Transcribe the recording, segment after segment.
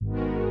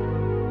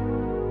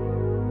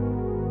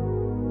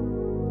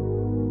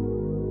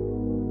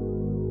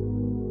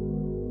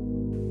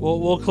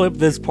We'll clip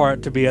this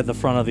part to be at the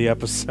front of the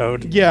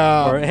episode.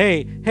 Yeah. Or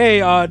hey,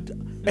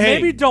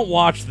 maybe don't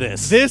watch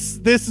this.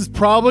 This is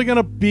probably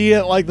gonna be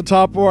at like the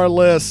top of our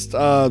list.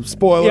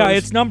 Spoilers. Yeah,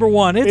 it's number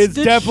one. It's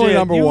definitely shit.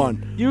 number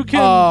one. You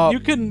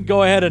can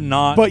go ahead and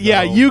not. But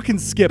yeah, though. you can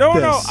skip No,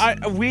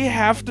 this. we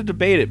have to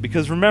debate it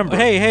because remember.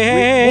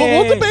 Hey,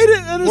 We'll debate it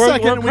in a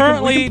second. We're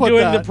currently we can put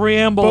doing that. the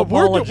preamble But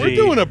we're apology.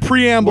 doing a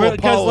preamble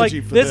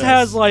apology like, for this. this.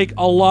 Has like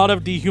a lot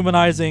of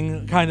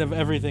dehumanizing kind of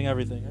everything.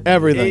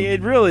 Everything.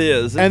 It really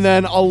is. And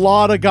then a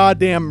lot of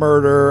goddamn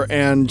murder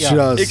and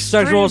just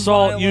sexual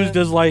assault violence. used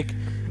as like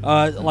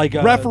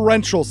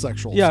referential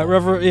sexual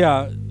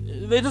assault.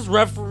 They just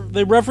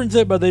they reference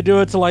it, but they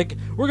do it to like,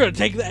 we're gonna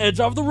take the edge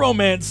off the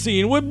romance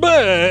scene with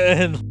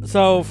Ben.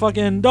 So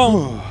fucking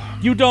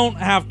you don't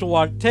have to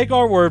watch. Take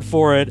our word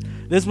for it.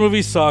 This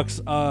movie sucks.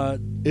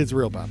 It's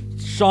real bad.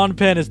 Sean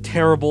Penn is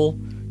terrible.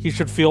 He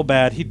should feel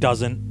bad. He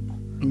doesn't.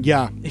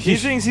 Yeah. He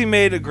thinks he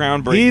made a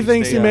groundbreaking. He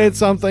thinks he made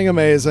something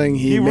amazing.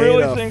 He made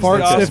really a thinks fart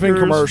the sniffing Oscars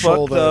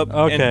commercial fucked up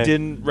Okay. and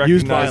didn't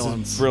Used recognize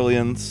violence. his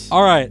brilliance.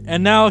 All right,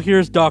 and now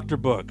here's Dr.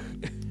 Book.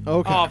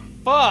 Okay. Oh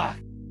fuck!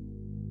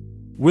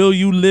 Will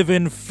you live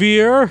in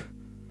fear,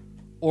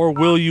 or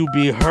will you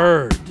be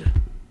heard?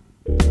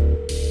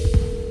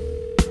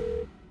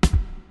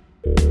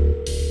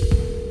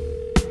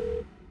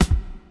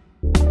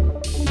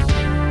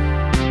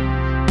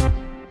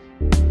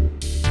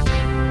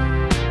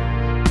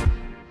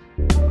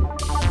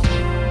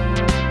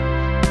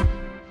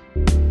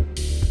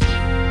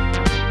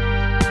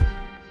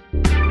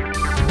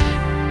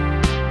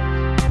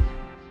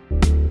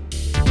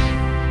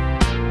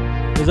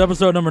 This is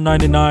episode number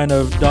 99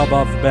 of Dub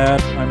Off the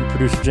Bat. I'm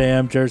producer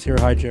JM. Jared's here.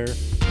 Hi, Jared.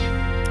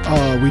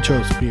 We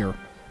chose fear.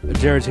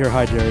 Jared's here.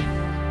 Hi, Jared.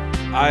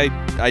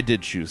 I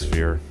did choose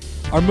fear.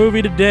 Our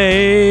movie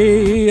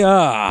today,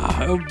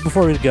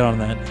 before we get on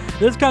that,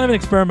 this is kind of an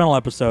experimental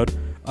episode.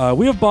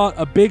 We have bought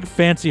a big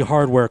fancy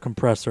hardware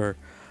compressor,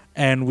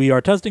 and we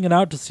are testing it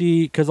out to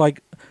see, because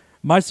like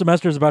my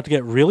semester is about to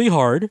get really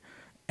hard,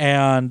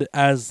 and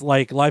as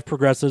like life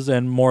progresses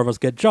and more of us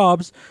get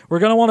jobs, we're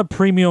going to want a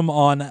premium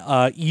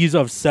on ease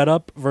of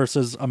setup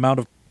versus amount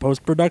of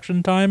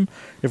post-production time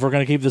if we're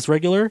going to keep this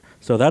regular.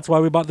 So that's why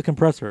we bought the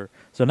compressor.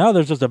 So now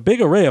there's just a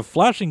big array of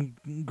flashing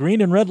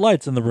green and red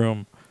lights in the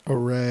room.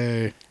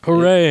 Hooray.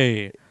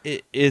 Hooray.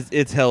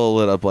 It's hella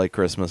lit up like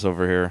Christmas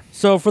over here.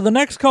 So for the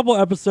next couple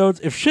episodes,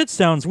 if shit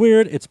sounds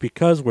weird, it's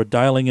because we're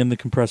dialing in the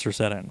compressor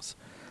settings.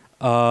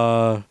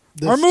 Our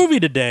movie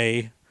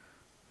today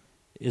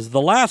is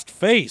The Last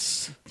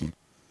Face.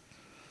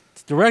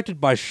 It's directed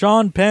by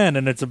Sean Penn,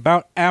 and it's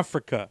about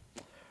Africa.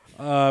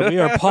 We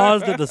are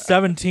paused at the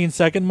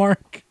 17-second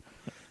mark.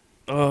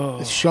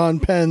 It's Sean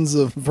Penn's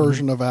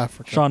version of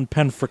Africa. Sean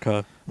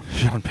Penfrica.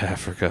 Sean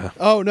Africa.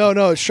 Oh,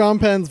 no. It's Sean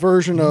Penn's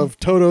version of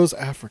Toto's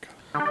Africa.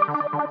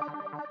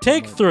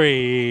 Take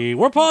 3.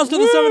 We're paused at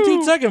the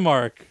 17-second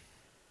mark.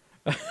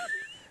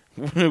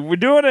 We're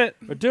doing it.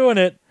 We're doing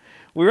it.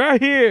 We're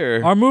right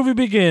here. Our movie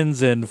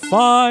begins in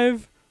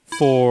 5,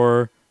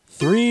 4,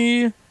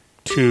 3,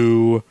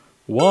 2,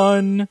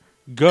 1,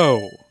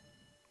 go.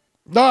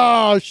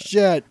 Oh,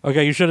 shit.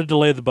 Okay, you should have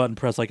delayed the button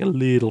press like a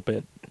little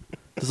bit.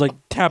 Just like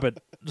tap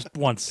it just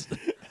once,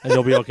 and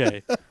you'll be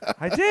okay.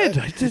 I did.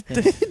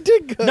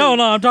 Did good. No,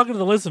 I'm talking to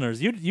the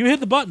listeners. You hit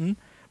the button,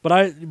 but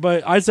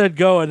I said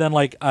go, and then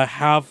like a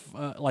half,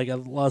 like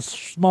a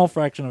small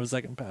fraction of a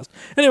second passed.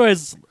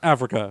 Anyways,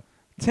 Africa.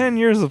 10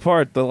 years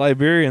apart, the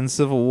Liberian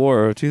Civil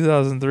War of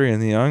 2003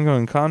 and the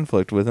ongoing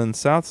conflict within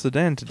South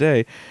Sudan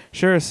today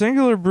share a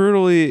singular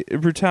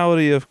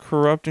brutality of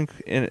corrupting...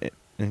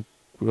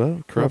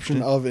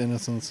 Corruption of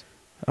innocence.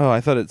 Oh,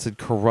 I thought it said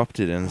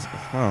corrupted innocence.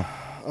 Oh.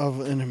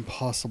 Of an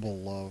impossible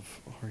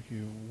love. Are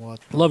you what?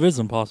 Love is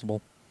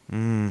impossible.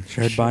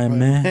 Shared by a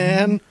Man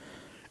man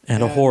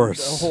and a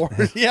horse. A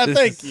horse. Yeah,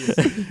 thank you.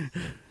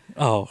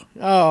 Oh,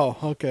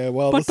 Okay.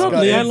 Well, but this guy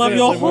Dudley, I is love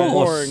your really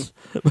horse.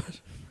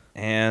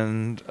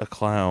 And a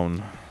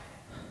clown.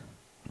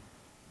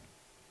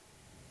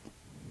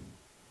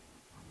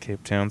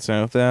 Cape Town,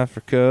 South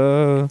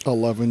Africa.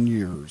 11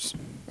 years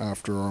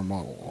after our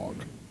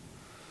monologue.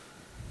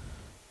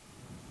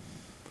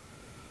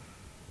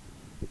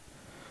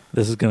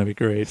 This is gonna be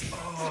great.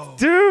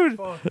 Dude!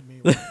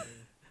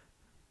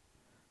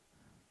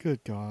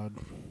 Good God.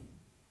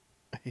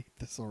 I hate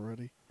this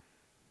already.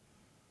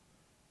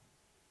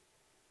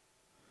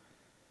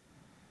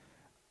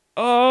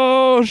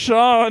 Oh,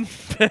 Sean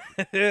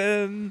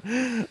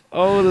Penn.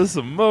 Oh, this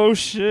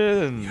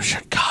emotion. You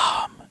should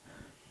come.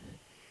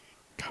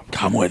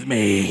 Come with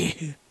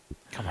me.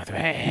 Come with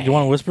me. You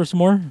want to whisper some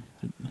more?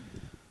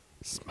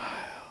 Smile.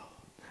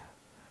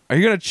 Are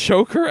you going to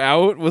choke her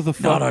out with a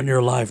Not on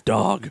your life,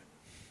 dog.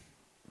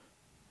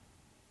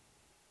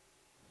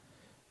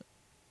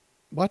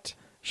 What?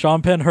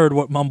 Sean Penn heard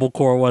what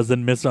mumblecore was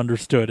and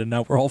misunderstood, and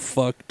now we're all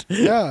fucked.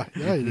 Yeah,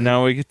 you did.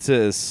 Now we get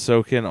to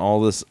soak in all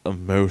this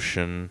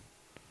emotion.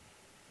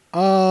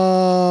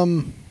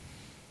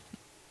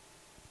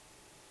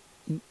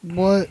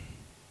 What?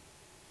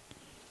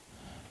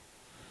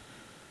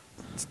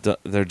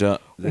 They're done.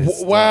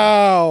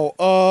 Wow.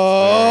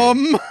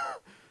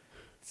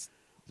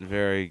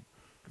 Very,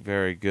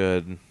 very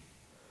good.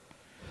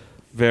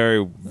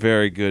 Very,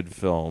 very good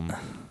film.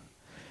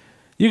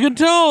 You can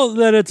tell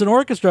that it's an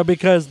orchestra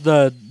because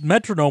the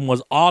metronome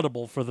was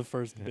audible for the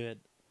first bit.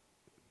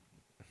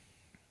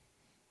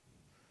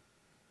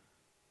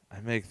 I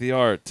make the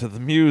art to the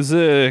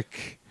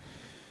music.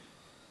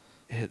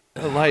 It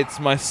lights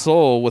my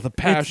soul with a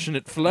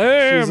passionate She's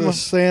flame. a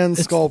sand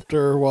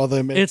sculptor while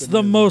they make It's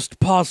the music. most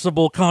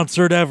possible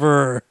concert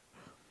ever.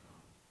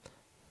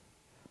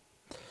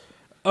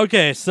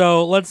 Okay,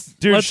 so let's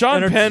Sean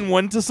enter- Penn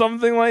went to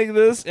something like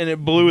this and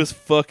it blew his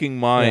fucking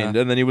mind.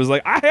 Yeah. And then he was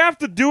like, I have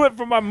to do it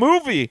for my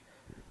movie.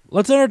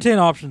 Let's entertain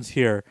options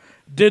here.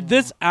 Did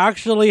this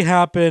actually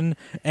happen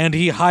and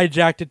he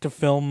hijacked it to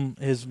film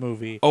his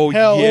movie? Oh,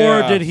 Hell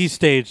yeah. Or did he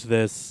stage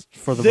this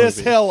for the This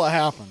movie? hella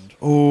happened.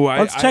 Ooh,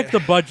 Let's check the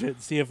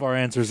budget, see if our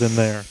answer's in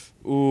there.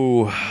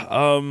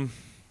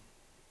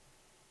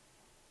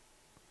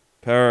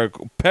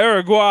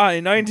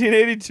 Paraguay,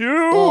 1982.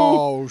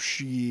 Oh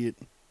shit.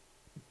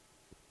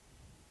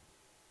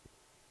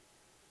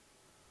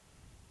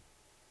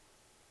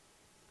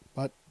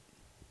 But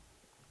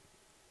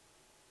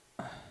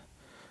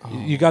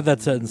You got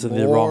that sentence in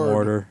the wrong Lord.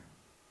 order.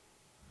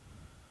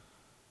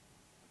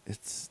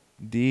 It's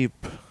deep.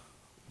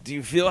 Do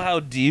you feel how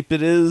deep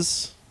it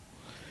is?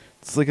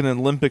 It's like an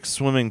Olympic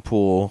swimming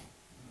pool.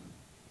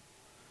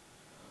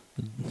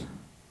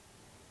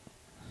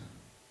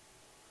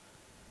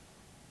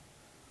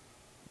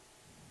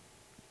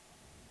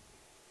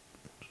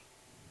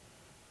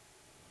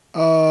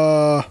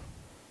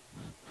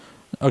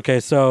 Okay,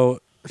 so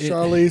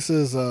Charlize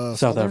is South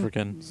Southern?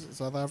 African.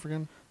 South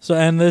African. So,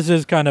 and this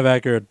is kind of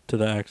accurate to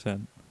the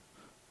accent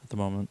at the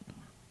moment.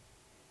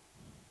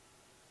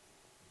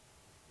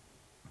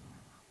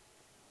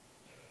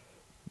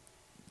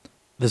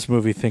 This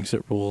movie thinks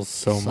it rules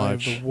so Save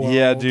much. the world.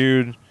 Yeah,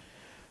 dude,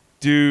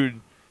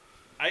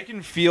 I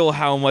can feel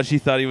how much he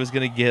thought he was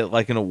gonna get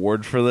like an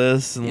award for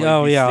this. And, like,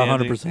 Oh, be yeah,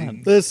 standing-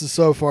 100%. This is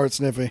so fart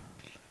sniffy.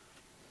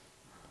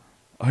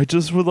 I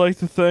just would like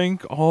to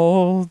thank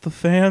all the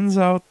fans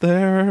out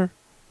there.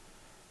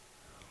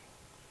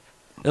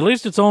 At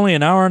least it's only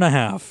an hour and a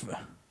half.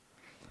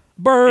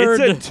 Bird.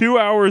 It's at 2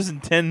 hours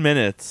and 10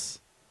 minutes.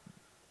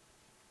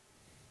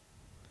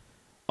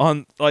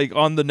 On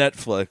the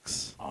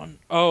Netflix.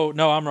 Oh,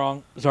 no, I'm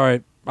wrong.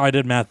 Sorry. I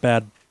did math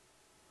bad.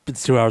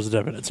 It's 2 hours and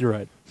 10 minutes. You're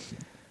right.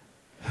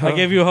 I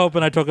gave you hope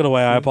and I took it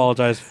away. I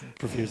apologize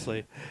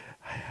profusely.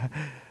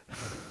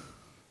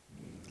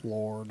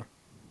 Lord.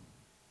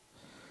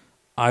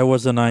 I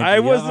was an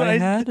idea I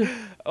had.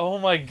 Oh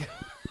my god.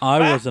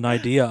 I was an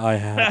idea I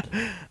had.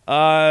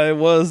 I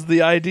was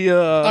the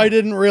idea. I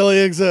didn't really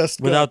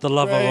exist. Without the Good.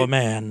 love of a Great.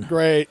 man.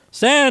 Great.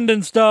 Sand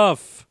and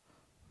stuff.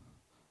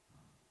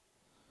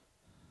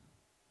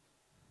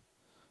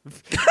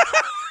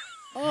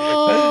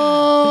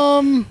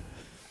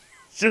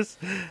 Just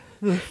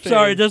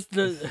Sorry, just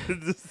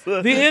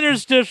the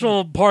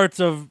interstitial parts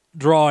of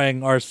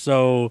drawing are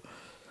so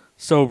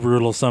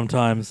brutal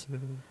sometimes.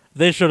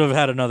 They should have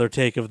had another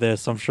take of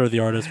this. I'm sure the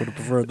artist would have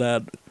preferred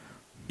that.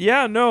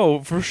 Yeah,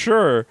 no, for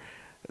sure.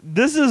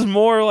 This is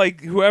more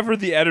like whoever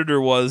the editor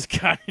was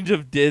kind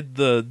of did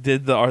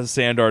the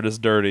sand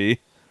artist dirty.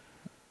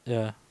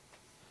 Yeah.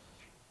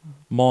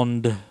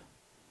 Monde.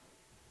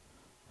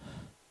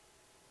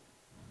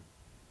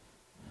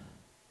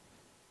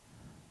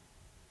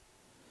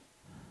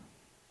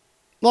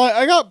 Like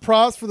I got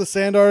props for the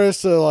sand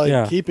artist to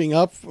Yeah. keeping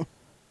up.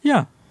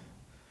 Yeah.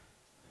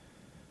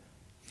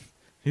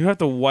 You have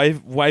to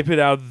wipe it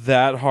out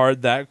that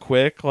hard, that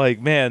quick. Like,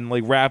 man,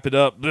 like wrap it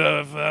up.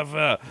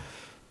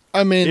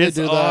 I mean, It's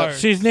they do art. that.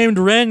 She's named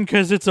Wren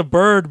because it's a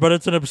bird, but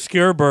it's an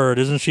obscure bird.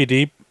 Isn't she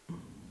deep?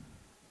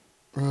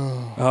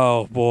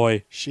 Oh,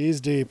 boy.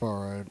 She's deep, all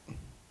right.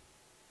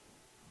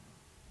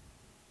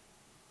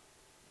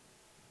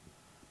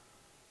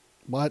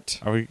 What?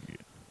 Are we?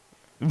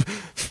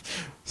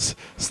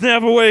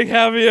 Snap awake,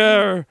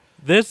 Javier.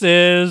 This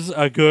is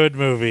a good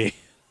movie.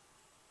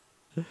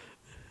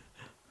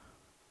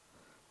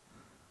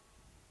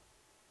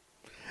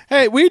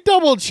 Hey, we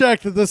double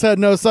checked that this had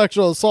no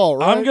sexual assault,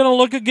 right? I'm going to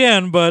look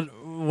again, but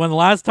when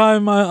last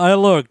time I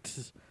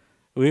looked,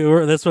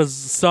 this was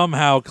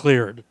somehow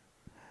cleared.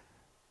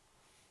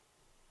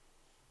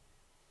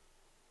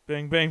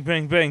 Bang, bang,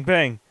 bang, bang,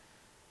 bang.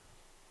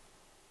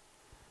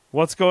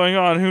 What's going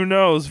on? Who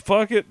knows?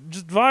 Fuck it.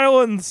 Just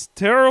violence.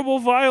 Terrible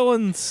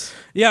violence.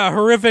 Yeah,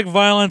 horrific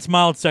violence,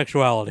 mild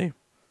sexuality.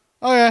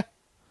 Okay.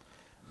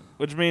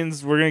 Which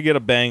means we're going to get a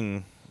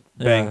bang.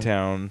 Yeah.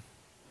 Bangtown.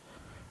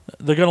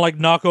 They're going to like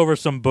knock over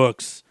some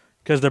books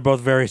because they're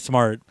both very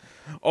smart.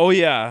 Oh,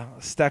 yeah.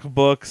 A stack of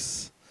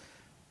books.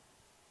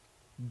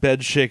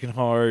 Bed shaking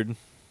hard.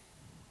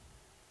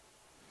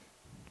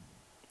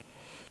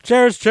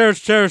 Chairs, chairs,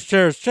 chairs,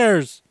 chairs,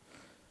 chairs.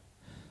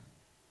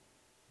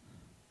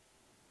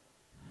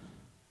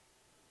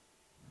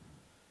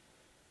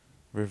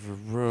 River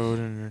Road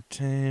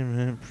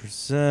Entertainment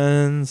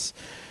presents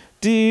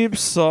Deep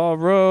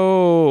sorrow,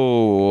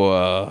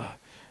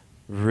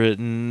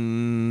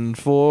 written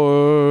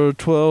for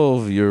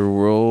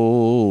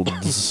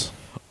 12-year-olds.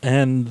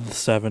 And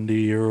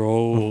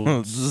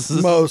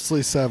 70-year-olds.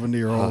 Mostly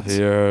 70-year-olds.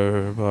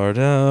 Javier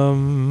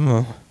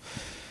Bardem,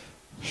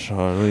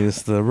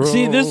 Charlize Theron.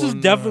 See, this is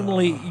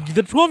definitely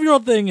the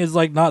 12-year-old thing is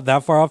like not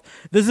that far off.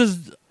 This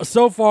is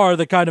so far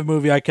the kind of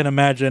movie I can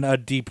imagine a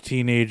deep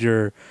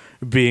teenager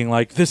being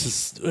like,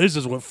 this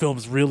is what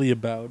film's really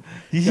about.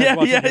 You guys Yeah,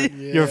 watching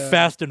yeah, Your Yeah.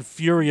 Fast and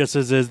Furious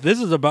is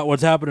this is about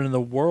what's happening in the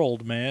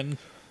world, man.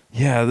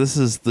 yeah. This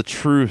is the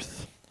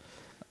truth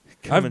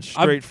coming I've-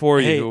 straight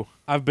for hey, you.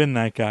 I've been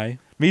that guy.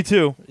 Me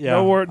too. Yeah,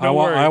 No, don't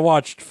worry. I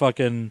watched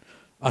fucking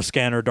A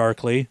Scanner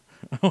Darkly.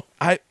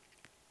 I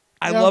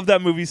Yeah. love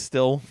that movie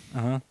still.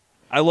 Uh-huh.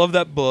 I love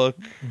that book.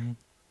 Mm-hmm.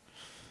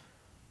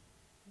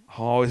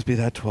 I'll always be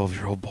that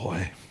 12-year-old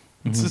boy.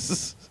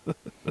 Mm-hmm.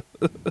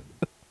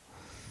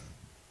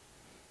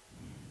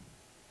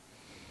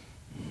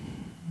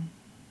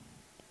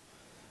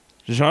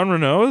 Jean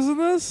Reno is in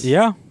this?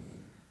 Yeah.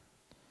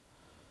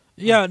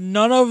 Yeah,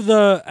 none of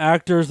the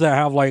actors that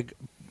have like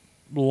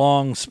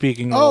long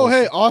speaking Oh, roles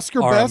hey,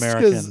 Oscar are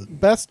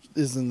Best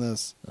is in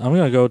this. I'm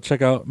gonna go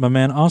check out my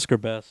man Oscar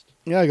Best.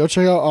 Yeah, go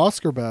check out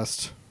Oscar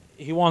Best.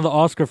 He won the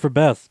Oscar for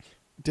Best.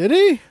 Did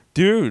he?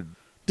 Dude,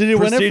 Did he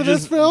win it for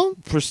this film?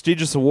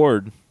 prestigious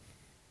award.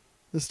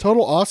 This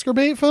total Oscar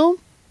bait film?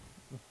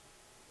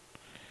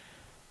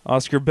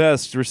 Oscar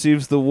Best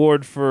receives the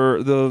award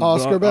for the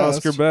Oscar Best.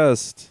 Oscar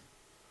Best.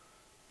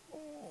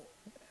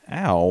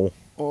 Ow.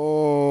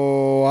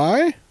 Oh,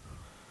 I?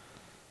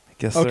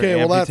 Guess Okay, they're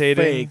well that's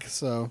amputating. fake.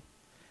 So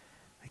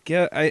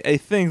I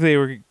think they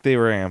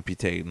were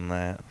amputating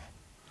that.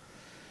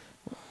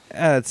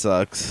 That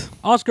sucks.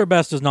 Oscar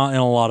Best is not in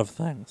a lot of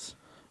things.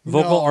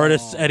 Vocal No.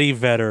 artist Eddie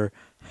Vedder.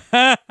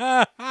 Ha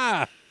ha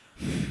ha.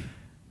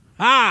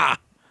 Ha.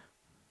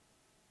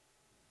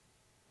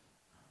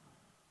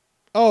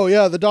 oh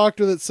yeah, the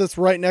doctor that sits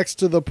right next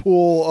to the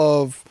pool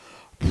of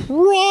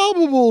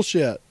probable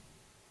shit.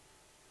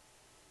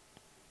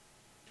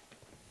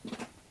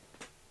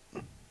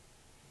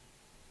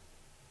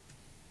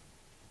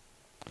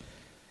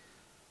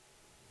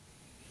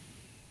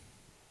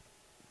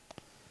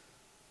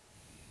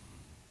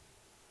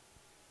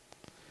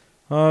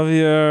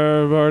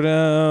 Javier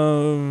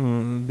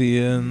Bardem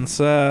being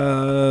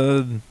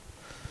sad.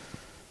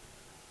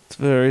 It's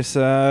very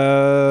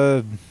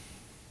sad.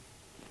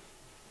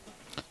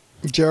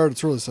 Jared,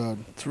 it's really sad.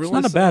 It's It's really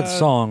not a bad sad.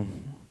 song.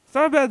 It's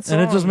not a bad song.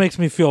 And it just makes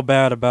me feel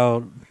bad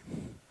about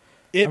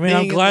It I mean, I'm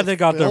being in glad this they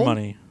got their film?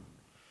 money.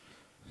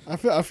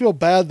 I feel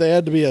bad they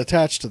had to be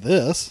attached to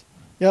this.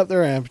 Yep,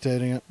 they're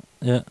amputating it.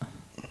 Yeah.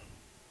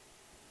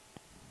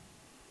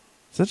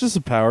 Is that just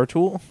a power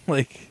tool?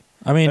 Like,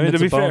 I mean, I mean, it's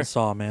to a be fair, bone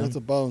saw, man. It's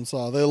a bone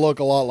saw. They look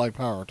a lot like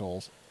power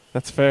tools.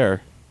 that's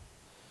fair.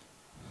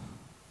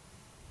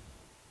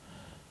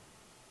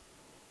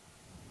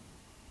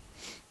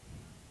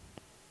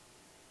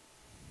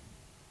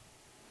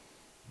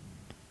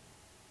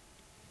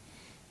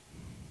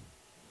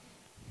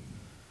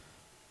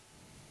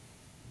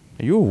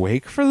 Are you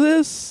awake for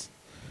this?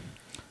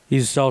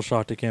 He's shell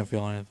shocked. He can't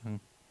feel anything.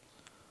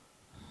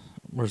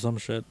 Or some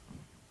shit.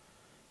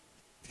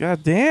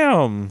 God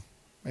damn.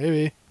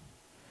 Maybe.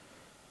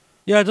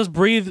 Yeah, just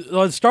breathe.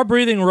 Start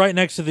breathing right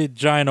next to the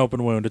giant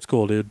open wound. It's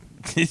cool, dude.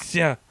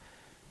 Yeah.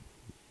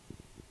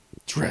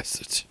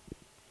 Dress it.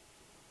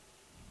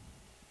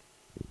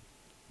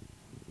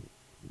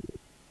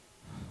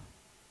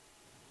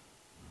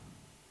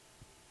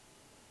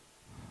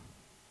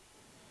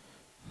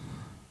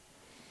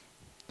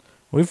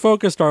 We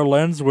focused our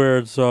lens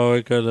weird so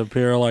it could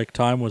appear like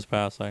time was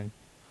passing.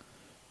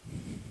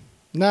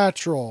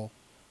 Natural.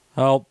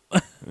 Help.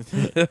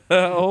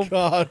 Oh,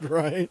 God,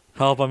 right?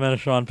 Help, I'm in a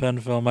Sean Penn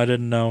film. I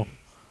didn't know.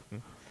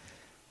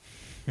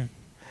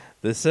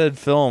 they said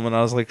film, and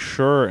I was like,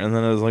 sure. And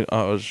then I was like,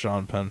 oh, it was a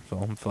Sean Penn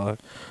film. Fuck.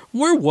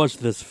 Where was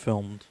this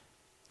filmed?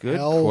 Good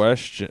Hell.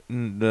 question.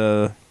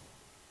 A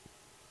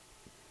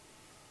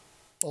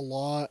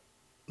lot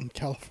in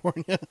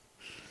California.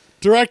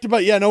 Directed by,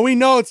 yeah, no, we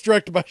know it's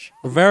directed by,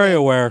 We're very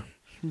aware.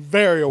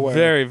 very aware.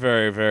 Very,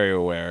 very, very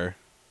aware.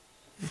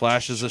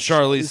 Flashes of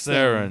Charlize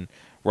Theron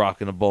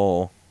rocking a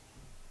bowl.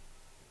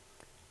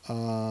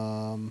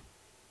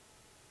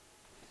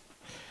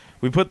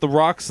 We put the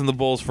rocks in the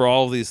bowls for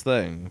all of these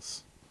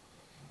things.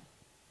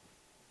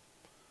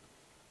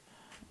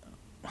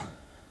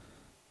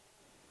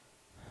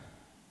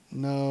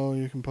 No,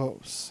 you can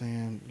put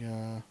sand,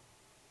 yeah.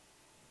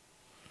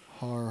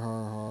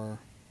 Har.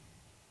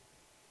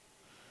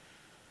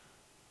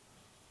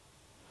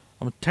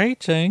 I'm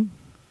teaching.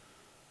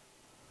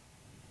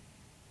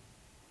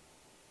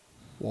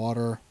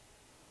 Water.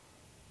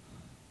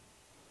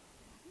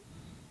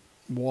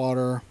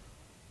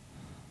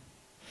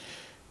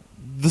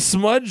 The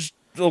smudge,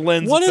 the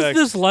lens What is effect.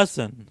 this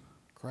lesson?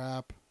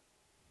 Crap.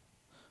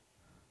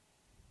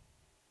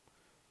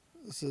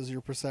 This is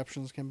your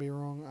perceptions can be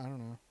wrong. I don't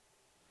know.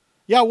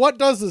 Yeah, what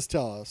does this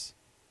tell us?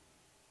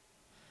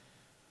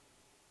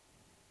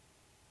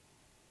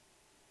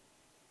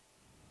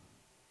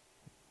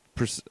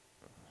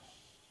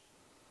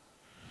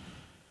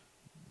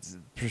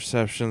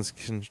 perceptions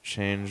can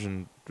change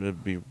and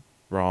it'd be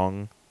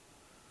wrong.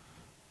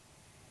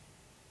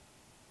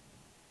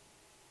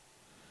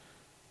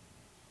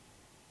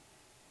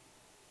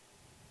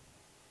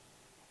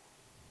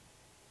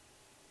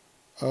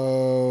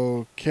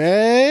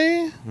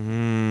 Okay.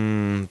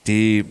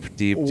 Deep.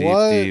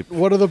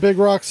 What do the big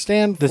rocks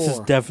stand This for? is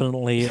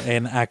definitely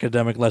an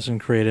academic lesson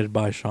created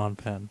by Sean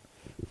Penn.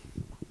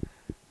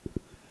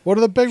 What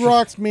do the big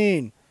rocks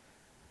mean?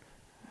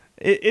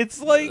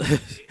 It's like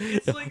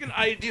an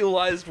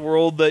idealized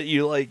world that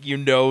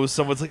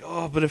someone's like,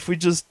 oh, but if we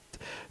just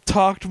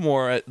talked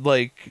more at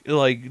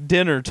like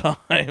dinner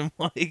time,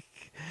 like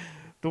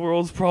the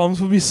world's problems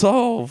would be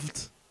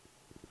solved.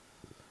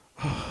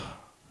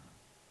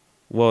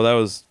 Whoa, that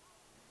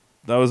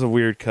was a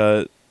weird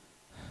cut.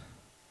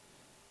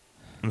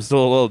 I'm still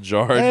a little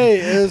jarred. Hey,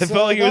 is I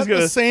felt like he was that the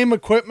gonna. same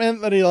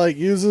equipment that he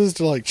uses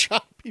to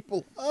chop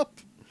people up?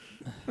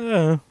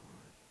 Yeah.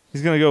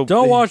 He's gonna go.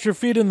 Don't wash your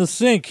feet in the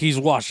sink. He's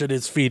washing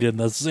his feet in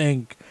the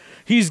sink.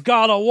 He's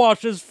gotta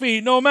wash his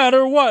feet no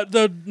matter what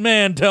the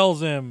man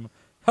tells him.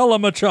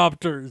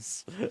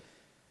 Helimachopters.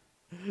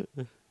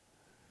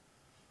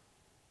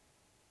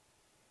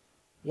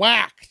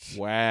 Whacked.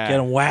 Whack. Get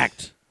him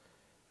whacked.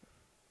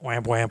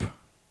 Whamp whamp.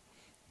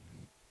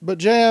 But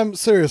Jam,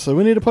 seriously,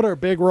 we need to put our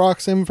big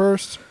rocks in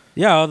first.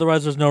 Yeah,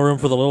 otherwise there's no room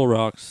for the little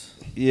rocks.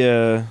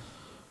 Yeah.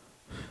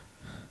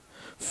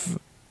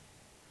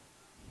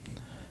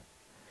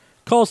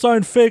 Call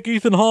sign fake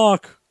Ethan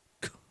Hawke.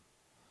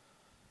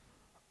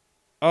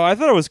 Oh, I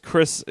thought it was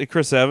Chris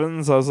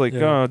Evans. I was like,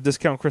 Yeah. oh,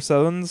 discount Chris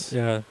Evans.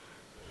 Yeah.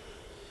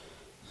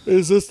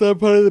 Is this them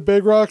putting the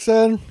big rocks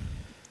in?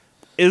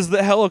 Is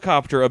the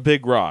helicopter a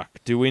big rock?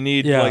 Do we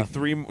need Yeah.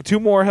 two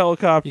more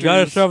helicopters? You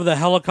gotta shove the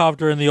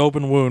helicopter in the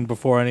open wound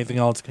before anything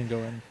else can go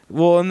in.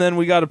 Well, and then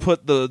we got to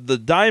put the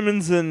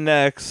diamonds in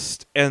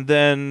next, and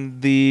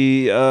then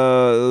the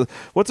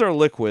what's our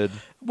liquid?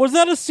 Was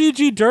that a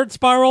CG dirt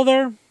spiral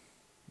there?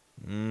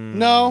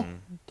 No.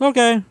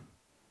 Okay.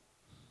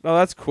 Oh,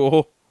 that's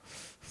cool.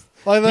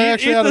 Like they Eat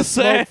actually had the a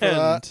smoke for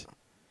that. sand.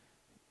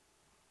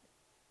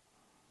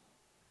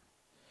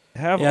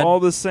 Have Yeah. all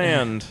the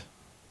sand.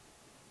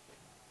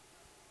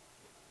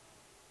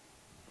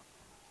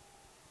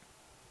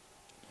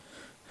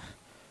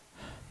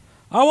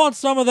 I want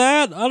some of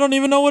that. I don't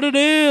even know what it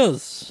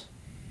is.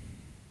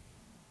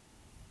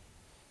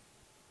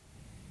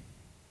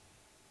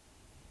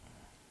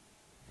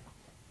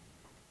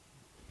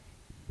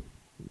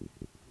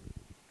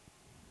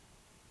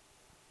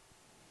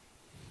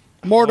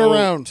 Mortar Oh.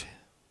 round.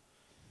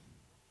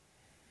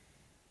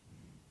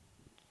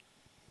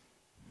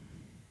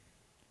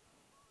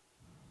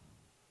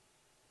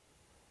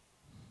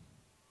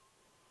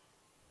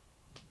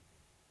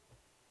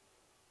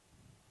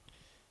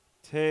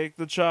 Take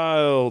the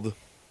child.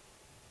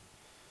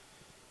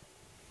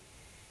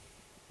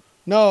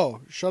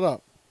 No, shut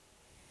up.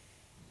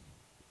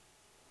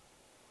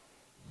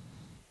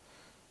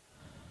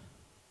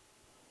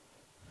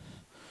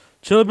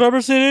 Chili pepper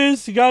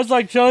CDs? You guys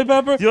like chili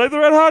pepper? Do you like the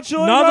Red Hot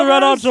Chili Not Peppers? the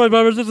Red Hot Chili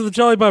Peppers. This is the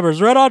Chili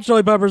Peppers. Red Hot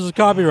Chili Peppers is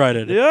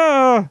copyrighted.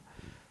 Yeah.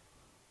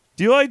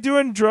 Do you like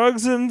doing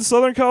drugs in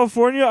Southern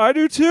California? I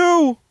do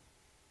too.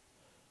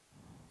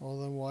 Well,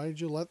 then why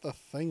did you let the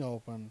thing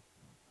open?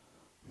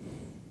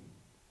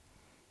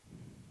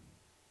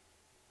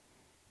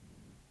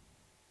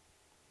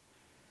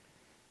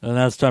 And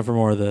now it's time for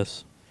more of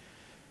this.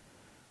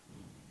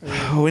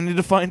 We need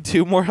to find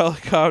two more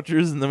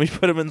helicopters, and then we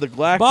put them in the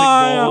galactic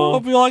Bye. I bowl.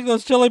 hope you like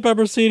those chili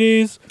pepper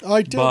CDs.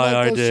 I did Bye, I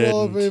like those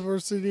Chili didn't. Pepper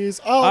CDs.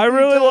 I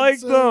really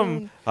liked them.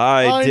 Soon.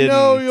 I didn't.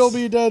 know you'll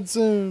be dead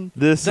soon.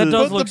 This That is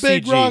does Put look the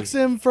big CG. rocks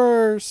in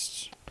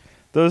first.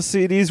 those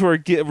CDs were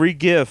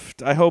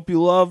re-gift. I hope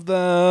you love them.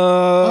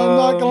 I'm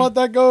not gonna let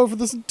that go for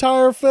this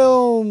entire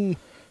film.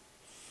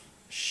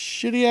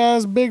 Shitty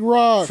ass big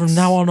rocks. From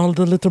now on, all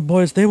the little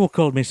boys, they will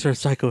call me Sir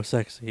Psycho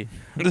Sexy.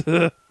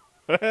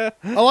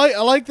 I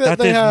like that, That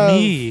they is have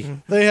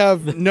me. they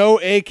have no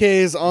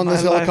AKs on My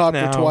this life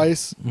helicopter now.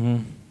 twice.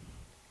 Mm-hmm.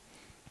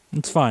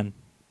 It's fine.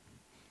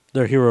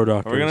 They're hero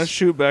doctors. We're gonna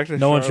shoot back to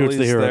No one shoots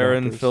the Charlize hero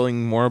Theron doctors.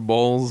 filling more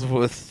bowls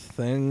with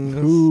things.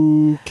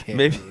 Who cares?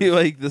 Maybe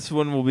like this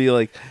one will be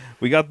like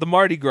we got the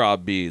Mardi Gras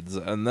beads,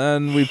 and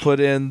then we put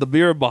in the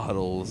beer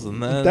bottles,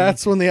 and then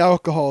That's when the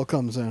alcohol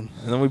comes in.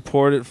 and then we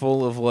poured it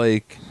full of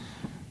like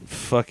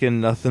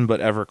fucking nothing but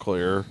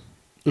Everclear.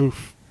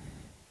 Oof.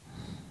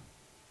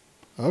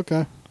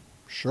 Okay.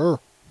 Sure.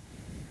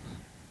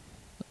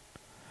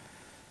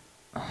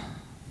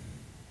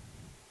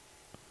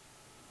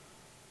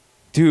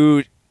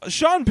 Dude,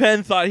 Sean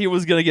Penn thought he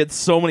was gonna get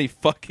so many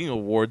fucking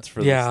awards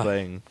for Yeah. this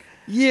thing.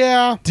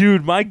 Yeah,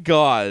 Dude, my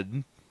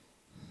God.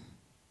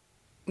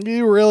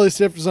 he really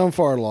sniffed his own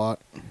fart a lot.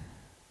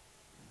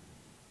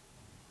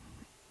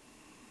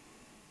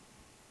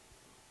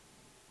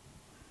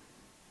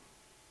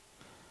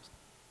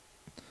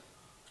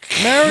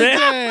 Mary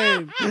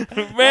Jane.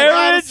 Mary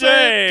I gotta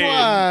say it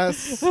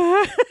Jane. twice.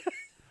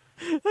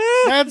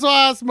 That's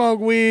why I smoke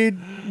weed.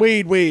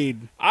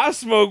 Weed. I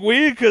smoke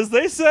weed because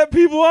they set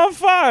people on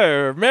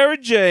fire. Mary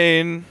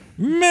Jane.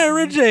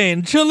 Mary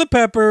Jane, Chili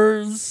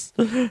Peppers.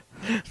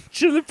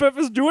 Chili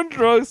Peppers doing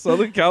drugs.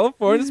 Southern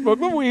California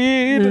smoking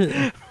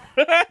weed.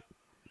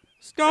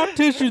 Scar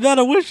tissue that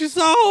I wish you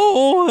saw.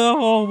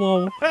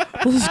 Oh.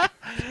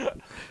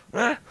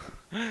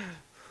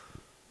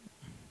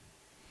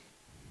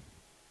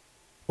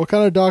 What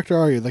kind of doctor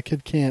are you? The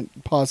kid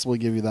can't possibly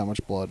give you that much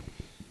blood.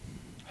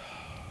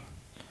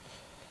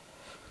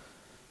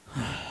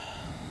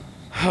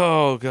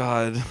 Oh,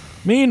 God.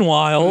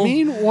 Meanwhile,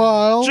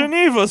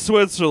 Geneva,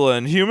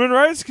 Switzerland. Human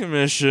Rights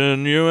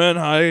Commission. UN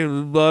high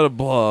blah, blah,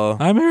 blah.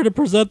 I'm here to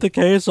present the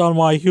case on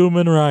why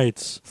human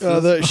rights.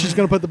 She's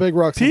going to put the big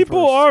rocks in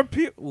People first. are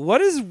people.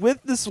 What is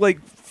with this, like,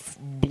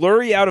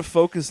 blurry out of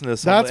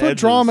focusness? on That's the what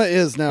edges? drama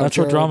is now, That's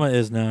what Jared. drama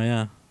is now,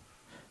 yeah.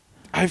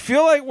 I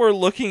feel like we're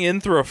looking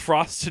in through a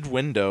frosted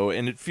window,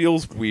 and it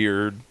feels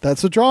weird.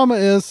 That's what drama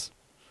is.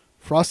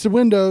 Frosted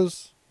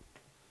windows.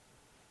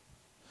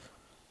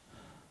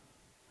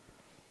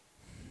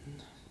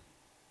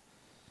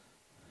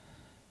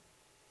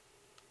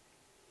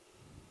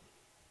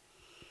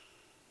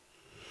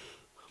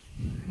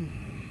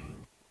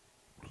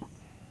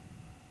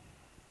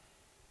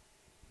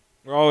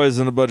 We're always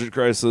in a budget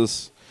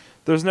crisis.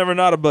 There's never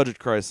not a budget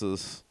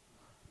crisis.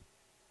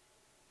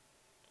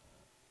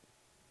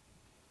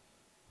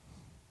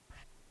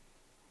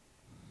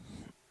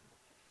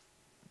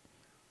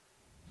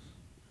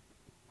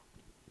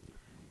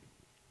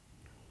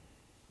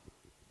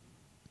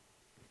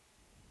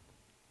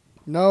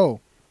 No.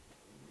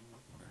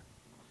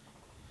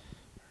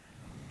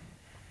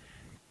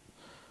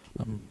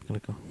 I'm gonna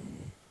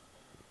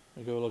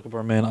go look up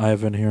our man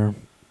Ivan here.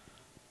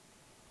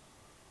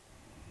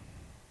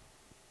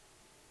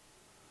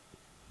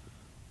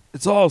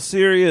 It's all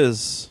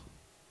serious.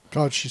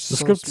 God, she's The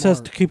so script says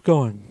smart. to keep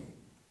going.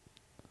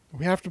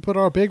 We have to put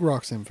our big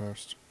rocks in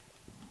first.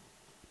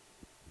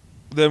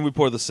 Then we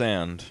pour the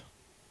sand.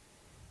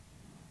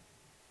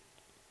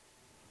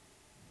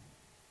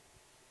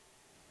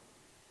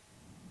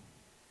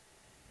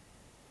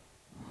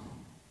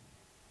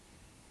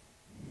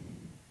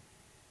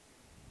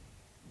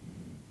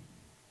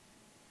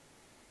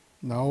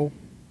 No.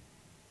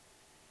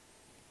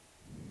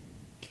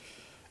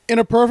 In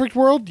a perfect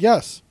world,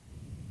 yes.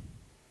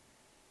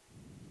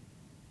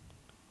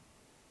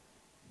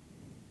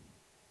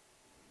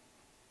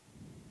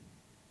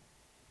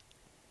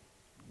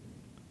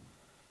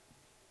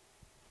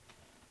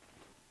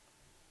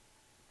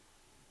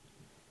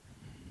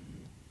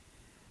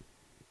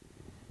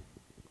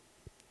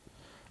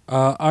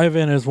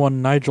 Ivan is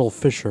one Nigel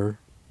Fisher.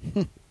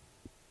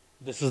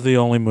 This is the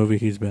only movie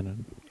he's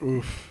been in.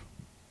 Oof.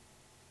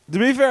 To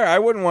be fair, I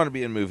wouldn't want to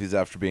be in movies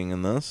after being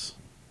in this.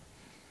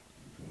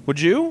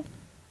 Would you?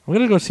 I'm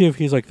gonna go see if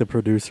he's like the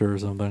producer or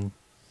something.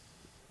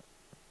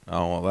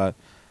 Oh, well, that...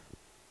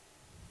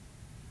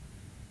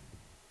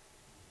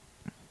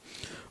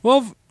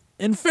 Well,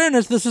 in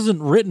fairness, this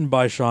isn't written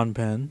by Sean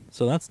Penn,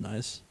 so that's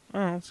nice. Oh,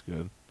 that's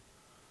good.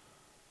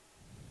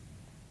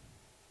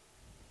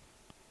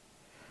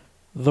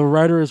 The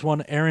writer is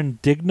one Aaron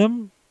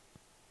Dignam.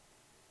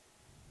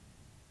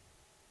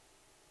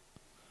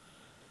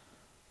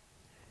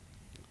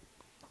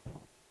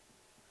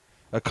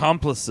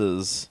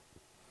 Accomplices.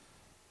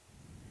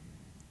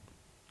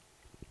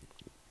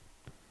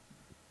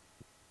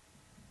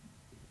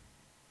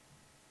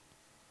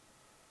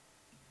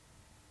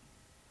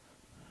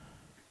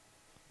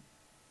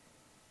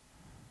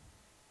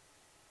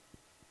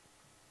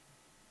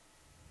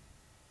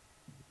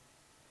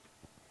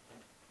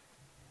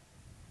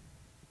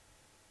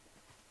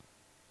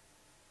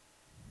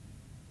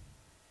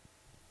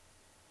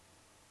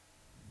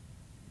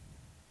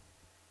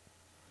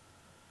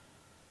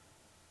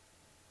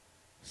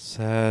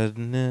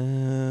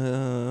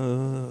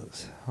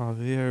 Sadness,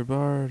 Javier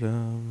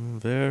Bardem,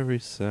 very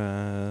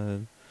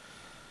sad.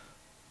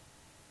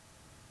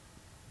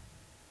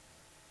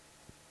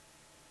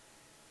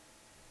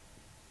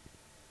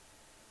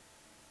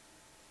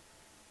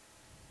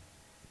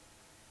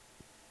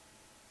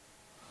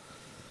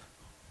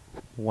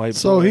 White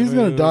So boy he's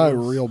going to die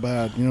moves. real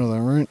bad. You know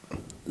that, right?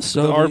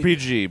 So The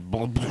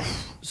RPG.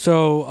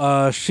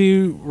 So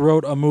she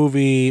wrote a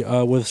movie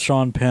with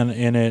Sean Penn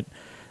in it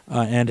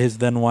and his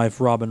then wife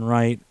Robin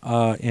Wright in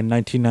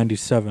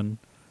 1997.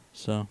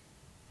 So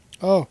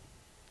Oh.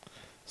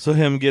 So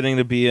him getting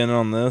to be in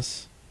on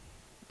this.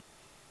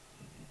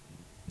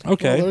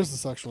 okay, Well, there's the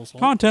sexual assault.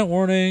 content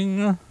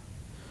warning.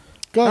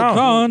 Good. Oh.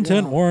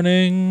 Content Yeah.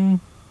 warning.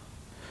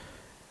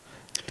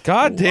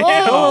 God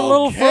damn. Go a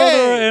little Okay.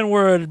 further, and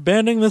we're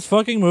abandoning this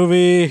fucking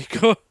movie.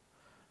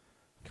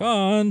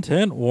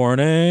 Content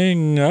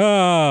warning.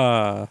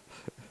 God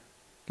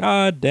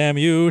damn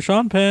you,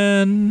 Sean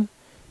Penn.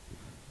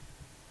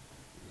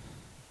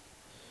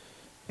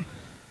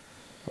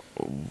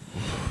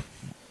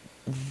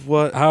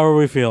 What? How are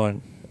we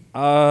feeling?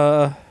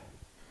 Aside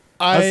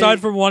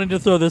from wanting to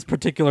throw this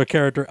particular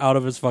character out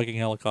of his fucking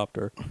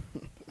helicopter.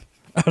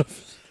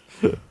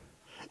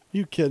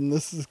 You kidding?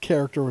 This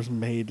character was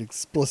made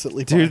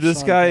explicitly. by Dude, this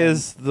Sean guy Penn.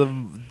 is the.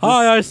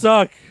 Hi, I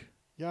suck.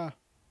 Yeah.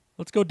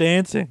 Let's go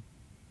dancing.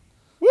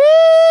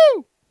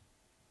 Woo!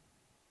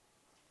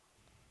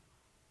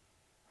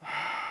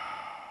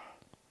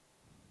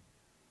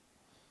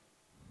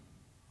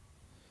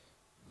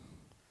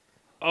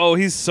 Oh,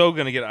 he's so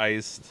gonna get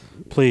iced.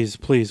 Please,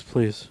 please,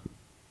 please.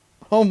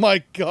 Oh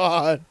my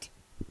god.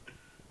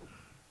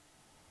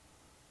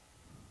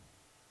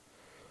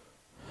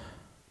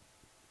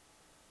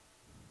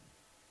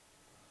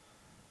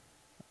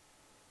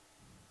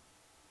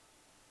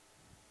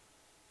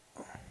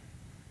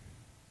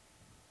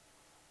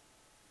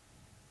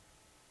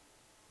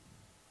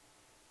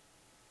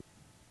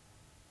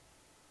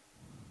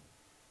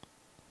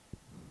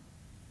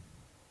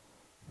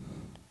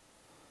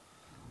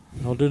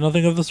 I'll do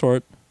nothing of the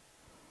sort.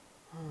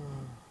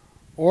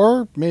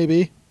 Or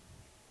maybe.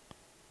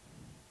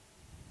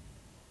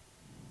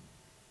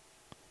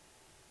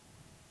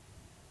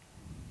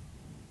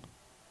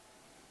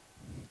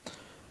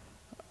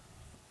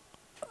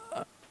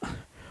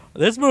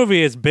 This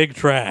movie is big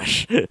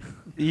trash.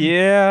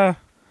 Yeah.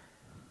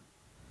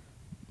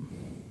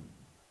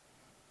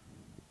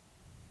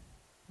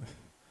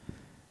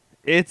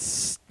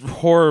 It's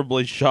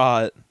horribly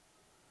shot.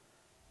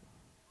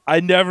 I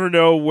never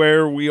know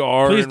where we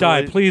are. Please in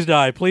die, rela- please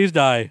die, please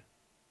die.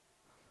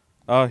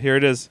 Oh, here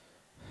it is.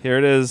 Here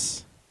it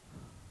is.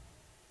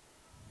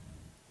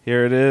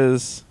 Here it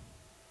is.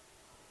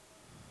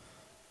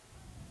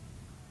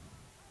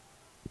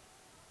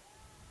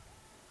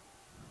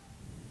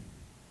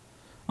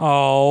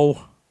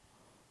 Oh.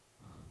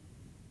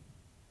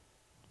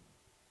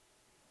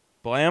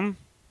 Blam?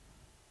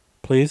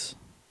 Please.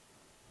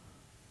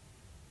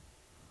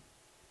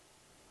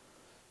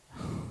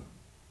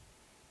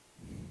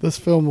 This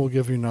film will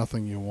give you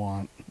nothing you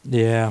want.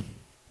 Yeah.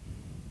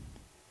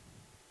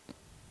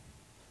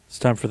 It's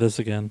time for this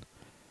again.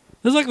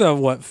 This is like the,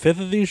 what, 5th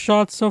of these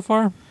shots so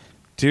far?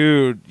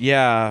 Dude,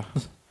 yeah.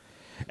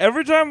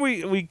 Every time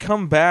we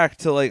come back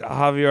to like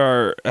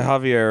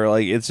Javier,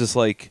 like it's just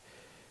like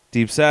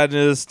deep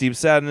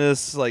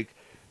sadness, like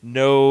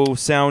no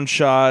sound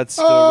shots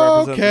to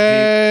represent the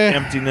Okay.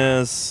 deep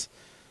emptiness.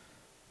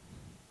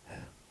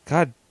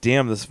 God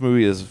damn, this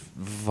movie is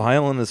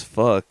violent as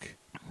fuck.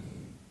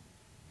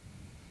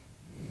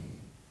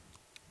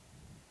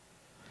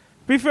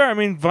 To be fair, I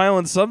mean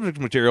violent subject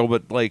material,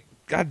 but like,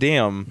 god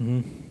damn.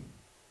 Mm-hmm.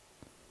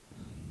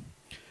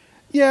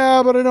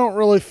 Yeah, but I don't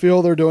really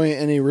feel they're doing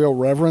any real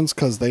reverence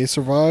because they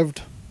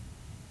survived.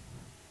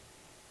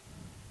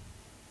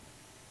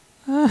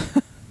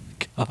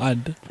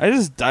 God. I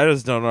just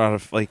don't know how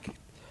to like.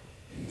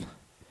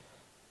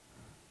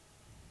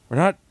 We're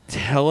not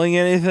telling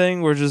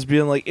anything. We're just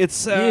being like, it's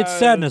sad. It's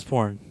sadness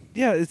porn.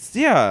 Yeah, it's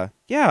yeah.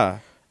 And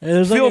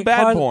there's Feel like a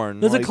bad class, porn,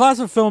 There's like- a class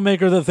of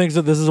filmmaker that thinks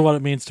that this is what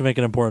it means to make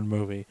an important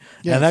movie.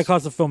 Yes. And that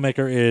class of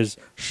filmmaker is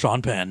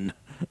Sean Penn.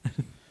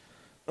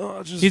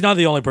 Just, He's not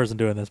the only person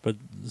doing this, but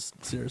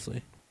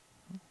seriously.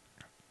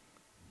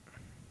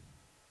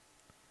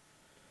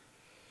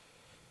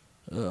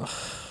 Ugh.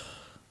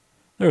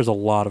 There's a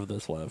lot of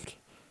this left.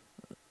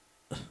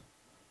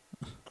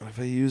 if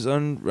I use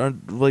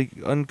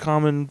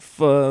uncommon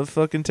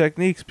fucking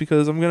techniques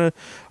because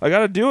I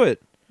gotta do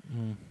it.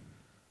 Mm.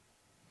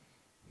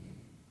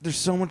 There's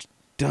so much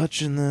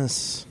Dutch in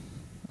this.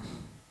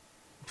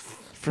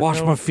 For Wash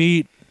no- my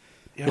feet.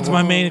 Yeah, It's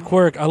my main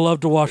quirk. I love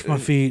to wash my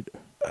feet.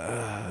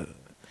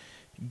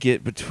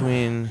 Get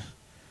between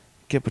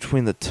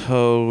the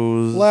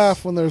toes.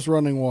 Laugh when there's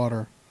running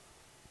water.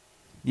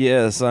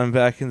 Yes, I'm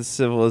back in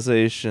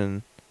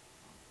civilization.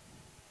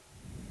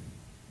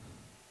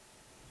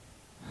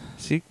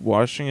 Is he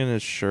washing in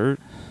his shirt?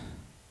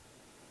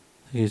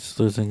 He's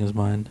losing his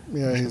mind.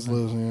 Yeah, he's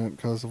losing it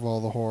because of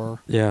all the horror.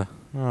 Yeah.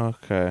 Oh,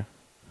 okay.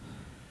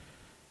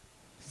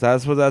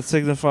 That's what that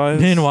signifies?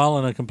 Meanwhile,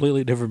 in a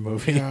completely different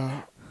movie.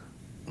 Yeah.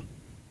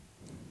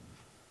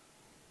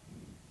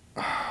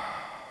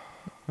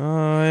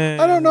 Oh, yeah.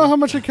 I don't know how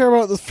much I care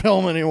about this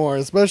film anymore,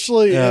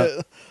 especially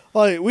Yeah.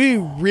 like we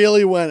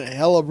really went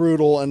hella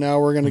brutal, and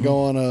now we're gonna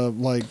go on a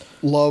like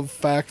love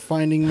fact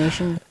finding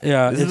mission.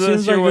 Yeah, Isn't it that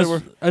seems your like way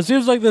this. It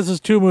seems like this is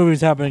two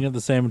movies happening at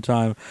the same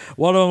time.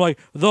 One of them like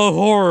the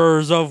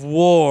horrors of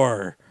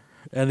war,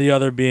 and the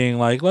other being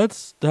like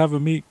let's have a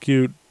meet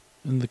cute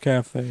in the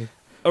cafe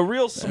A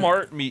real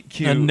smart meet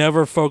cute. and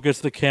never focus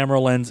the camera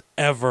lens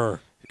ever.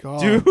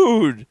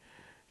 God.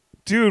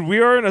 Dude, we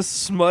are in a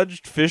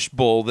smudged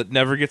fishbowl that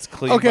never gets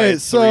cleaned. by Okay, a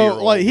so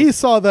 3-year-old. like he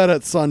saw that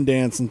at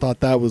Sundance and thought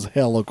that was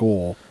hella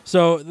cool.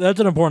 So that's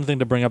an important thing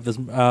to bring up. This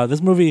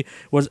movie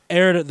was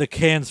aired at the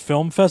Cannes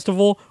Film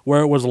Festival, where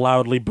it was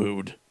loudly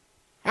booed.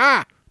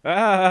 Oh,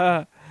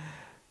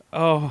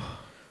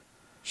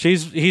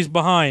 He's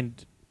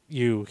behind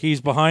you.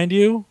 He's behind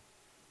you.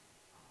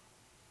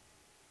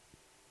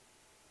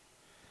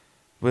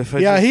 if I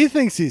Yeah, just- he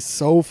thinks he's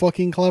so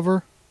fucking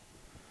clever.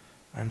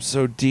 I'm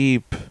so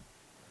deep.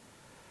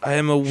 I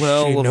am a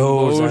well she of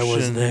knows emotion. I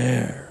was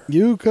there.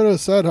 You could have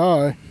said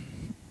hi.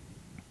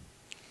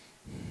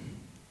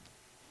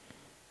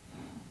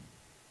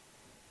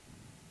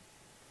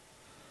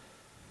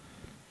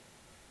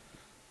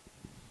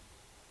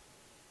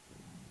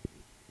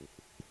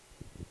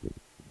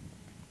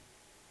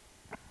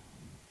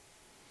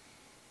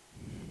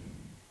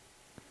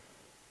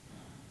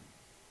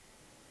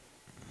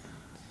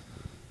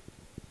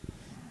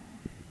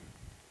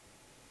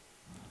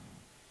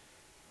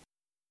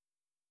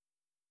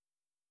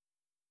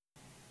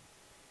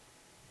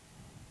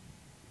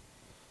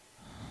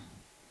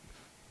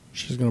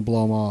 She's gonna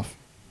blow him off.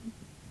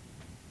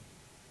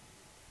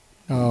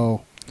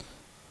 Oh.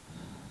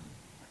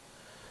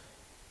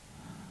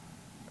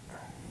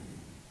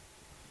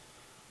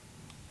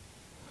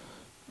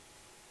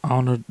 I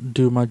want to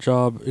do my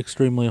job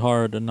extremely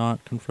hard and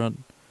not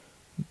confront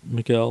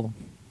Miguel.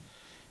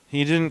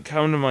 He didn't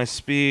come to my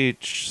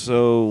speech,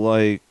 so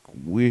like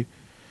he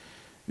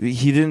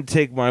didn't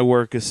take my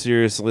work as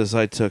seriously as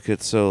I took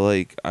it, so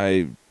like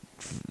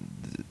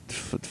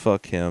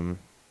fuck him.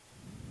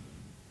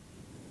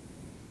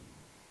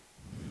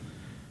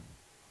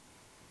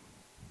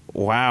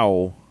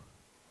 Wow.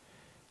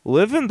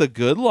 Living the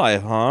good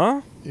life,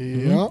 huh?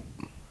 Yep.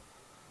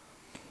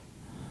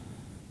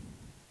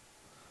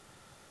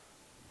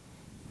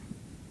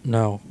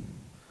 No.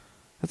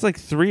 That's like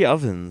 3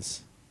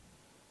 ovens.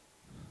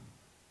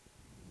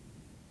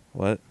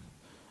 What?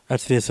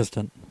 That's the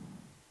assistant.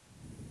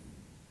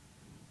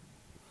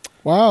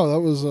 Wow, that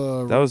was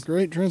a That was-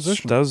 great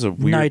transition. That was a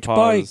weird Night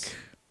pause.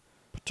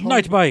 bike.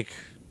 Night bike.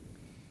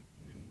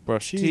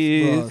 Brush Teeth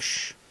teeth.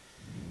 brush.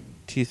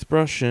 Teeth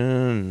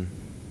brushing.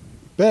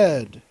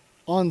 Bed.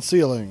 On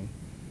ceiling.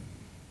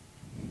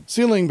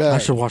 Ceiling bed. I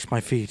should wash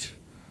my feet.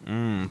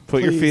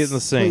 Put your feet in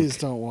the sink. Please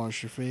don't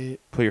wash your feet.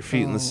 Put your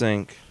feet in the Don't.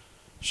 sink.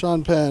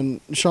 Sean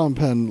Penn,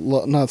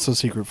 not so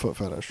secret foot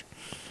fetish.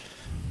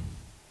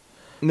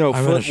 No,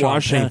 I'm in a foot Sean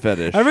washing Penn.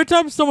 fetish. Every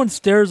time someone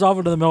stares off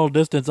into the middle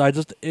distance, I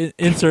just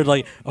insert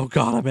like, "Oh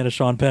God, I'm in a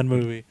Sean Penn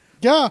movie."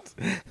 Yeah,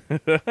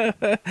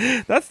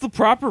 That's the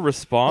proper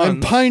response.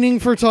 I'm pining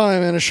for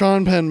time in a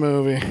Sean Penn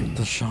movie.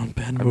 The Sean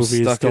Penn I'm movie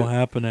is stuck still in-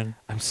 happening.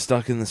 I'm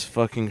stuck in this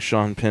fucking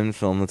Sean Penn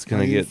film that's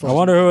gonna Are you get... fuck- I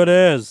wonder who it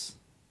is.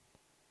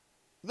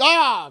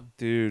 Ah!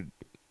 Dude.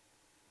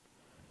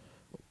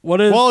 What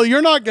is? Well,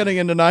 you're not getting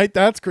in tonight.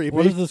 That's creepy.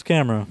 what is this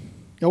camera?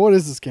 Yeah, what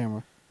is this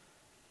camera?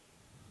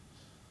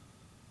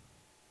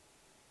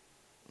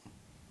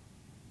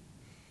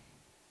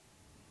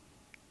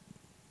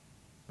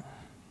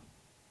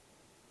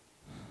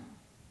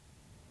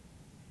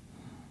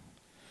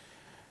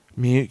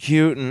 Meet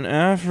cute in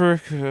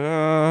Africa.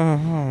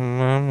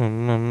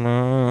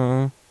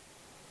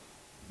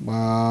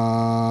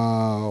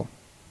 Wow.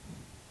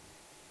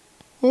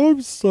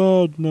 I'm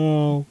sad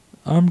now.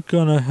 I'm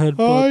gonna headbutt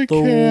I the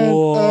can't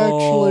wall.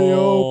 actually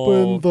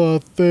open the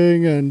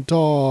thing and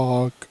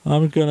talk.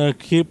 I'm gonna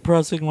keep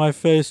pressing my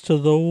face to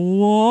the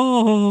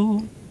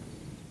wall.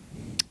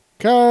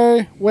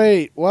 Okay,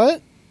 wait,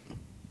 what?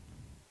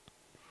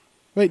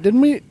 Wait,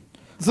 didn't we?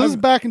 So this is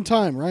back in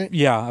time, right?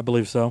 Yeah, I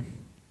believe so.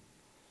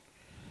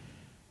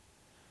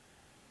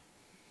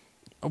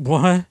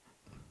 What?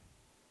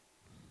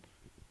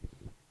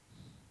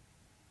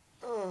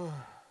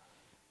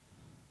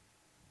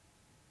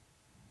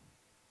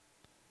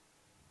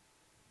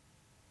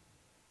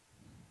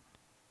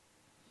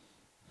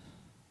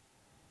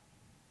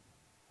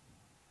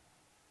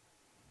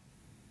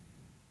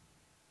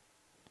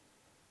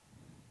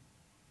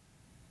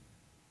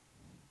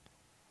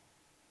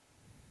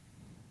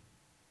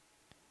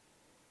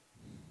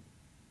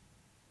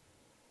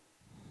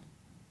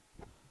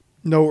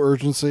 No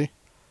urgency.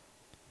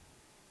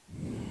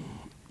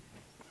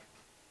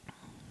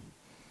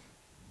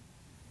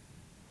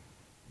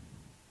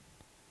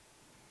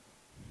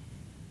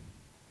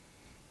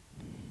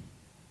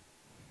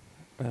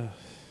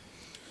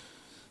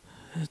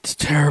 It's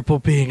terrible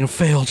being a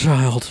failed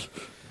child.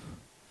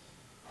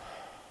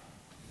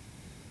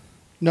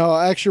 No,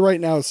 actually,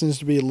 right now it seems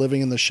to be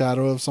living in the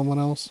shadow of someone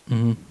else.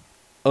 Mm-hmm.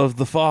 Of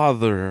the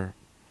father.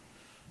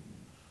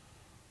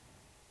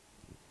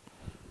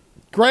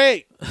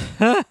 Great.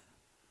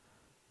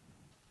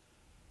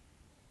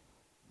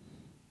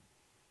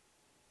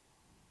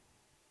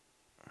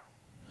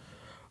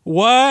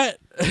 What?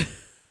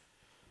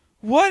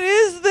 What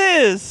is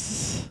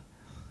this?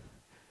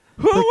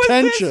 Who was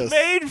Pretentious. this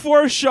made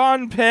for,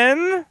 Sean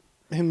Penn?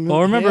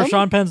 Well, remember, Him?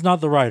 Sean Penn's not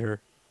the writer.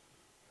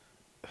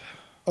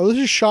 Oh, this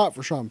is shot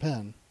for Sean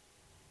Penn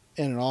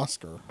and an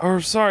Oscar.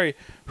 Or, sorry,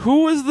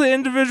 who was the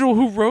individual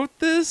who wrote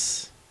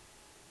this?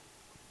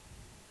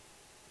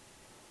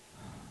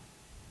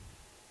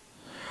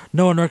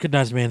 No one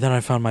recognized me, and then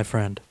I found my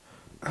friend.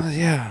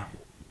 Yeah.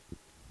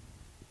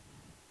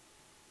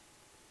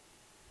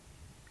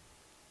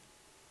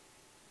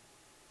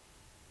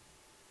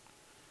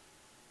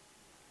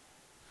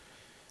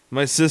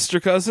 My sister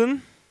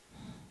cousin?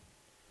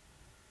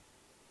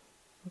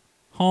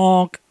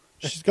 Honk.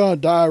 She's gonna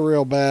die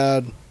real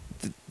bad.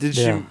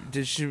 Yeah.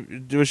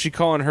 Was she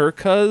calling her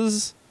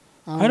cuz?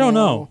 I don't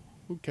know.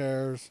 Who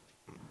cares?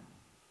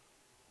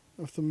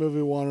 If the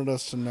movie wanted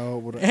us to know,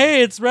 it would.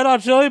 Hey, it's Red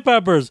Hot Chili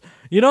Peppers.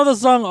 You know the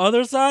song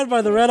 "Other Side"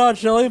 by the Red Hot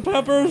Chili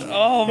Peppers?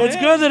 Oh, man. It's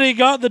good that he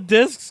got the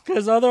discs,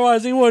 because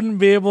otherwise he wouldn't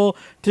be able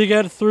to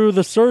get through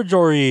the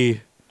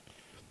surgery.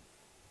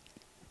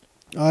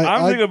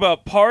 I'm thinking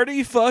about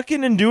party,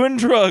 fucking, and doing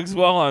drugs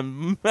while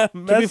I'm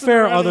messing To be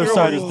fair, around Other in the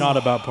Side world. is not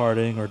about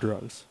partying or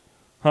drugs.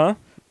 Huh?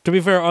 To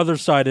be fair, Other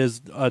Side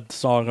is a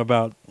song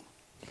about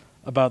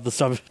the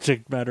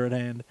subject matter at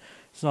hand.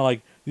 It's not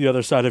like the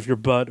other side of your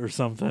butt or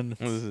something.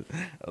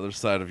 Other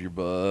side of your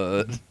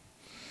butt.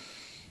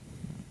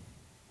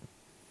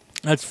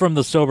 That's from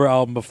the sober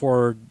album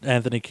before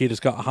Anthony Kiedis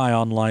got high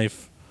on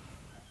life,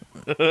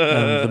 and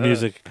the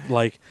music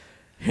like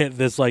hit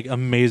this like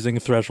amazing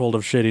threshold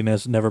of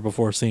shittiness never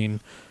before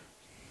seen.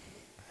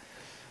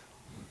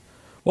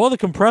 Well, the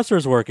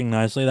compressor's working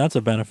nicely. That's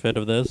a benefit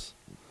of this.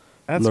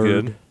 That's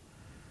Lurd.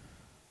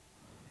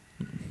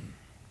 good.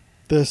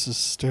 This is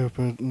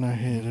stupid, and I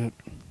hate it.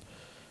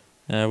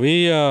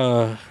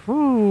 Yeah,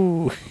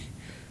 whew.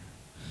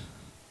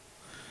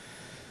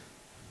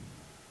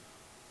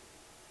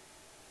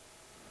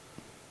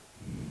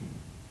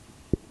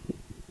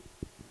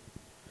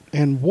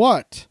 And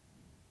what?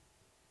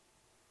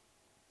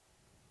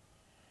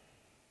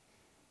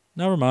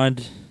 Never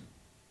mind.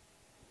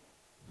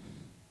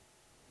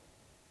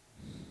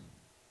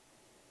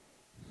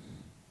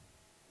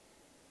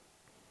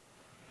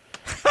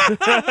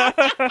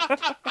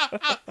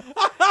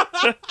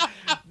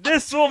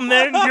 This will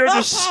mend your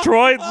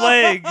destroyed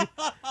leg.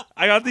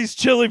 I got these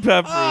chili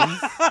peppers.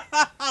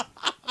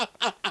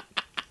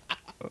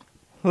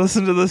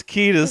 Listen to this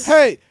Kiedis.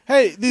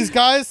 Hey, these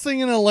guys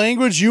singing a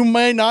language you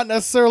may not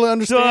necessarily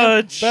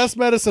understand. Dutch. Best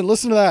medicine.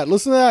 Listen to that.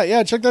 Listen to that.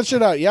 Yeah, check that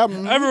shit out. Yeah.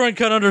 Everyone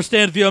can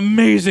understand the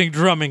amazing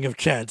drumming of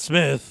Chad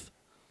Smith.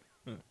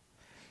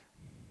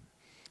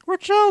 We're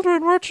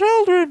children. We're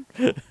children.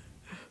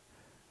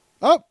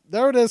 Oh,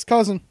 there it is,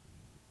 cousin.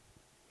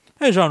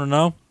 Hey, Jean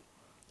Reno.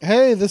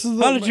 Hey, this is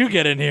the. How did you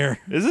get in here?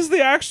 Is this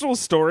the actual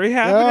story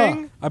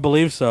happening? I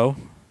believe so.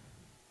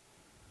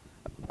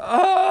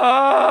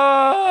 Oh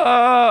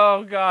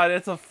God!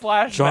 It's a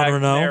flashback Jean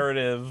Reno?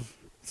 narrative.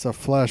 It's a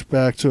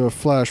flashback to a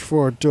flash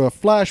forward to a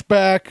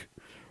flashback.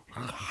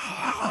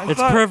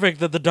 It's perfect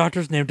that the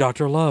doctor's named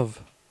Dr.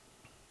 Love.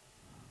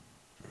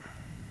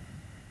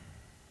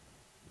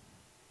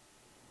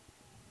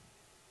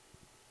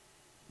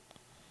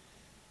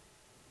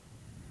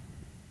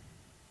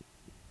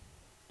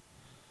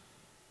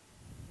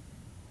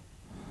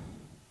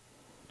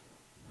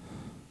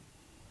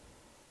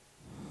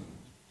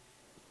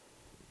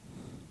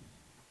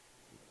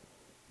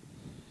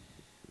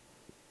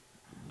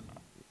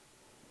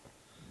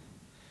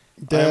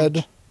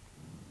 Dead.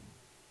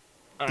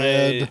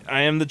 Dead.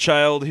 I am the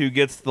child who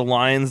gets the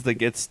lines that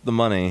gets the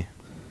money.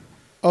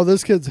 Oh,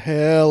 this kid's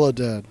hella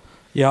dead.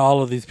 Yeah,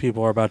 all of these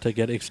people are about to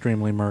get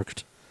extremely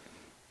murked.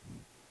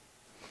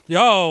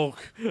 Yo!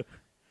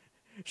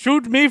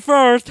 Shoot me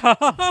first!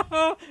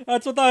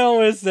 That's what I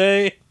always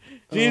say.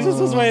 Jesus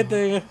is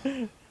waiting.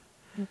 It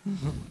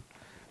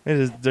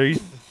is. There you.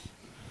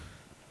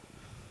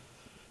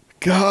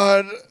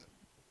 God.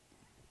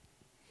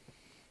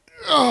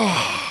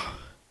 Oh.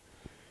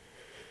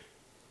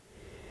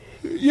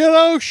 You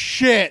know,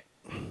 shit.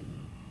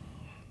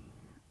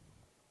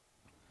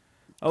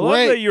 I love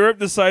Great. that Europe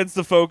decides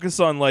to focus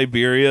on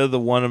Liberia, the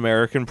one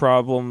American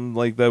problem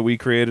like that we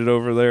created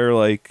over there.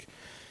 Like,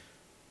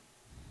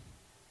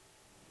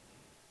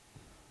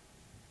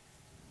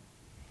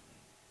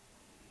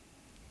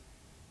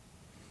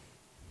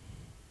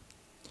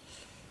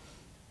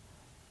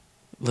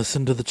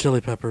 Listen to the Chili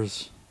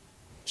Peppers.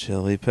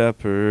 chili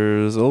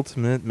peppers,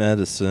 ultimate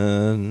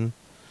medicine.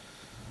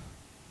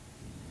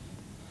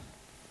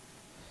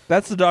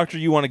 That's the doctor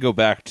you want to go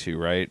back to,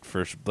 right?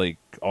 For like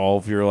all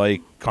of your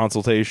like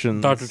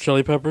consultations. Dr.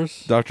 Chili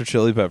Peppers? Dr.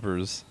 Chili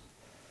Peppers.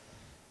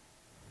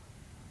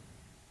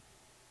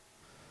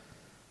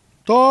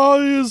 Oh,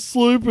 he's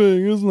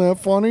sleeping. Isn't that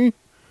funny?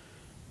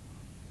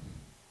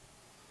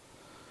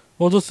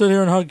 We'll just sit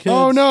here and hug kids.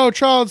 Oh, no,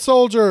 child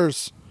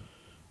soldiers.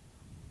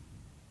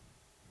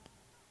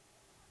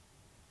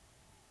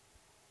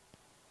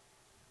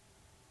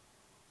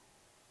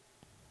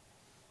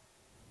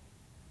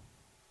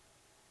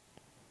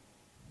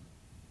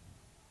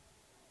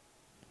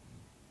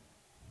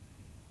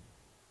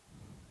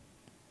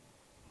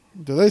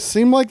 Do they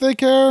seem like they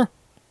care?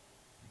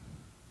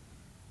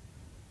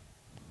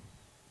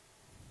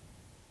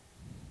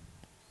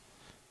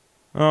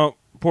 Oh,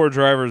 poor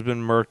driver's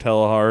been murked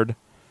hella hard.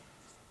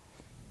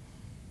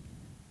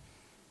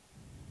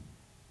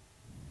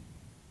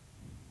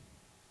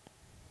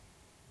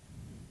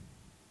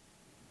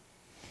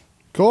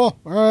 Cool.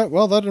 All right.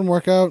 Well, that didn't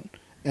work out.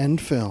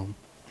 End film.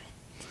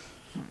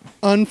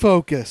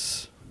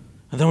 Unfocus.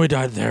 And then we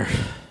died there.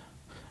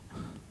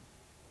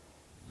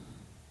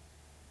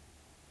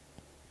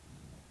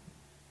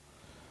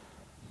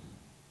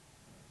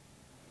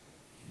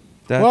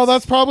 Well,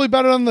 that's probably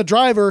better than the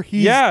driver.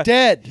 He's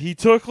dead. He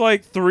took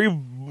like 3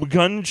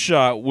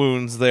 gunshot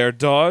wounds there,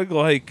 dog.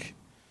 Like,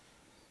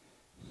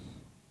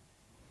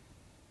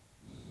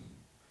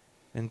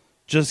 and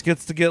just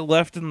gets to get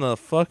left in the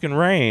fucking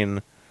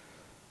rain.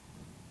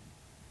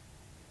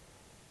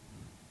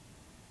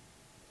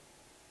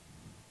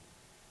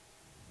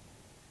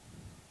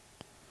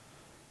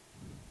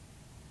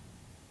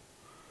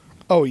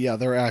 Oh, yeah,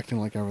 they're acting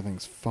like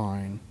everything's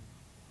fine.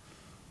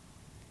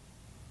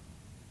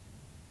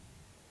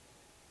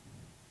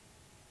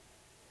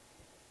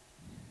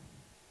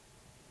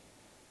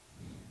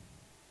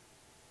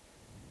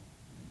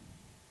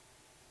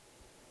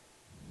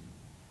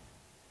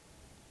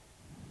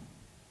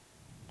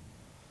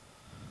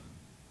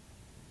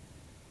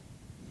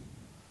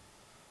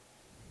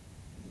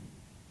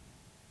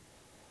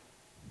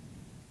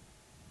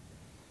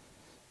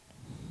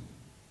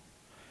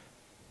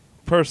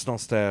 personal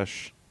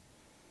stash.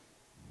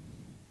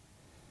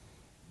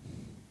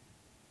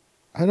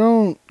 I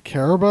don't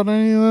care about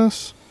any of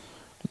this.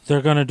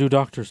 They're gonna do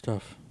doctor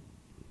stuff.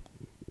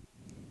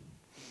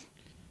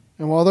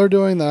 And while they're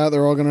doing that,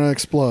 they're all going to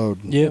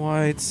explode. Yep.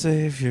 White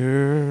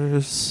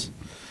saviors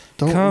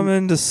Don't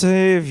coming to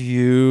save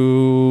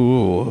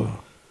you.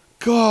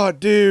 God,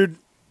 dude.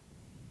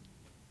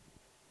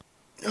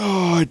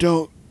 Oh, I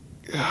don't.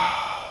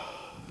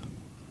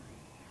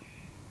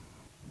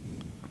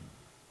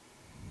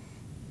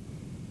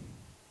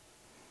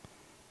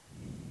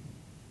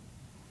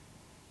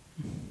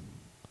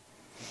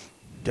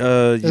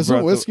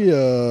 Isn't whiskey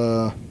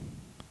a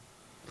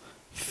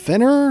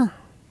thinner?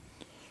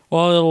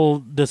 Well, it'll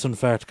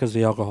disinfect because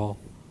the alcohol.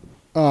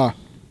 Ah.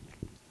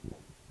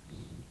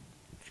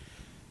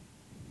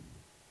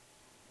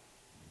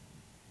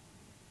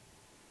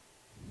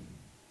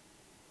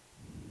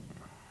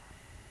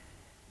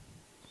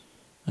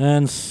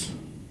 And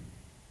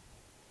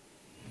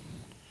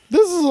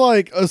This is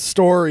like a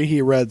story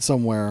he read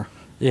somewhere.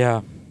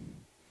 yeah.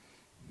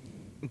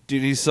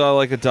 Dude, he saw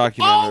like a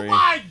documentary. Oh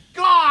my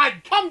God!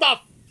 Come the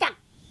fuck!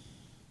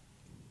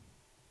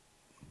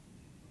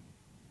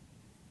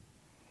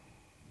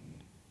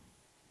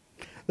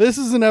 This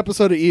is an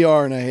episode of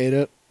ER and I hate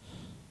it.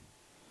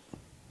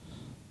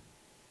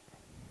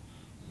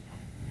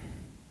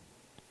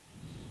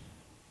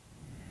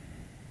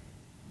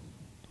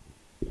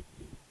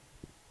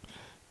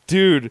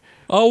 Dude,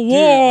 A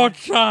war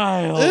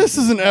child. This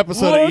is an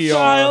episode war of ER.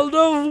 child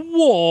of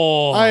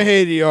war. I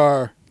hate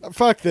ER.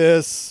 Fuck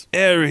this.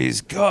 Ares,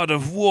 god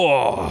of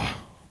war.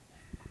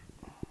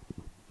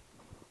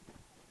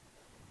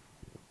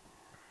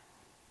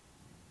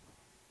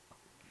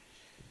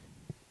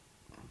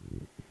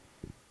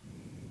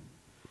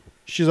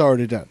 She's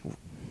already dead.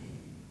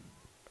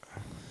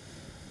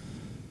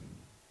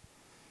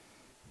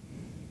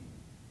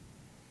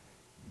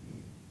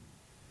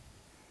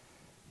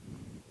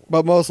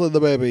 But mostly the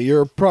baby.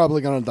 You're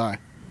probably gonna die.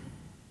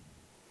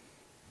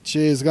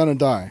 She's gonna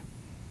die.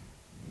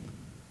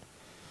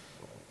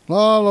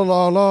 La la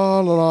la la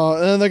la la.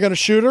 And then they're gonna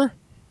shoot her.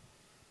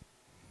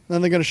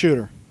 Then they're gonna shoot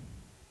her.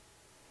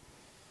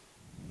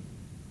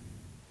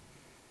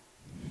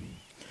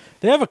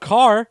 They have a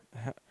car.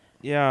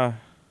 Yeah.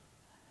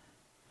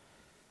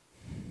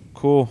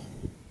 Cool.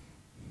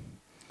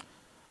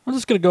 I'm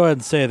just gonna go ahead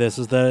and say this: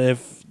 is that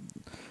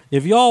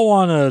if y'all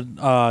want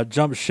to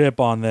jump ship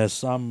on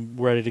this, I'm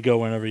ready to go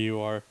whenever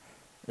you are.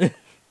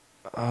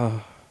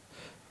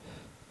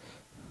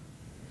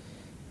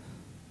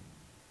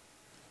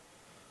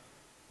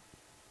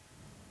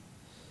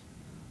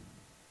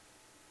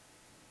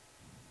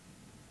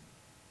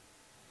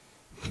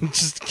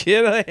 Just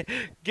get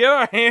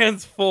our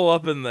hands full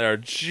up in there.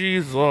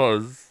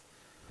 Jesus.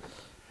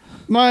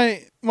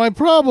 My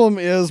problem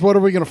is, what are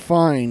we gonna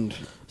find?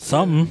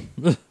 Something.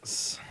 All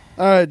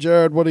right,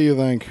 Jared. What do you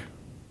think?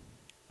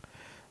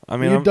 I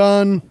mean, You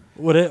done?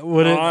 Would it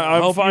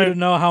I'm help you fine. to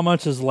know how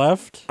much is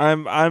left?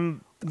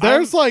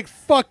 There's like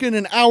fucking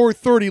an hour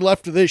 30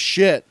 left of this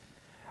shit.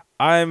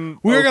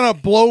 We're gonna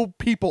blow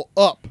people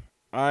up.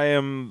 I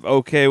am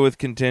okay with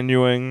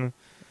continuing.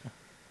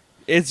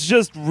 It's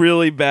just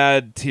really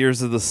bad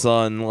Tears of the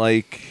Sun,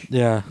 like,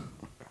 Yeah.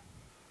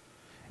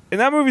 and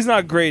that movie's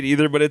not great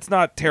either, but it's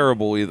not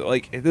terrible either.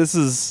 Like, this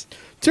is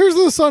Tears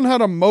of the Sun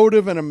had a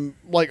motive and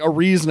a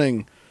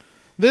reasoning.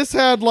 This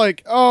had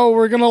like, oh,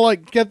 we're gonna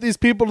like get these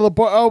people to the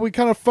point. Oh, we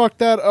kind of fucked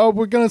that. Oh,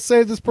 we're gonna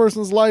save this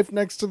person's life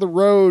next to the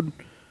road,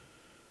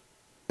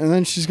 and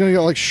then she's gonna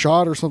get like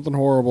shot or something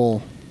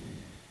horrible.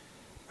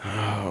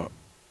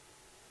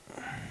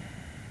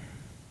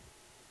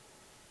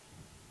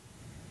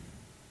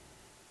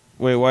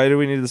 Wait, why do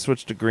we need to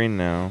switch to green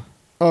now?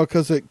 Oh,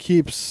 because it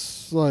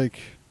keeps like.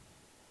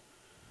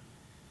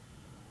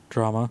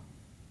 Drama.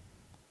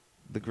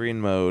 The green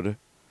mode.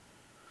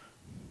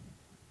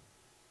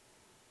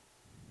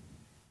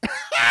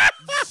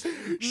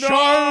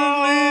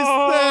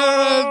 Charlize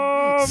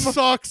Theron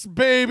sucks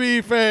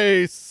baby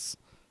face.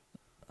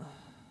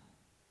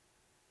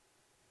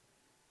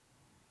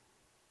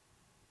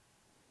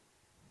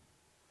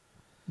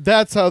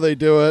 That's how they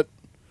do it.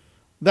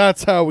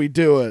 That's how we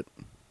do it.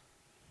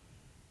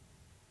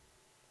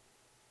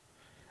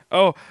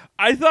 Oh,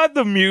 I thought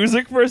the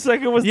music for a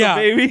second was yeah,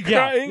 the baby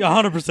crying.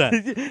 Yeah, 100%.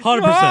 100%.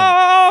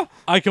 Ah!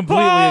 I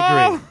completely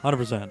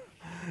agree. 100%.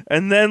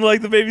 And then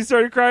like the baby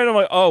started crying. I'm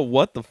like, oh,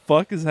 what the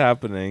fuck is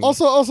happening?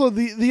 Also,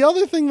 the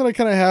other thing that I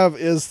kind of have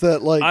is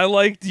that like I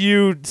liked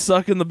you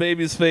sucking the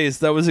baby's face.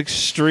 That was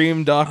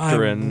extreme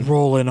doctrine. I'm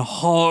rolling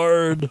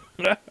hard.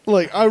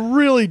 like I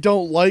really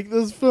don't like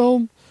this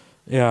film,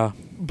 Yeah.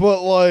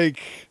 but like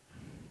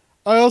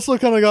I also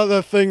kind of got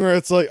that thing where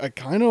it's like I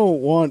kind of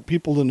want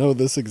people to know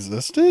this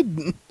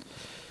existed.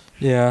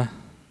 Yeah.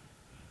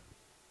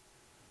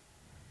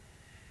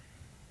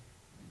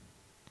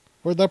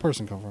 Where'd that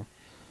person come from?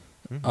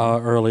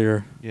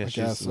 Earlier. Yeah, I she's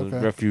guess, a okay.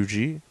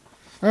 refugee.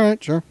 All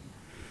right, sure.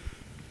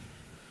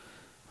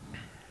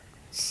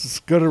 It's as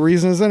good a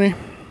reason as any.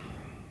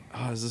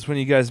 Oh, is this when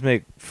you guys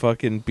make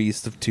fucking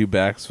Beast of Two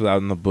Backs without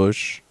in the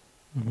bush?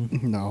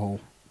 No.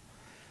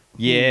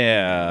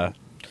 Yeah.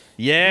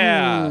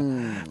 Yeah.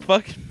 Mm.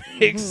 Fucking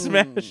make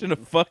Smash in a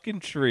fucking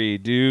tree,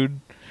 dude.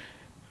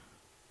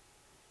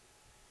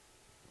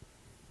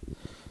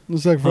 The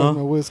sacrifice Huh?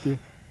 my whiskey.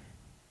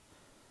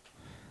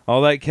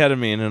 All that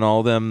ketamine and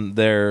all them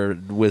their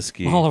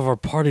whiskey. All of our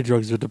party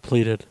drugs are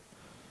depleted.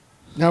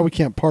 Now we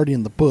can't party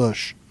in the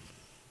bush.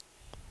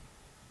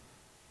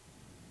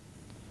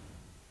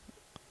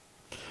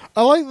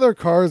 I like their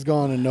car's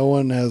gone and no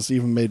one has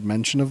even made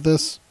mention of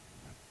this.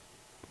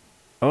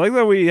 I like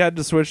that we had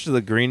to switch to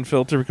the green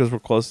filter because we're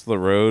close to the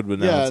road, but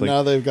now Yeah, it's like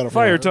now they've got a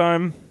fire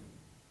time.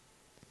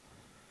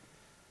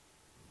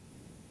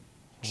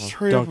 Just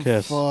hurry Don't up and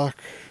kiss. fuck.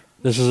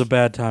 This is a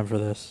bad time for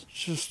this.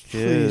 Just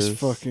please Kiss.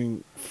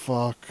 fucking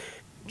fuck.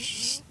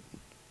 Just.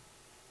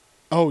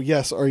 Oh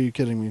yes, are you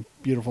kidding me?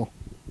 Beautiful.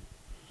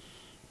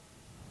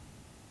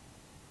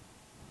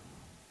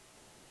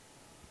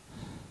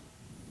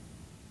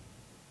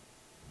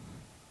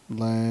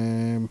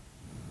 Lame.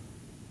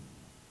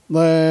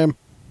 Lame.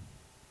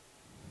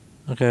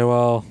 Okay,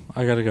 well,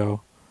 I gotta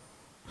go.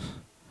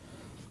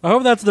 I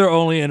hope that's their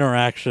only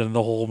interaction in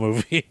the whole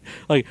movie.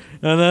 Like,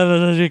 and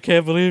then you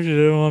can't believe she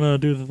didn't want to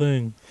do the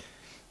thing.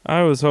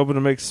 I was hoping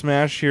to make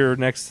Smash here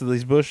next to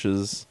these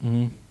bushes.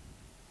 Mm-hmm.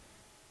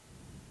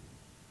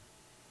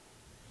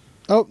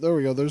 Oh, there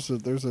we go. There's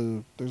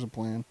a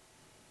plan.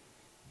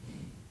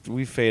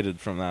 We faded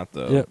from that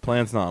though. Yep.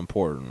 Plans not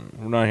important.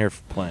 We're not here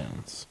for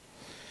plans.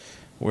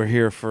 We're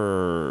here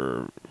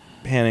for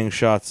panning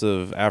shots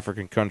of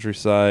African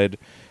countryside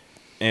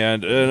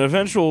and an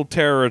eventual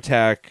terror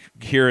attack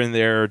here and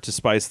there to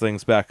spice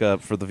things back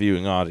up for the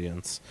viewing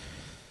audience.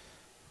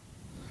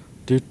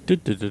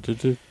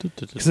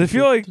 Because I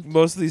feel like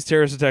most of these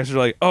terrorist attacks are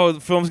like, oh, the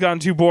film's gotten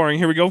too boring.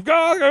 Here we go. Go,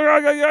 go,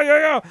 go, go, go,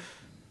 go,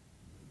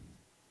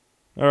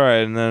 go. All right,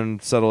 and then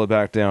settle it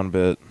back down a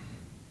bit.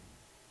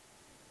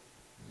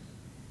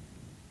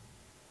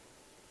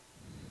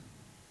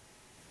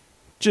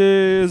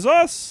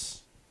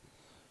 Jesus!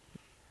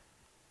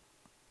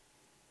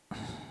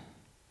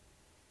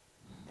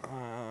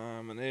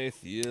 I'm an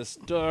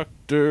atheist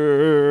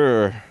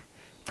doctor.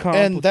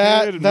 And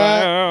that Complicated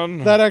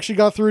man. that actually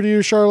got through to you,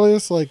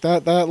 Charlize. Like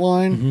that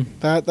line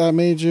that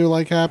made you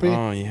like happy.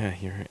 Oh yeah,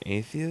 you're an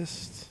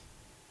atheist.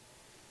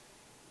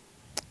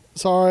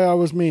 Sorry, I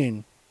was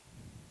mean.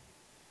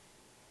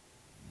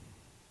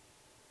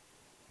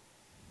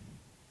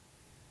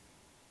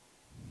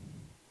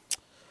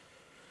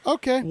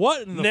 Okay.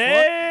 What in the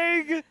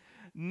fuck?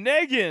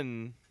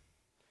 Neggin.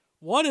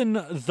 What in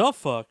the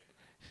fuck?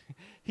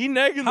 He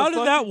negging. How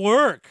did that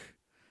work?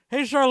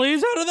 Hey,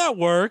 Charlize, how did that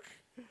work?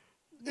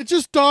 It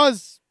just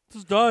does.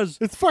 This does.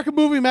 It's fucking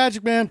movie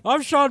magic, man.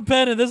 I'm Sean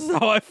Penn, and this is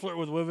how I flirt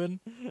with women.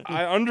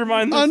 I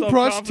undermine their Unbrushed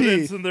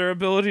self-confidence teeth. and their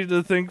ability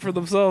to think for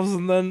themselves,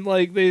 and then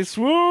like they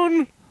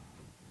swoon.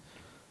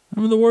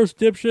 I'm the worst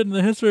dipshit in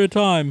the history of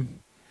time.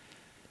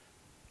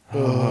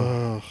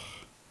 Ugh.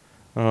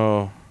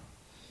 Oh,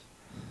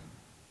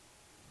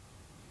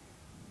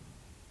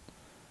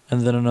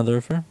 And then another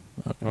affair.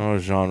 oh,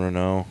 Jean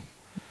Reno.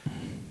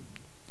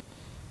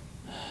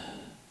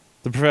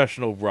 The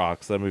Professional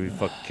rocks. That movie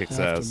fucking kicks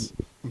I have ass.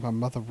 to- my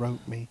mother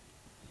wrote me.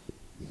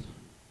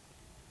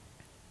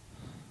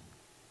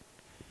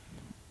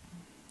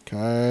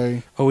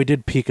 Okay. Oh, we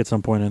did peak at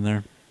some point in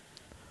there.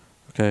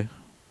 Okay.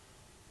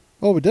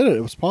 Oh, we did it.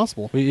 It was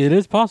possible. It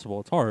is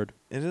possible. It's hard.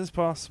 It is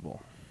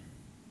possible.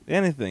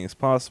 Anything is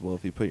possible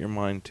if you put your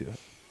mind to it.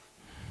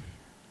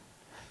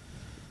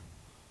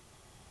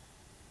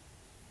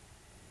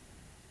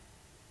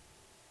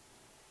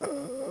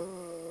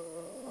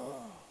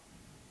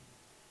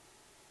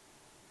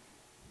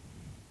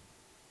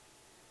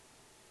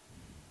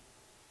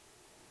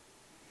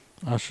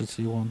 I should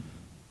see one.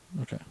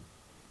 Okay.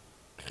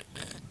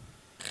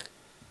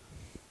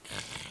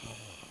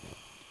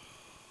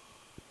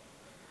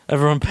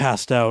 Everyone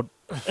passed out.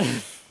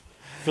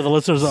 For the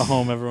listeners at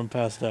home, everyone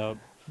passed out.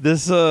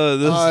 This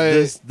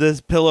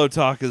this pillow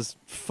talk is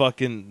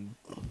fucking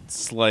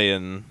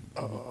slaying.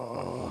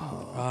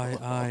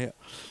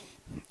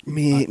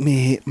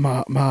 Me,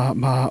 ma,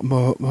 mo,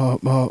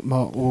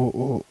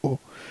 ooh, ooh.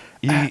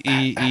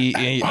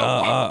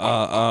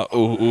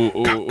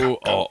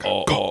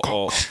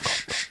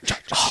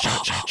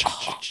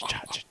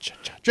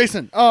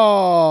 Jason.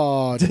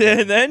 Oh.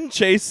 And then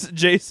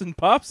Jason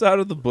pops out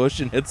of the bush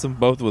and hits them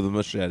both with a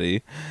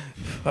machete.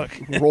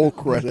 Fucking Roll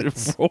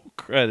credits. Roll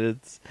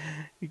credits.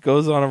 He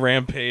goes on a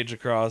rampage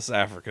across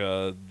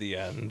Africa. The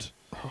end.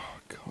 Oh,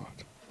 God.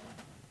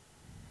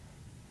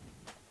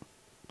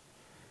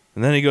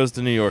 And then he goes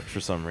to New York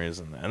for some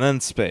reason. And then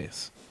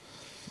space.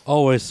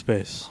 Always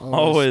space.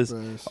 Always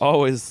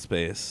space.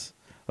 space.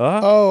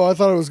 Oh, I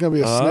thought it was going to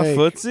be a snake.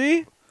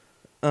 Footsie?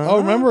 Oh,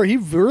 remember, he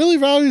really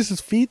values his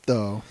feet,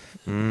 though.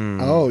 Mm.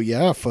 Oh,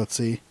 yeah,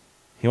 footsie.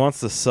 He wants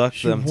to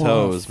suck You them wanna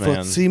toes, man.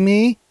 Footsie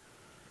me?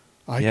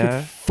 I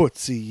Yeah? could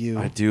footsie you.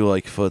 I do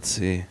like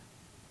footsie.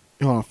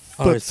 You want to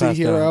Oh, he's footsie passed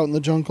here out. out in the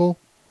jungle?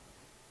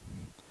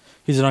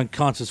 He's an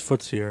unconscious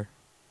footsier.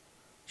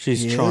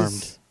 She's He charmed.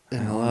 is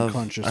an I love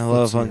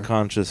footsie.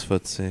 unconscious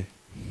footsie.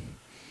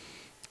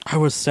 I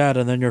was sad,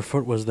 and then your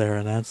foot was there,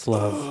 and that's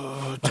love.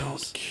 Oh,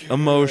 don't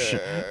Emotion.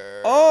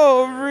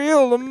 Oh,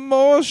 real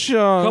emotion.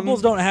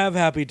 Couples don't have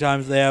happy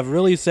times. They have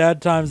really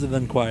sad times and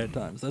then quiet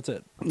times. That's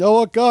it. No,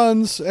 look,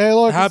 guns. Hey,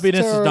 look. it's the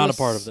Happiness is not a terrorists.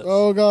 part of this.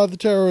 Oh, God, the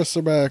terrorists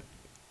are back.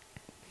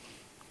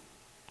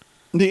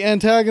 The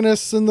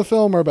antagonists in the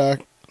film are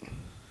back.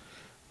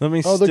 Let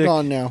me Oh, stick. they're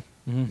gone now.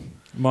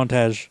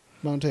 Montage.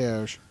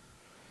 Montage.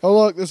 Oh,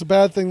 look, there's a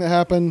bad thing that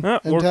happened. Ah,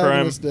 war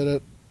Antagonists did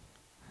it.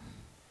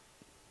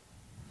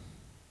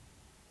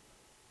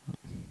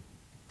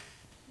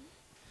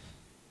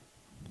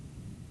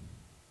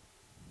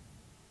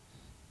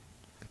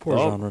 Poor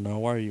Oh. Jean Reno.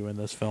 Why are you in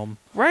this film?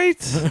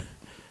 Right.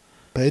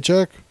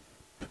 Paycheck?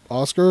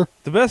 Oscar?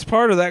 The best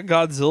part of that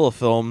Godzilla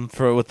film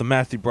with the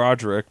Matthew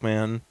Broderick,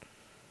 man,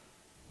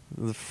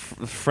 the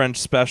French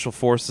special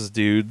forces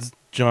dudes,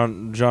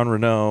 Jean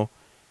Reno.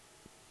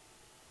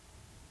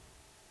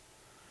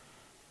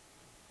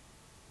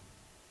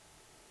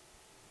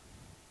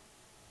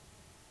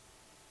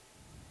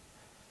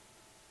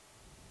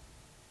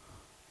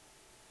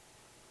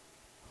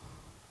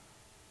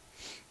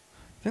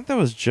 I think that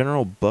was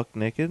General Buck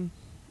Naked.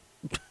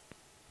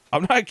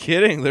 I'm not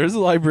kidding. There's a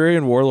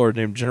Liberian warlord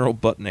named General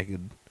Butt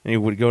Naked, and he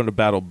would go into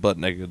battle butt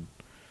naked.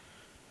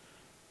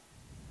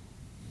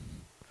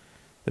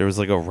 There was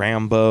like a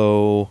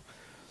Rambo.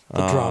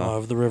 The drama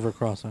of the river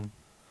crossing.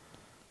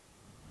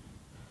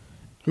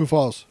 Who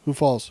falls? Who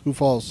falls? Who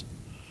falls?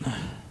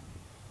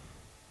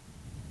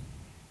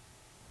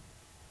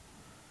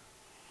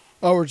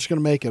 Oh, we're just going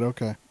to make it.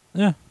 Okay.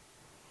 Yeah.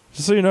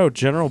 Just so you know,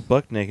 General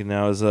Buck Naked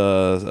now is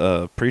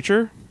a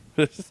preacher,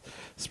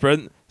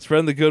 spreading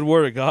the good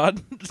word of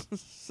God.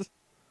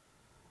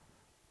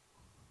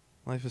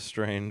 Life is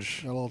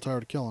strange. Got a little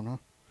tired of killing,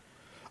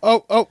 huh?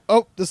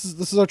 Oh! This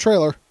is our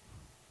trailer.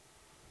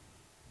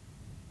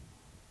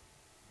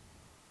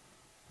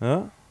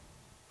 Huh?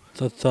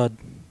 It's a thud.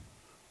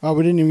 Oh,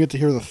 we didn't even get to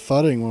hear the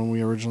thudding when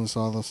we originally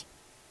saw this.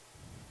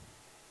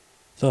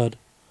 Thud.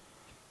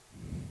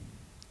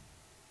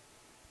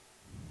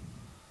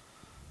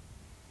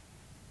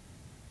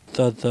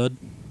 Thud, thud.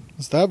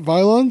 Is that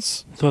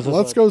violence? Thud, thud,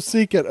 Let's thud. go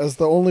seek it as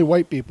the only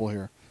white people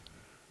here.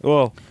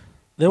 Well,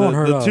 They won't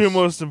hurt the us. two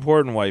most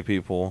important white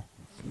people,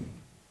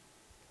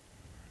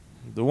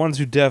 the ones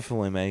who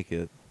definitely make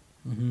it.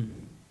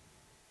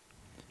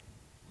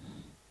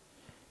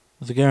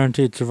 The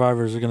guaranteed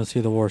survivors are going to see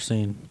the war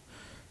scene.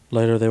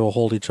 Later, they will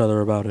hold each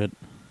other about it.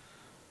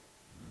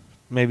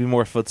 Maybe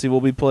more footsie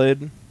will be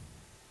played.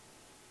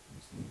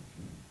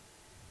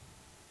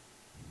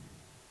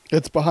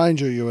 It's behind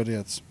you, you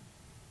idiots.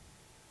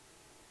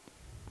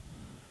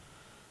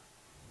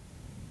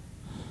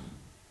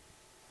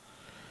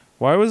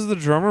 Why was the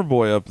drummer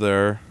boy up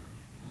there?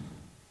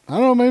 I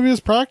don't know, maybe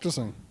he's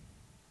practicing.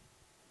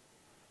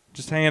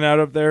 Just hanging out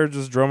up there,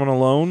 just drumming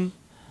alone?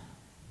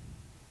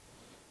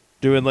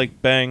 Doing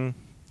like bang,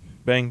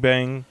 bang,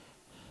 bang,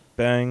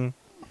 bang.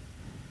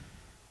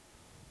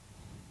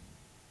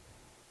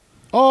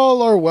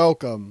 All are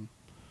welcome.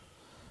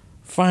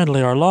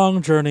 Finally, our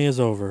long journey is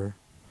over.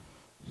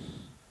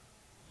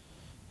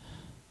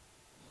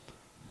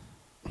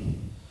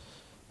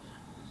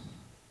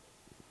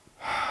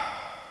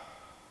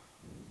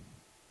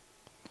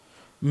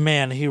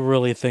 Man, he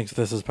really thinks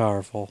this is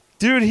powerful.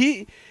 Dude,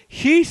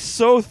 he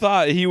so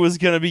thought he was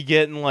gonna be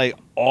getting like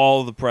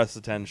all the press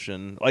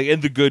attention, like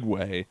in the good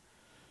way.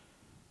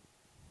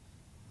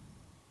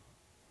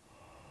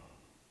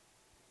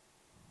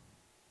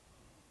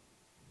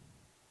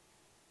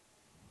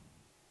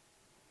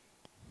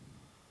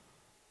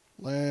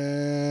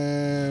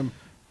 Lamb.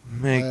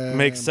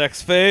 Make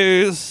sex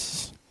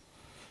face.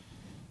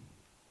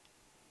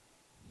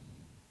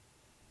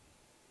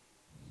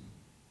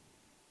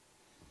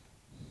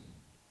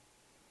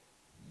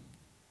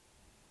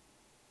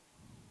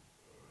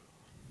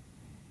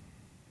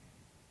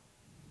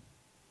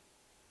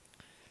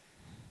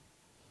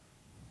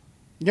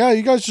 Yeah,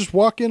 you guys just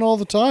walk in all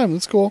the time.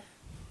 That's cool.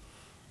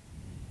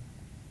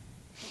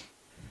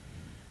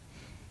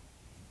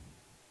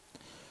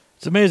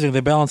 It's amazing.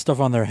 They balance stuff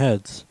on their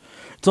heads.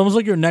 It's almost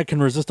like your neck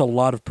can resist a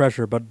lot of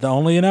pressure, but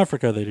only in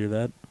Africa they do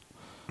that.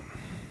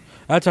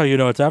 That's how you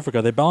know it's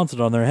Africa. They balance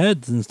it on their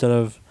heads instead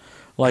of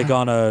like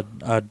on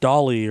a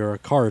dolly or a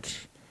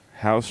cart.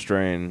 How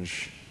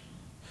strange.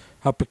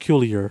 How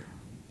peculiar.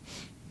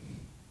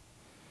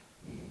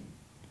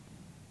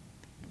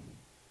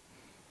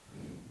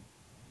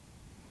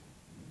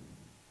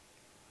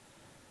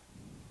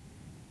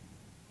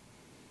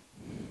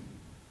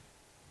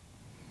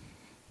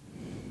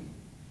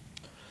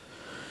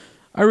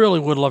 I really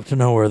would love to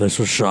know where this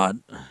was shot.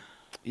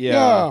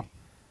 Yeah.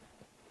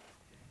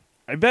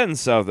 I bet in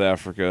South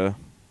Africa.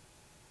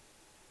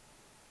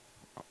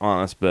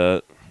 Honest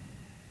bet.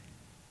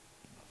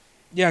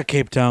 Yeah,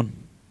 Cape Town.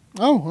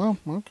 Oh,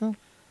 well, okay.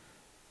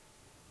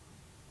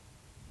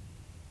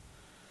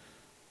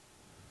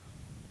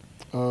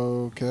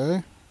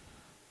 Okay.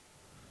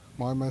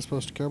 Why am I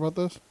supposed to care about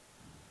this?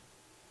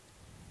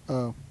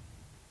 Oh.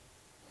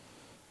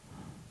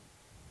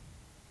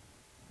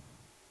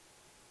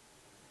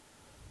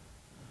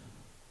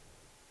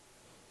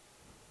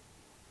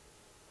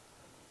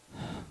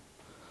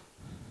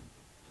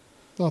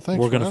 Oh, thanks.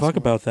 We're for gonna fuck asking.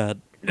 about that.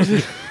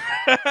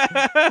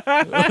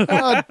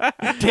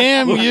 God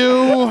damn you!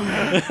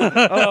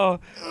 Oh,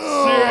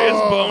 serious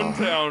Bone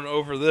Town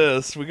over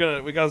this. We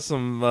got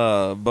some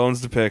bones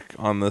to pick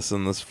on this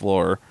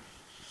floor.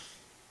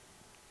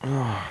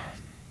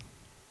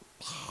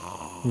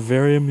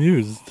 Very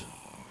amused.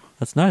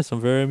 That's nice. I'm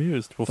very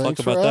amused. We'll Thanks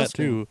fuck for about that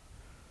asking. too.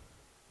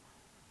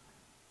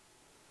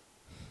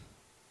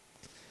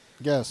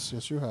 Yes,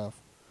 you have.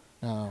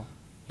 No,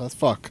 that's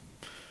fuck.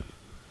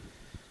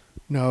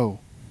 No.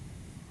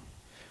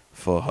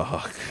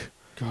 Fuck.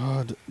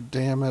 God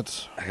damn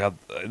it. I got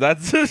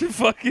that's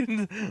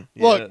fucking.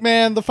 Yeah. Look,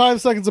 man, the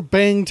 5 seconds of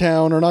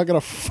Bangtown are not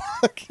gonna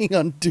fucking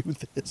undo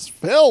this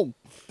film.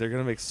 They're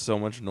gonna make so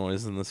much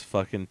noise in this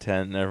fucking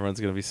tent, and everyone's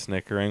gonna be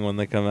snickering when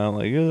they come out.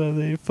 Like, oh,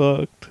 they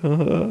fucked.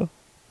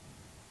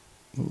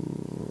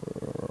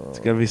 It's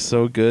gonna be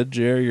so good,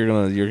 Jerry. You're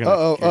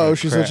gonna.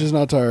 She said she's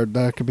not tired.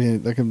 That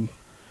can.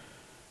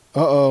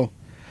 Uh-oh.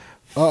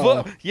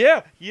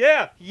 Yeah.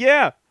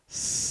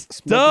 Stuff.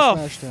 Stuff.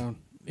 Smashdown.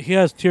 He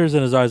has tears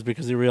in his eyes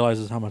because he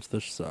realizes how much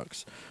this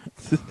sucks.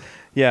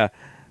 Yeah.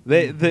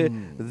 Director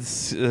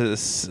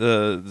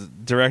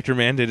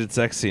mandated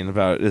sex scene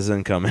is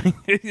incoming.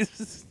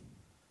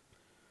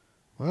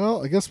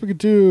 Well, I guess we could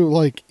do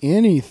like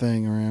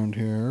anything around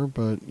here,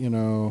 but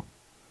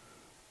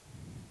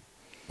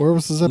where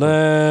was the zipper?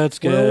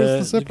 Let's Where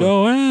was the get zipper?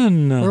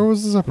 going. Where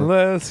was the zipper?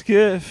 Let's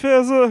get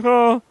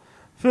physical.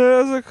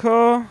 Let's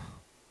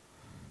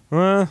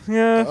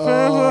get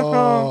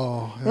physical.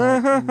 Oh,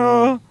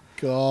 help me.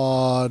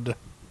 God.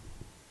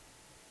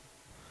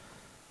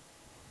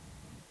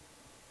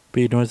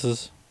 Beat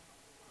noises.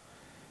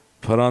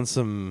 Put on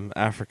some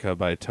Africa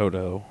by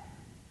Toto.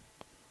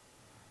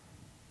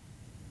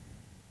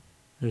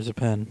 There's a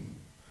pen.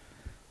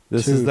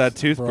 This is that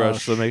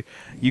Toothbrush. toothbrush.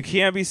 You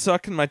can't be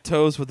sucking my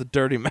toes with a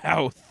dirty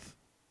mouth.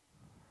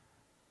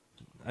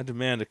 I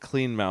demand a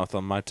clean mouth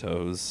on my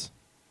toes.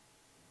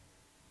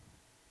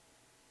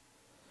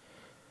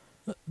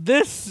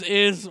 This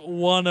is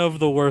one of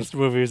the worst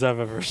movies I've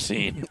ever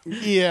seen.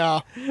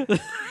 Yeah.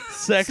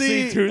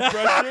 Sexy See,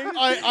 toothbrushing.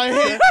 I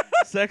hate.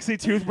 Sexy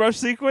toothbrush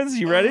sequence.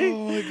 You ready?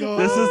 Oh my God.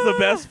 This is the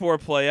best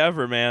foreplay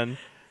ever, man.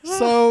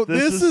 So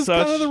This this is is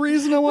kind such- of the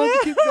reason I wanted to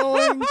keep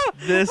going.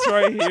 This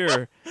right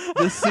here.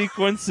 This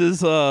sequence is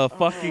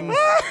fucking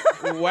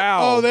wow.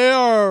 Oh, they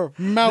are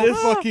mouth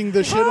fucking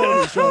the shit out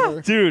of each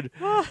other.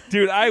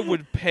 Dude, I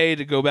would pay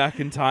to go back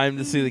in time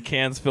to see the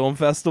Cannes Film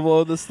Festival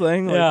of this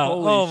thing. Like, Yeah.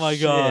 holy Oh my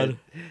shit. God.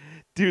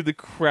 Dude, the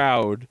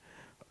crowd.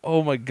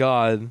 Oh my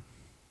God.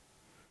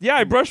 Yeah,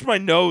 I brushed my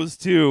nose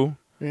too.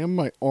 And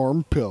my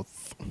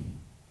armpits.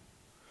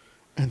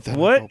 And then I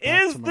What go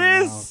back is to my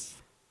this? mouth.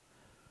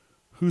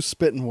 Who's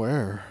spitting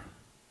where?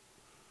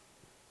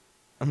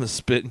 I'm gonna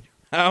spit in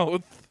your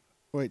mouth.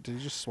 Wait, did you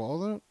just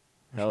swallow that?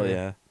 Hell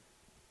yeah.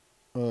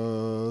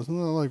 Isn't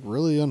that like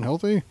really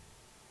unhealthy?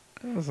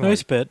 Nice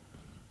spit.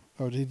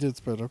 Oh, he did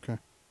spit. Okay.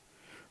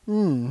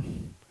 Are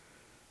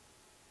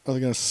they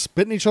gonna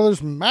spit in each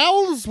other's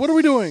mouths? What are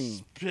we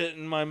doing? Spit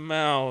in my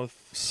mouth.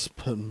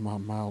 Spit in my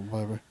mouth,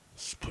 baby.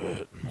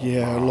 Spit.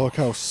 Yeah, look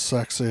how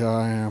sexy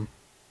I am.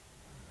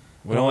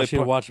 I don't want you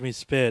to watch me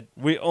spit.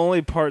 We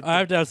only part. I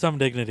have to have some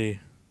dignity.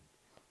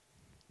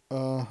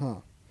 Uh-huh.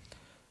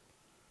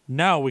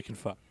 Now we can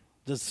fuck.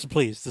 Just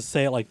please, just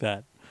say it like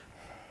that.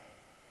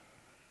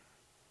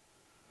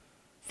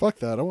 Fuck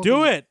that. I want Do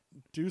them to it.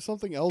 Do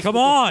something else. Come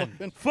with the on.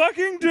 fucking-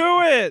 Fucking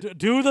do it.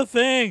 Do the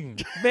thing.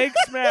 Make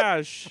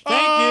smash. Thank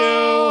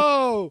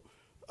Oh!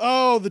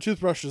 Oh, the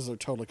toothbrushes are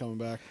totally coming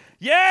back.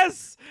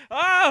 Yes!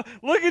 Ah,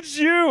 look at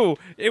you!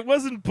 It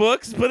wasn't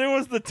books, but it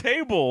was the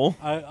table.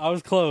 I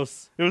was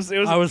close. It was.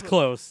 I was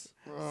close.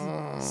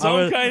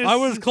 I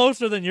was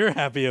closer than you're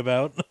happy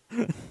about.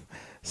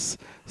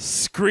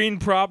 Screen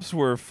props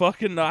were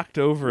fucking knocked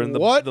over in the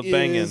What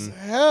banging. is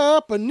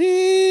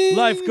happening?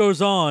 Life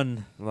goes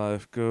on.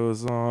 Life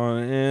goes on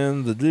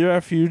in the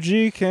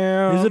refugee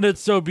camp. Isn't it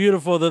so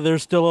beautiful that they're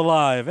still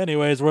alive?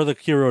 Anyways, we're the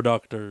Kiro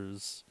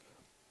doctors.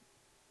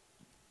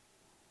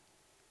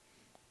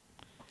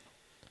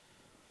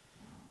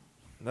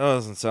 That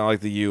doesn't sound like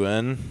the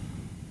UN.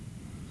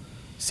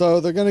 So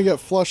they're gonna get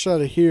flushed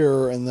out of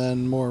here, and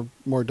then more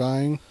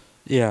dying.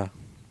 Yeah.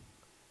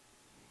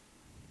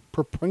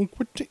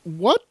 Propinquity?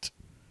 What?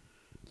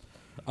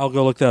 I'll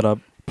go look that up.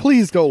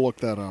 Please go look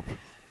that up.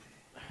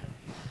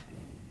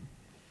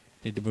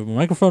 Need to move my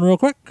microphone real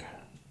quick.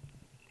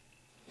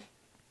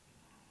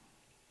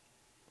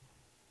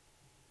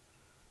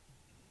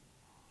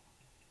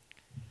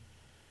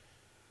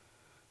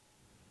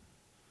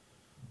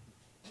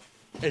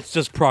 It's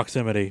just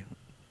proximity.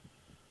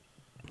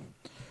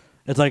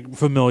 It's like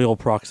familial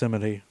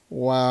proximity.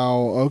 Wow.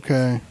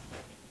 Okay.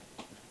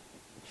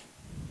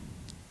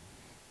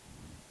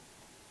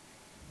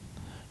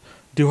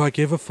 Do I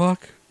give a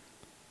fuck?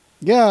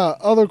 Yeah.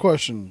 Other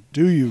question.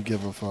 Do you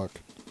give a fuck?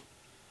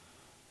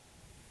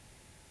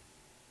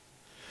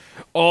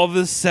 all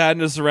this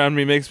sadness around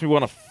me makes me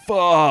want to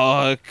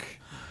fuck.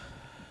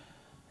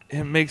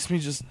 It makes me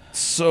just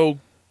so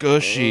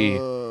gushy,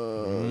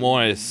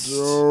 moist.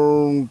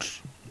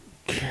 Don't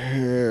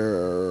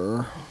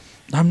care.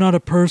 I'm not a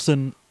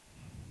person.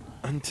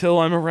 Until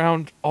I'm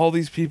around all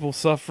these people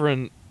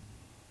suffering,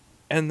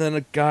 and then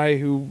a guy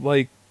who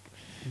like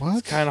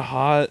What? kind of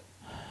hot.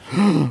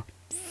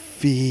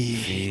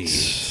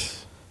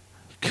 Feet.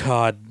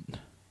 God.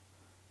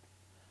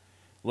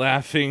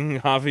 Laughing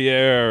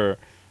Javier.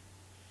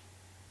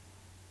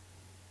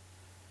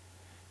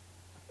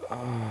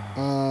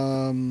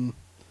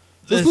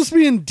 This supposed to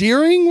be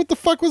endearing? What the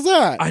fuck was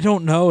that? I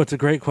don't know. It's a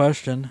great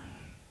question.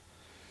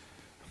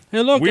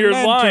 Hey, look, Weird a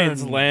lantern.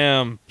 lines,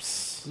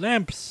 lamps.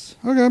 Lamps.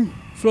 Oh. Okay.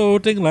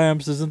 Floating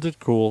lamps. Isn't it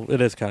cool?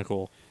 It is kind of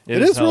cool.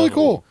 It is really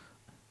cool.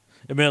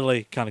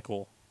 Admittedly, kind of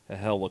cool.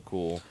 Hella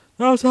cool.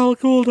 That was hella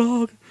cool,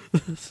 dog.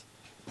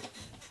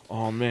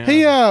 Oh man.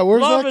 Hey,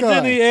 where's Love that is guy?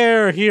 in the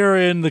air here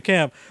in the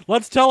camp.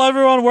 Let's tell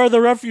everyone where the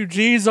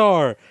refugees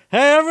are.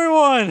 Hey,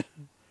 everyone!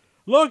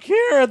 Look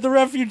here at the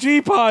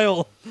refugee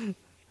pile.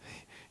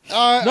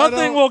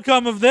 Nothing will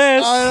come of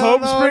this. I don't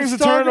Hope know Springs what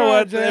you're talking Eternal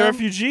about, at the Jam.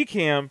 refugee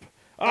camp.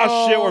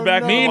 Oh shit, we're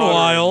back. no. in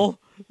Meanwhile,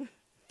 modern.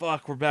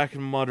 Fuck, we're back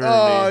in modernity.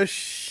 Oh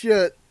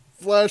shit!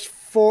 Flash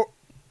for.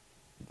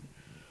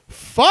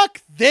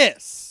 Fuck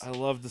this! I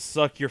love to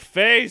suck your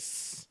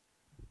face.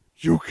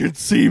 You can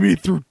see me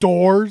through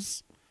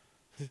doors.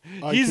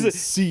 I He's can a-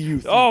 see you.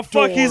 Through Oh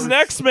fuck, he's an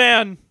doors.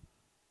 X-Man.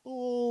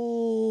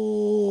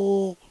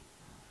 Oh.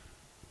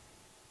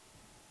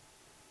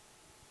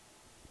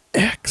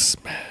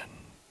 X-Men.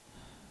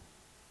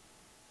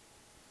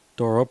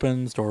 door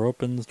opens, door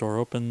opens, door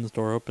opens,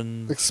 door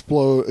opens.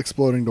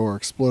 Exploding door,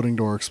 exploding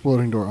door,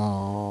 exploding door.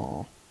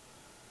 Oh.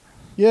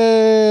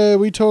 Yay,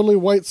 we totally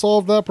white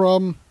solved that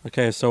problem.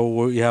 Okay, so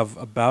we have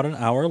about an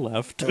hour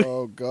left.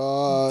 Oh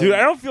god. Dude,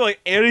 I don't feel like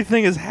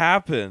anything has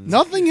happened.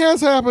 Nothing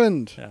has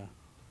happened. Yeah.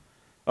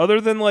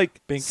 Other than like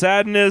Bink.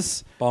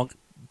 sadness. Bonk.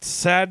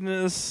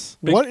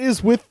 Bink. What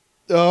is with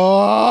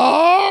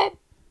oh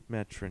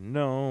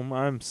Metronome,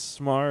 I'm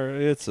smart.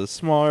 It's a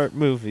smart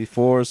movie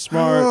for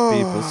smart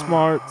people.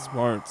 Smart,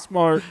 smart,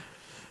 smart.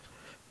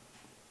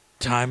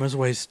 Time is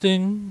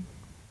wasting.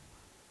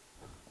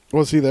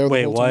 Was he there? The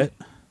Wait, whole what?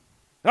 time?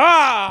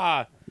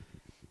 Ah!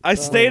 I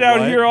stayed out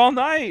what? here all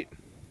night.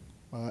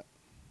 What?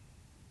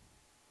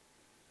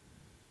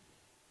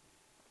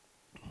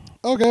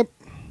 Okay.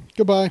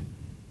 Goodbye.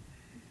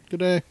 Good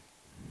day.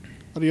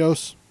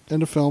 Adios.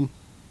 End of film.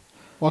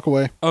 Walk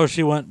away. Oh,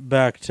 she went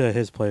back to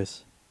his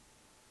place.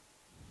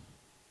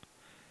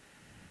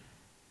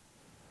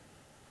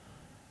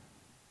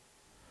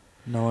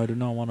 No, I do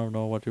not want to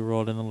know what you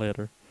wrote in the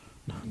letter.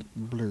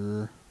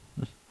 Blur.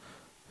 No.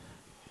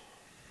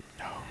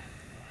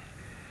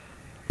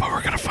 But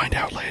we're gonna find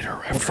out later.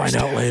 We'll find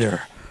out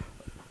later.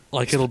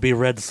 Like it'll be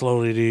read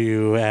slowly to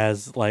you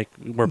as like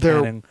we're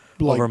They're, panning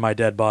like- over my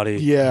dead body.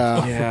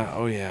 Yeah. Yeah,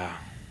 oh yeah.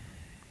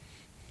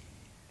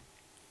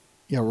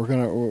 Yeah, we're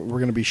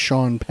gonna be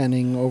Sean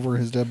penning over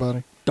his dead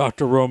body.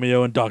 Dr.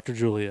 Romeo and Dr.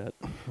 Juliet.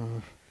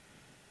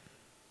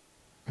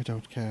 I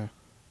don't care.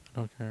 I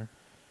don't care.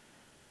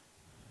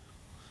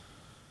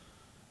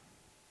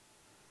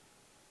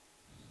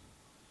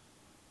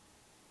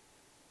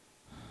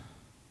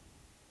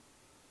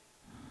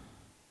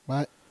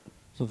 What?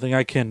 Something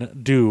I can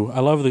do. I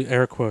love the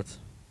air quotes.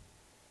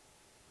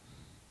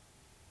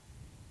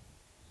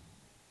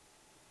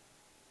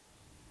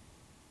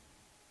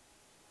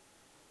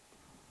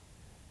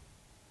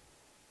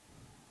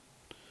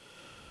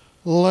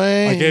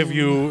 Lame. I gave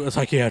you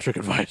psychiatric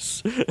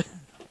advice.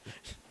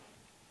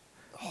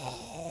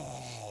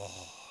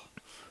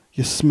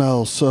 You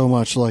smell so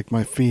much like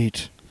my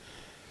feet.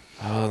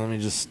 Oh, let me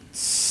just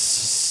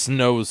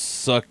snow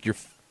suck your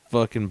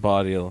fucking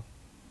body.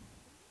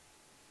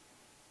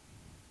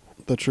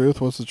 The truth?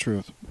 What's the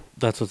truth?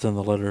 That's what's in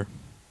the letter.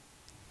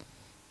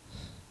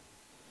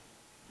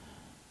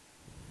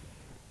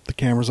 The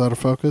camera's out of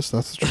focus?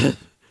 That's the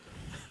truth.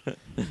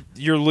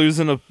 You're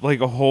losing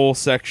a whole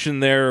section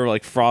there,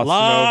 like frosting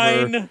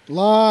over. Line!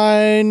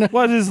 Line.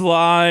 What is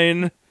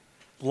line?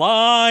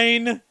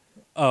 Line!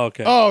 Oh,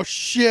 okay. Oh,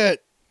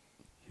 shit.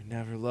 You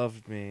never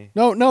loved me.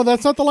 No,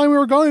 that's not the line we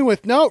were going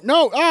with. No.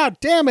 Ah,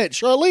 damn it,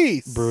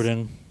 Charlize.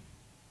 Brooding.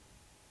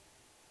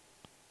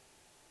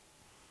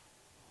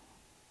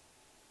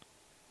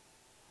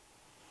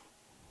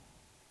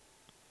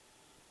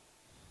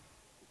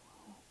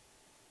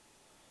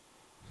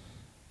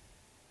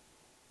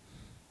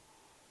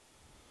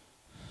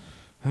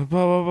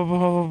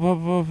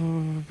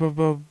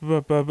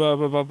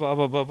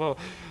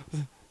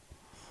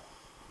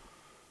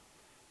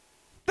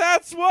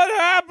 That's what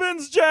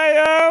happens,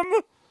 JM.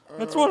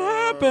 That's what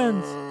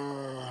happens.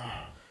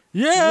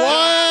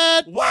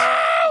 Yeah. What?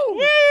 Wow!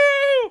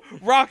 Woo!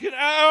 Rocking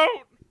out.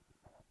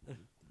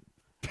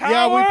 Power.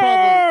 Yeah, we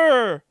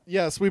probably-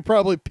 Yes, we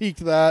probably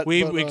peaked that.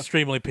 We but,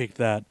 extremely peaked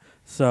that.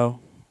 So,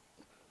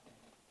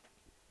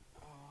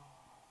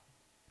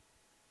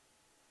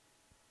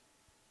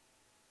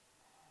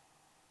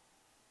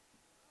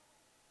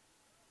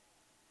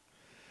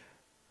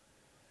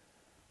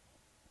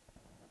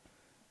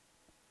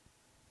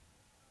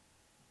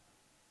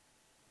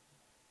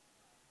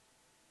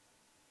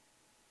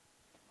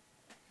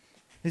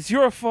 It's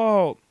your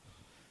fault.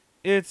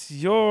 It's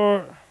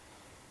your...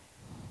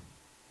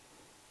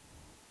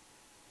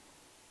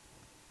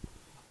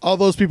 All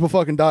those people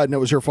fucking died, and it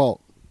was your fault.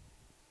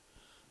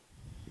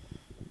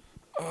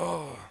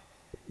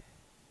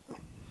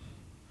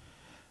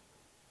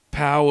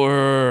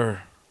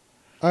 Power.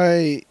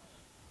 I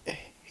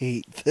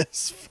hate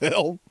this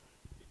film.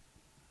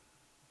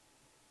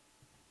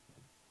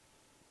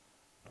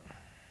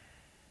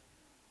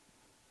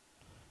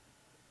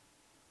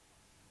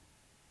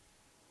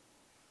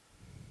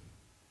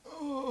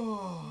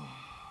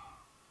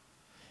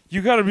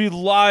 You gotta be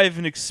live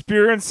and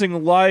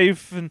experiencing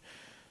life and...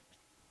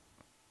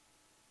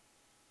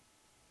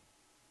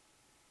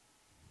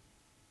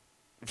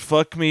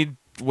 Fuck me.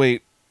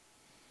 Wait.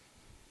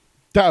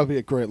 That would be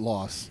a great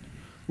loss.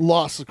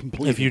 Loss of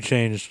complete. If you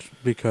changed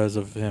because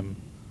of him.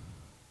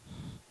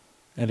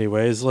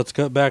 Anyways, let's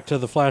cut back to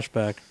the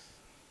flashback.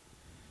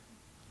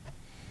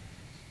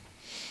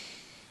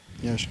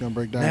 Yeah, she's gonna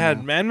break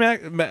down.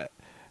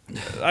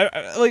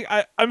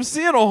 I'm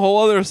seeing a whole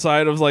other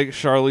side of like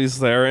Charlize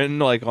Theron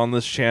like on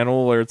this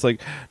channel where it's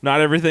like not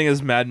everything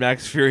is Mad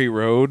Max Fury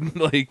Road.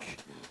 Like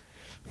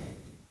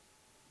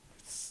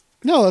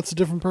No, that's a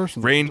different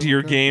person.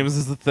 Reindeer Games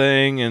is the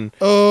thing, and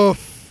Oh,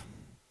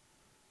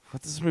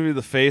 what's this movie?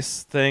 The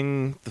Face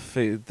thing,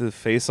 the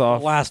Face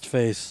Off. Last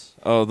Face.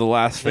 Oh, the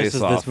Last This Face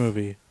is Off. this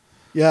movie.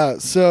 yeah.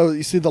 So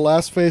you see, the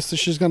last face that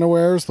she's gonna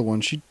wear is the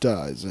one she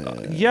dies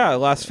in. Yeah,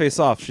 Last Face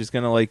Off. She's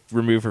gonna like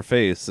remove her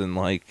face and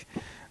like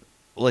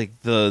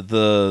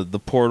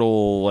the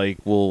portal like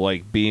will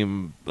like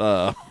beam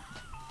VR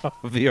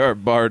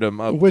Bardem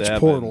up. Which to heaven.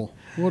 portal?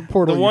 What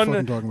portal The are you fucking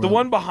one, talking the about?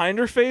 one behind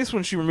her face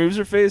when she removes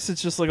her face,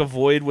 it's just like a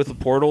void with a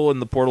portal,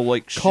 and the portal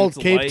like called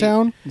shoots Cape light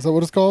Town. Is that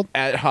what it's called?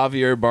 at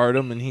Javier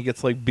Bardem, and he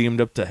gets like beamed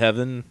up to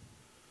heaven.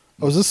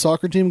 Oh, is this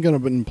soccer team gonna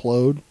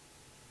implode?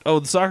 Oh,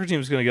 the soccer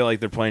team's gonna get like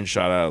their plane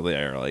shot out of the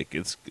air, like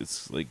it's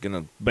like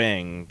gonna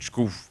bang.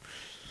 Skoof.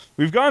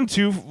 We've gone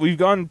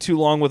too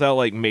long without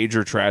like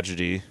major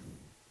tragedy.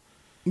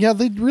 Yeah,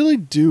 they really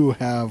do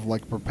have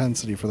like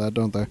propensity for that,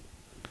 don't they?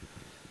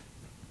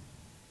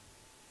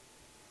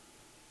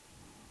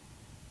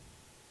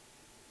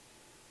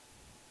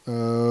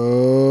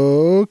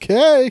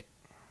 Okay.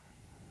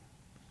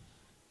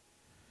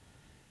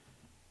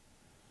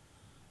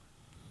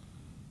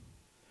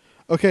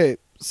 Okay,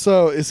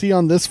 so is he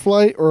on this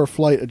flight or a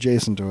flight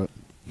adjacent to it?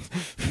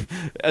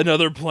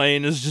 Another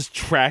plane is just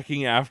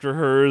tracking after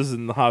hers,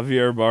 and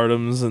Javier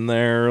Bardem's in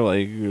there,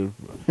 like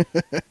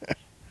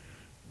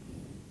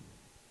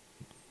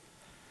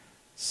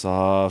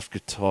soft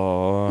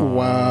guitar.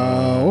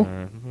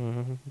 Wow.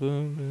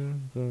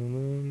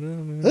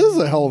 This is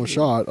a hell of a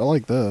shot. I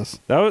like this.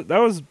 That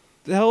was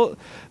hell.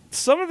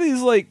 Some of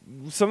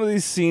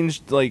these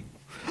scenes, like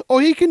Oh,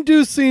 he can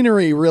do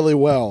scenery really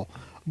well.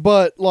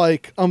 But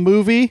like a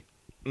movie,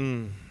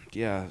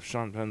 yeah,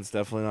 Sean Penn's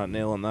definitely not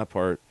nailing that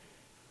part.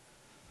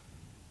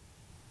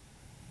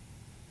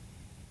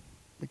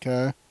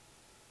 okay.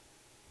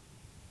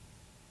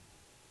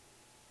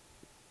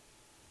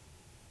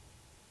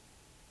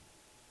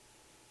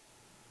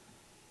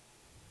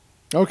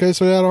 Okay,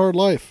 so he had a hard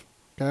life.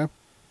 Okay.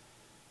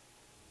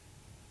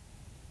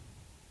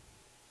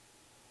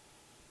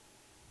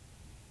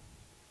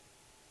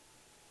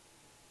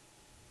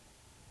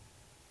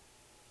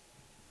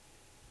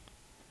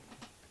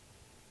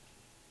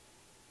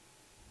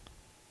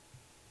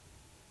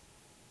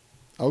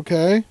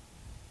 Okay.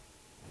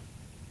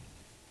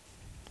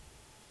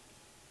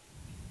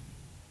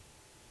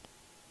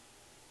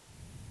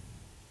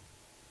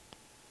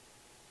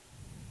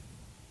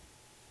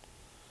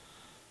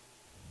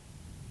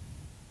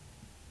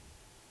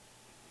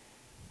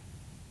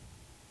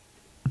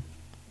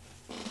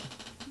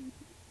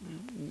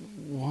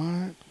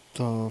 What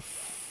the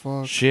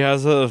fuck? She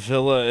has a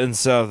villa in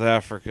South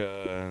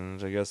Africa,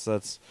 and I guess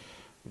that's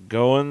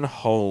going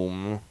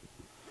home.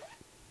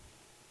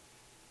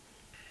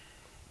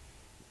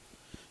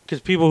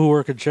 Because people who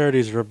work in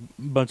charities are a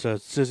bunch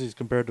of sissies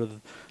compared to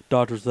the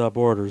Doctors Without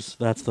Borders.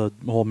 That's the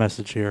whole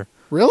message here.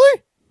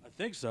 Really? I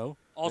think so.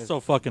 Also,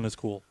 fucking is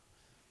cool.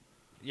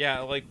 Yeah,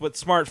 like, but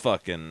smart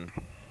fucking.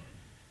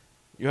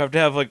 You have to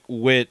have, like,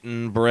 wit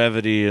and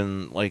brevity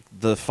and, like,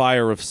 the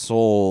fire of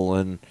soul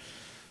and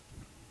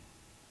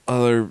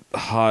other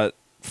hot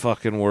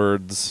fucking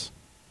words.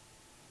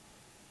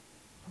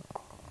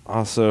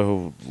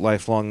 Also,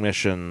 lifelong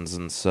missions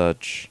and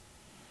such.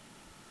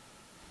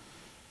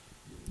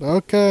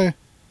 Okay.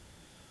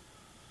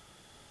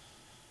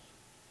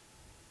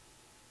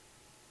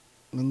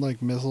 And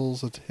like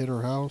missiles that hit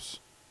her house.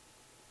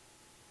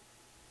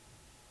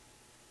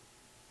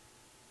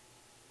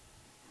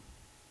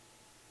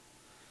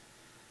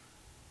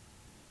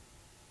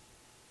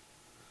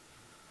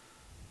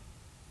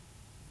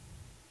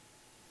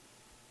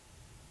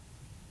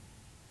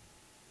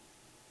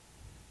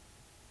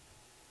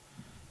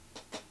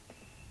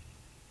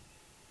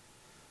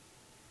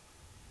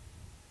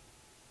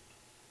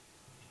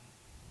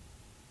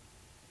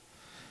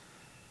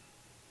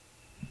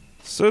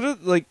 So,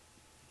 like,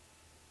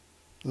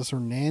 Is this her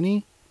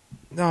nanny?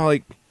 no,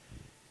 like,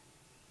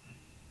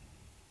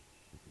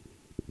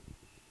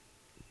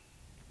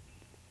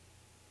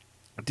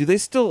 do they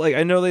still like?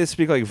 I know they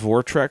speak like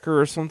Voortrekker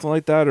or something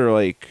like that, or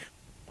like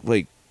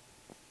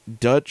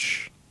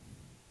Dutch.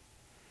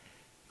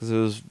 Because it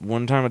was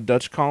one time a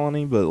Dutch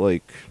colony, but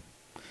like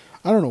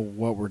I don't know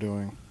what we're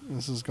doing.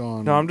 This is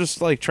gone. no, I'm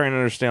just like trying to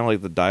understand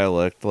like the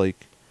dialect,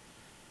 like.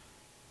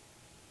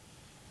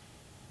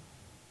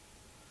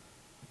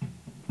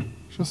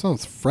 Just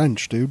sounds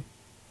French, dude.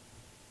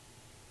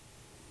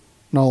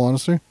 In all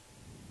honesty.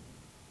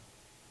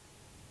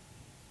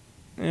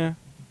 Yeah.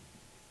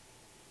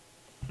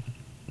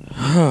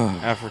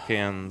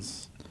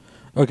 Afrikaans.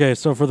 Okay,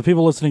 so for the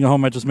people listening at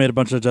home, I just made a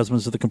bunch of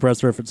adjustments to the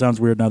compressor. If it sounds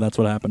weird now, that's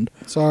what happened.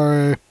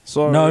 Sorry.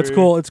 Sorry. No, it's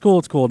cool. It's cool.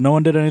 It's cool. No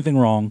one did anything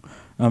wrong.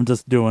 I'm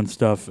just doing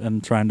stuff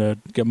and trying to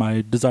get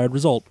my desired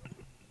result.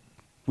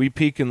 We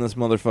peek in this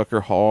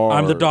motherfucker hard.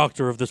 I'm the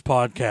doctor of this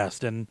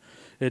podcast, and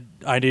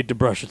I need to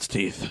brush its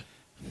teeth.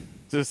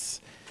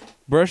 Just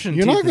brushing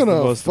You're teeth not is the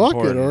gonna most fuck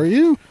important. it, are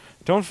you?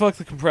 Don't fuck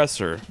the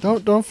compressor.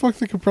 Don't fuck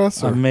the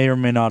compressor. I may or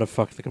may not have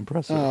fucked the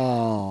compressor.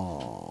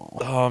 Oh.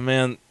 Oh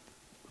man.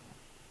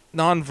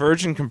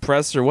 Non-virgin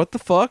compressor. What the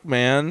fuck,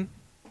 man?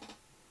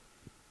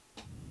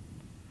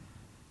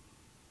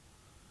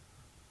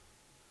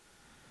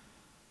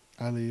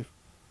 I leave.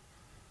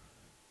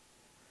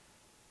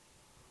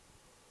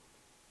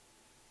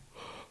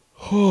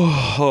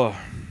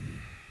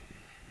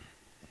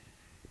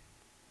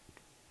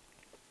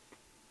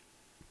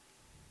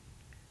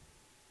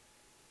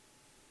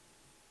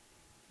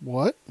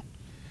 What?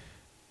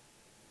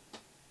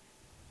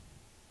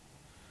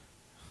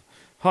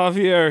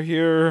 Javier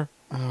here.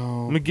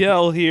 Oh.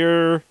 Miguel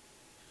here.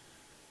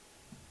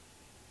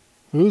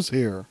 Who's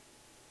here?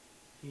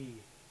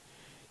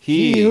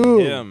 He, who?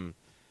 him.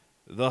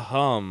 The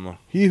hum.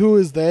 He who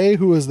is they,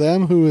 who is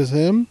them, who is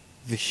him?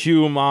 The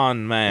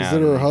human man. Is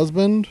it her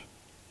husband?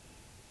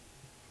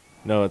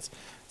 No, it's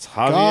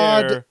Javier.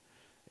 God.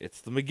 It's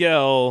the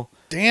Miguel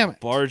Damn it.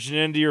 barging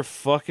into your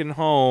fucking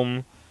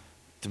home,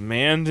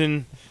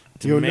 demanding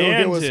You knew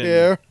he was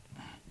here.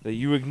 that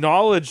you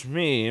acknowledge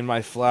me and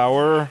my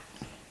flower.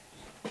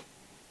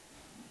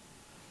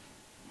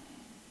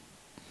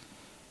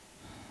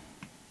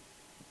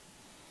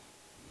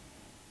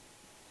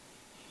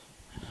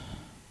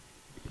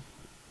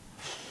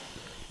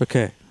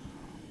 Okay.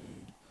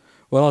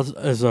 Well,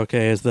 is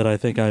okay is that I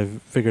think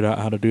I've figured out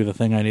how to do the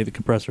thing I need the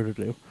compressor to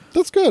do.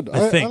 That's good.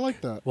 I I think.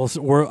 like that. Well,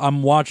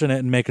 I'm watching it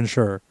and making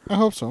sure. I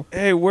hope so.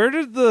 Hey, where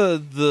did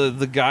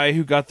the guy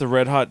who got the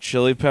Red Hot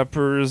Chili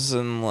Peppers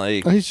and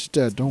like Oh, he's just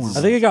dead. Don't worry.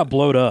 I think it got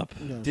blowed up.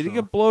 did he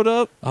get blowed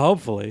up?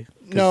 Hopefully.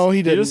 'Cause No,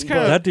 he didn't. just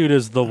kinda- but- That dude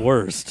is the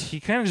worst. He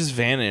kind of just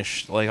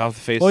vanished like off the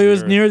face. Well, of he the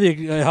was earth. near the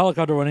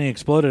helicopter when he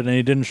exploded, and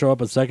he didn't show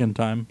up a second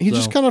time. He so.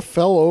 just kind of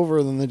fell over,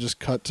 and then they just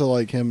cut to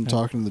like him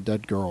talking to the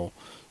dead girl.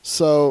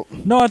 So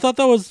No, I thought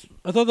that was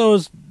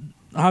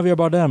Javier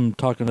Bardem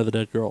talking to the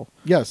dead girl.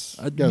 yes,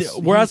 yes.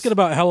 We're he's- asking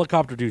about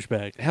helicopter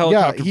douchebag.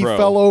 Helicopter Yeah, he bro.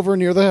 fell over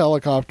near the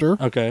helicopter.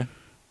 Okay.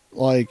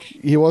 Like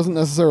he wasn't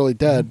necessarily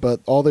dead, but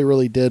all they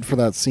really did for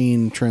that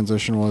scene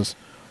transition was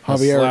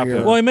Javier slap here.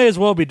 him. Well, he may as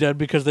well be dead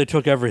because they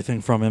took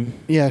everything from him.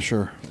 Yeah,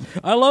 sure.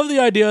 I love the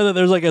idea that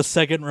there's like a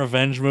second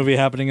revenge movie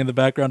happening in the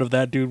background of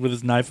that dude with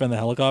his knife and the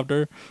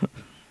helicopter.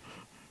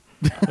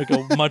 Like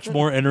a much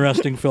more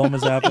interesting film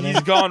is happening.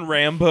 He's gone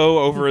Rambo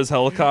over his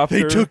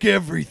helicopter.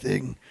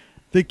 everything.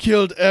 They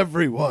killed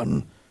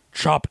everyone.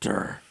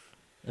 Chopter.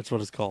 That's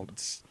what it's called.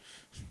 He's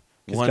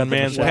got One the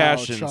man's machete. Wow,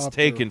 passions chopper.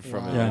 taken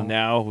from him, Wow. and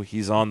now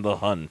he's on the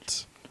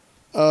hunt.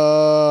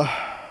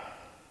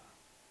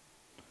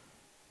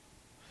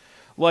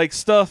 Like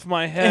stuff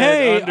my head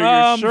Hey, under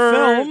your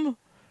shirt.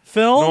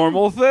 film.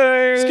 Normal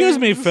things. Excuse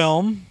me,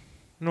 film.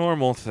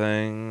 Normal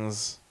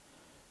things.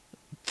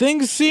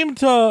 Things seem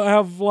to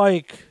have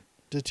like,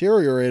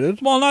 Deteriorated.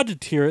 well, not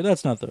deteriorate.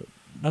 That's not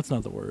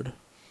the word.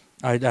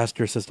 I asked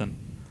your assistant.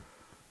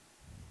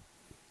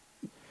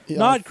 Yeah,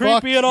 Not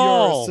fuck creepy at your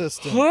all.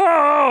 assistant.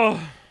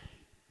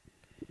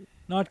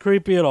 Not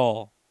creepy at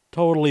all.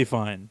 Totally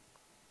fine.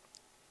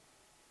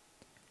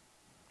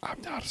 I'm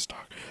not a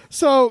stalker.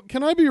 So,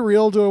 can I be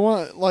real? Do I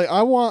want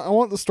I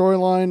want the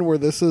storyline where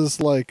this is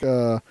like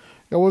what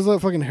was that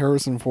fucking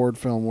Harrison Ford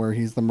film where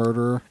he's the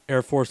murderer?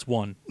 Air Force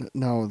One.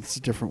 No, it's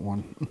a different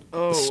one.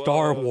 Oh,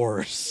 Star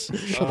Wars.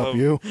 Shut up,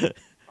 you.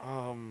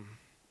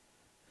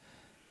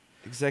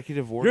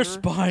 Executive order. You're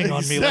spying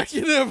on me.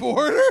 Executive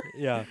order?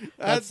 Yeah,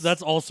 That's-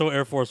 that's also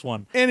Air Force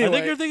One. I Anyway.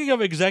 think you're thinking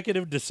of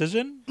Executive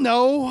Decision.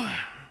 No.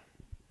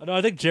 No,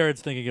 I think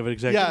Jared's thinking of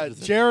Executive Yeah,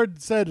 Decision.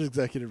 Jared said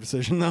executive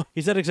decision though.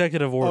 He said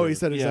Executive Order. Oh, he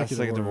said Yeah, executive,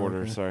 executive order.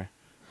 okay. Sorry.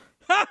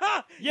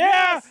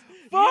 Yes!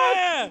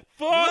 Yeah!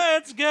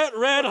 Let's get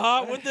red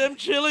hot with them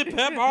chili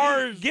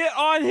peppers. Get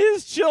on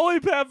his chili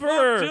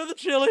pepper. to the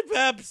chili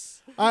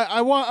peps.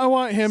 I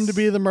want him to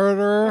be the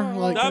murderer.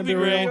 Like, That'd be to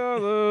great.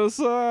 real.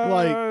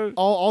 Like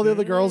all the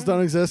other girls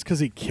don't exist because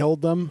he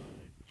killed them.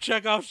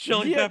 Check off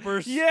chili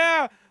peppers.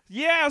 Yeah,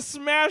 yeah.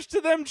 Smash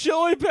to them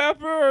chili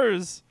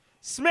peppers.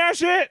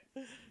 Smash it.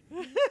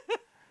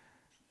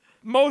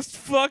 Most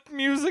fuck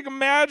music I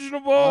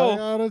imaginable.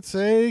 gotta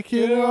take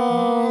it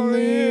on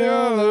the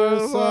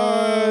other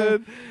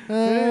side.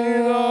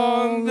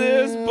 on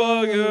this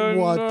bug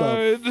What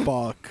the night.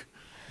 fuck?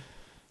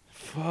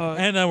 Fuck.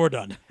 And then we're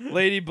done.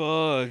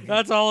 Ladybug.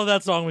 That's all of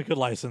that song we could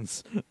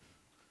license.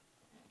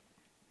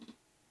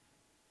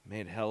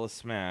 Made hella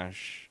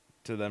smash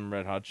to them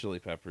Red Hot Chili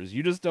Peppers.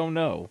 You just don't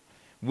know.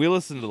 We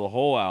listened to the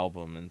whole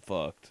album and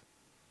fucked.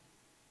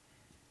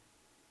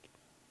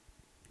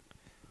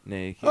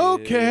 Naked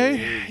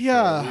Okay,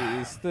 yeah.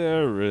 Charlize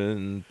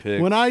Theron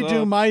picks When I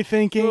do up my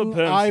thinking,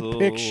 the I pencil.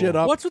 pick shit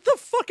up. What's with the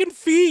fucking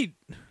feet?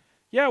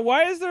 Yeah,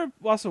 why is there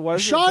also why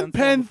is there Sean pencil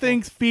Penn on the phone?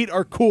 thinks feet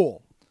are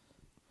cool.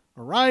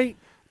 All right.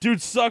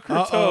 Dude, suck her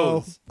Uh-oh.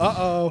 toes.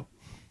 Uh-oh.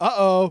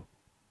 Uh-oh.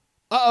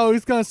 Uh-oh,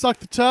 he's gonna suck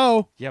the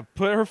toe. Yeah,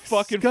 put her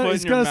fucking gonna- foot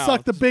he's in your gonna mouth.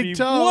 suck the Just big be-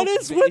 toe. What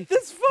is with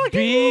this fucking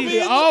Be- movie?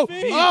 and Oh, the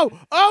feet?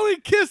 oh,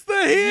 he kissed the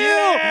heel.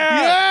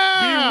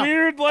 Yeah. Be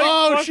weird like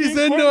Oh, fucking she's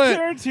into Quentin it.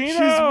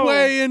 Tarantino. She's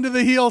way into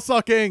the heel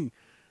sucking.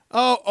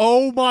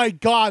 Oh my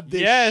God,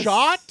 this Yes.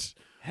 shot.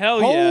 Hell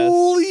yes.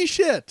 Holy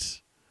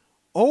shit.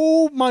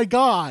 Oh my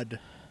God.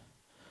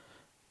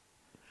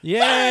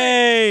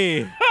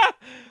 Yay!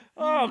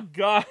 Oh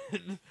god.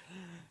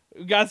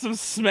 We got some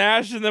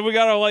smash and then we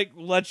gotta like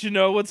let you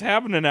know what's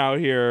happening out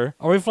here.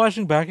 Are we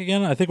flashing back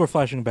again? I think we're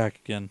flashing back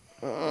again.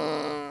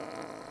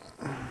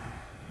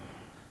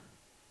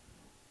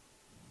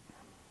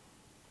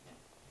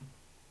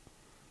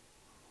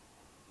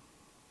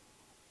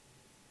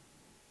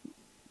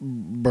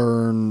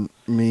 Burn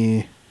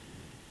me.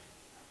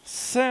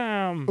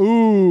 Sam.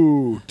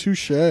 Ooh,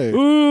 touche.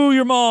 Ooh,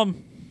 your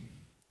mom.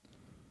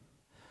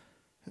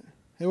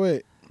 Hey,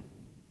 wait.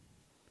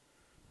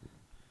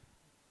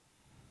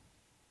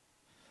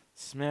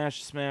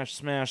 Smash, smash,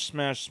 smash,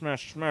 smash,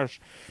 smash,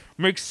 smash.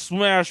 Make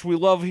smash. We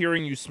love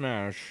hearing you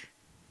smash.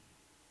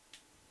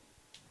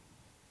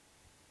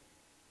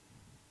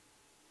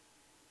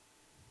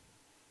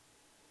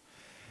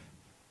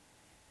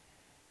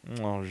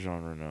 Oh,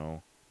 Jean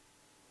Reno.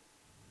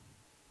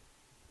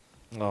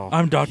 Oh,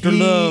 I'm Dr. He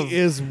Love.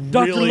 is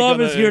Dr. really Love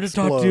gonna is here to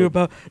talk to you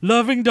explode. about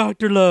loving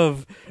Dr.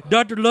 Love.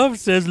 Dr. Love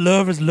says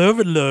love is love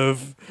and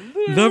love.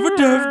 Love a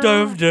dove,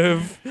 dove,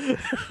 dove.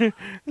 I'm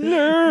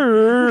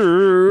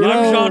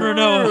Jean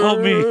Reno.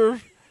 Help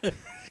me.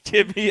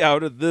 Get me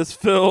out of this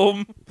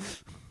film.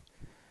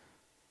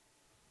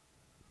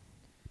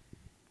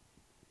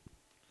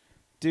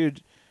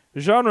 Dude,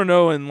 Jean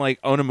Reno in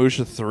like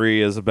Onimusha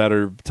 3 is a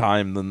better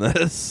time than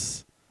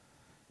this.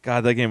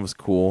 God, that game was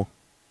cool.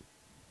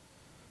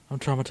 I'm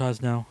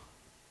traumatized now.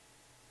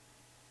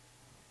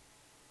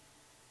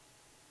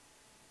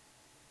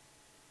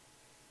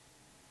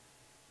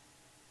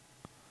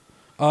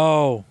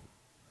 Oh.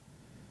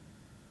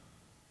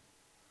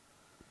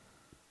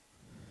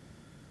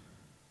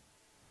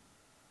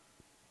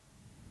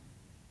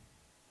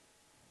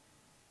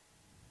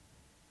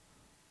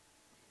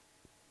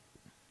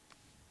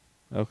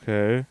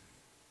 Okay.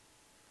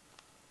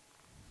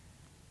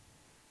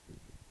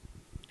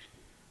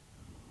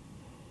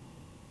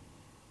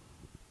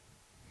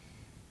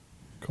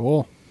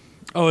 Cool.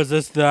 Oh, is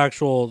this the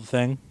actual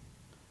thing?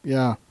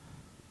 Yeah.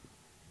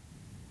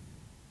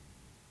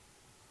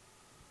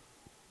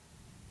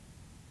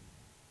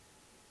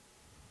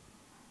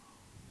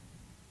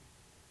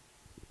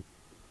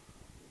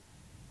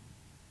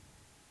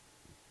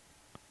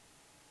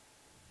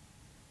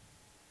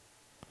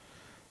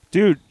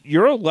 Dude,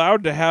 you're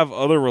allowed to have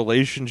other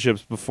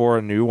relationships before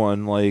a new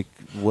one. Like,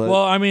 what?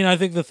 Well, I mean, I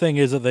think the thing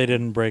is that they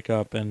didn't break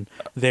up and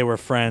they were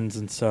friends,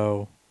 and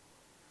so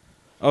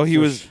oh, he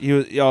was.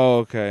 Oh,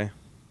 okay.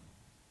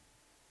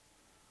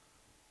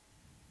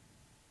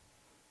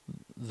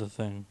 the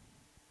thing.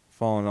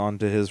 Falling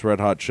onto his Red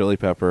Hot Chili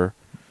Pepper.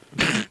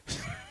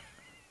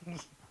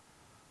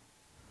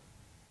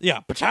 Yeah,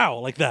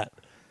 pachow, like that.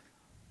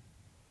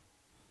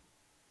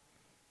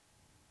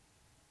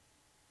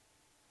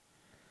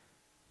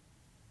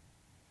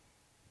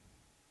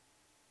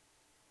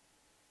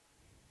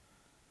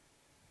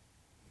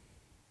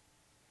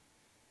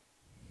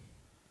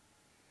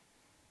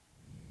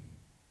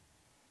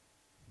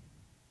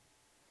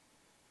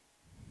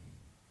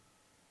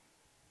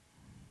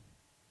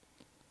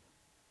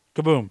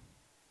 Kaboom.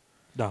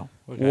 No.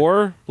 Okay.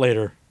 War?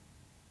 Later.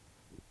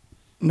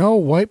 No,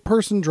 white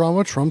person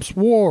drama trumps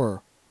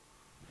war.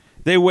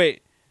 They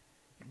wait.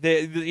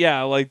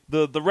 Yeah, like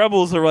the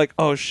rebels are like,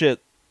 oh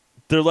shit,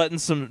 they're letting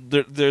some.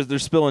 They're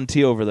spilling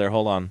tea over there.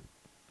 Hold on.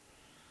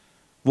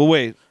 We'll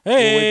wait.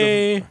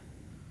 Hey.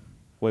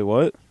 Wait,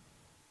 what?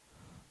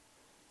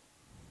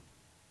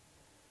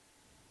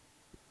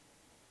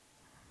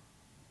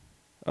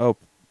 Oh.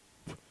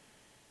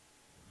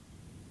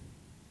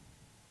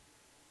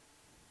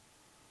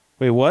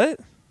 Wait, what?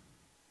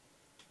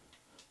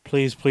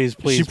 Please, please,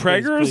 please. She please,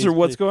 preggers please, or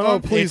what's please. going Oh,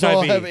 on? please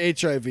all HIV. have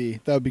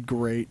HIV. That would be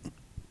great.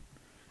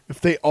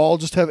 If they all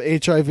just have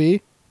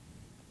HIV.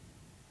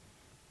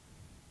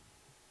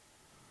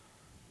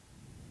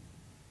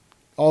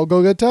 I'll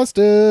go get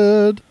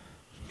tested.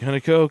 Gonna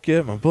go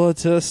get my blood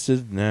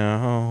tested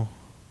now.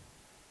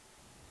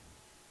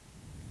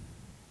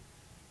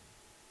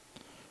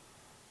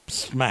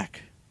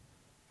 Smack.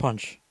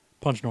 Punch.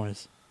 Punch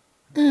noise.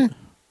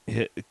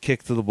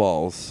 Kick to the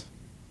balls.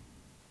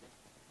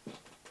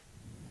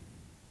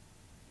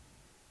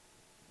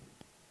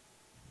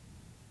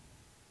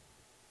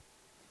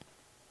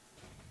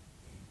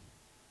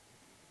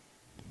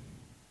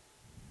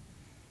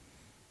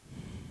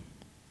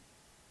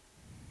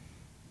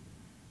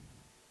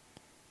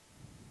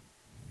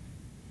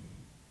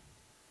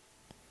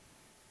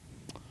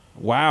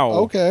 Wow.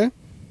 Okay.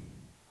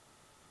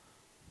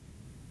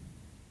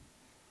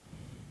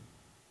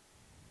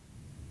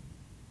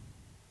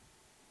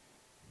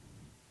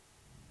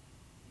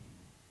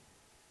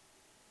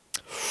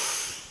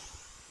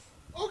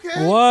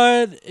 Okay.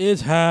 What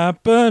is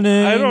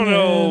happening? I don't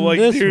know, in like,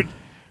 this- dude.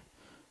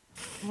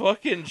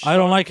 Fucking. I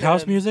don't Sean like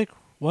house Penn. music.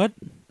 What?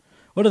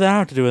 What did that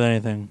have to do with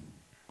anything?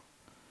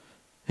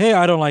 Hey,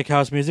 I don't like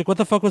house music. What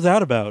the fuck was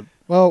that about?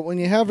 Well, when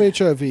you have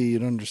HIV,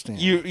 you'd understand.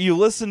 You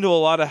listen to a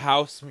lot of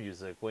house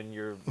music when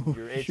you're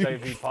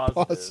HIV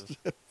positive.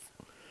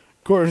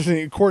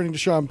 According to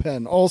Sean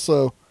Penn.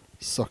 Also,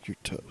 suck your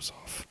toes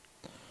off.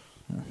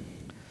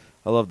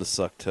 I love the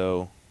suck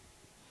toe.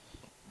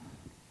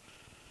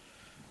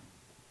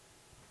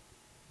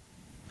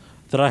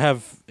 Did I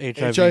have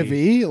HIV?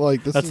 HIV?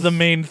 Like this That's is the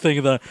main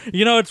thing.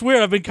 It's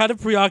weird. I've been kind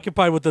of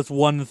preoccupied with this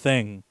one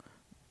thing.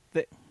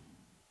 Th-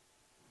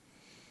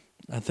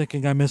 I'm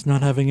thinking I miss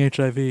not having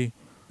HIV.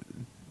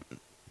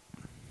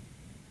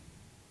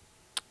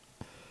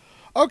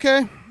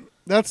 Okay.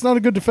 That's not a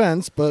good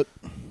defense, but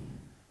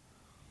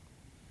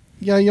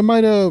yeah, you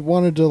might have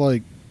wanted to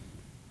like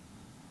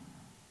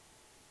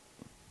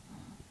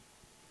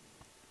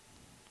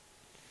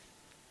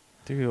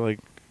Dude, like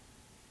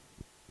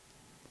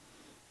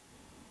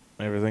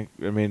everything.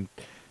 I mean,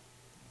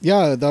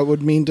 yeah, that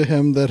would mean to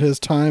him that his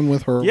time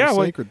with her Yeah, was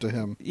like- sacred to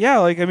him. yeah,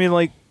 like I mean,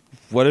 like,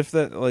 what if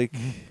that, like,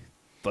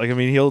 I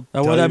mean, he'll.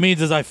 What tell that you-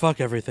 means is I fuck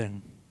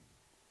everything.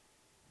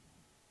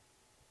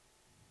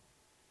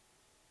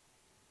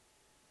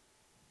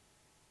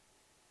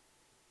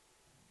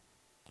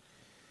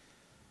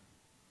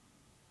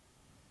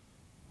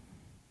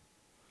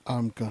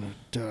 I'm gonna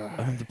die.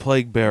 I'm the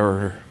plague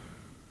bearer.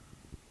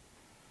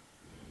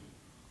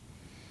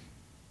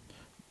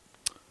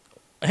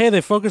 Hey,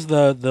 they focused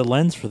the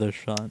lens for this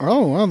shot.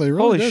 Oh wow, they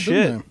really Holy did, shit.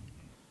 didn't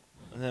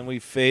And then we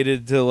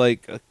faded to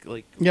like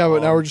they? Yeah,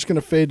 but now we're just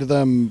gonna fade to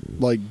them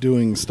like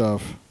doing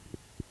stuff.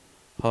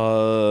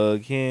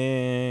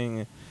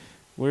 hugging.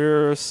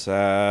 We're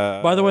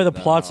sad. By the way, the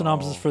plot now.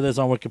 synopsis for this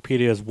on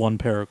Wikipedia is one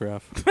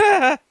paragraph.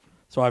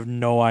 So I have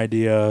no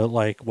idea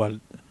like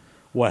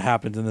what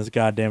happens in this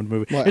goddamn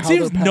movie. What, It how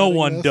seems they're no padding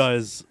one this?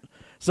 does.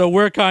 So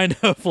we're kind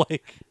of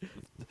like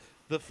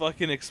the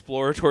fucking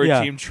exploratory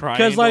team trying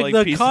to like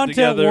the piece it content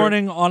together.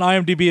 warning on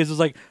IMDb is just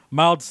like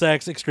mild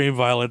sex, extreme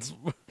violence,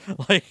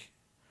 like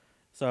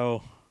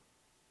so.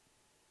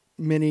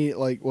 Mini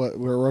like what?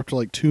 We're up to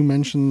like 2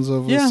 mentions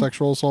of Yeah.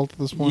 sexual assault at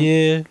this point.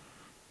 Yeah,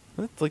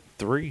 That's like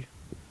 3.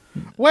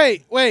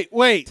 Wait.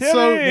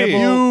 So Timmy!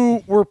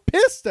 you were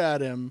pissed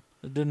at him,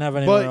 it didn't have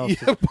anyone but else. you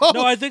to- both.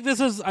 No, I think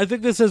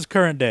this is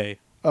current day.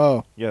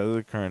 Oh, Yeah, this is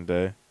the current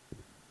day.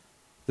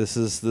 This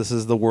is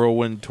the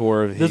whirlwind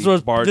tour. Of This he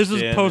was barged this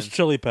is in post and-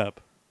 Chili Pep.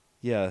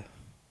 Yeah,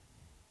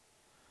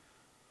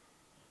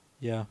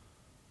 Yeah.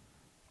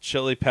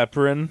 chili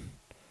pepperin.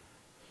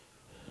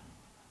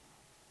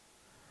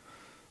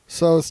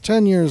 so it's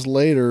 10 years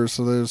later.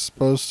 So they're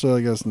supposed to,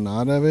 I guess,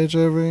 not have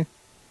HIV.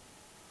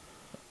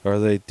 Or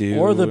they do.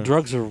 Or the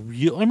drugs are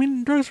real. I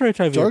mean, drugs for HIV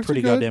are Drugs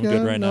pretty are goddamn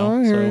good right no,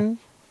 now. I hear So you.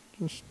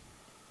 Just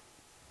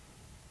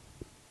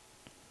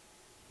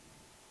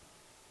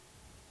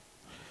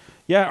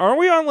Yeah, aren't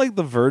we on like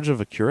the verge of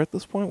a cure at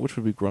this point, which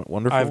would be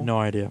wonderful? I have no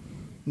idea.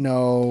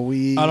 no,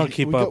 we. I don't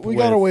keep we up we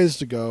got a with ways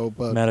to go,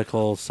 but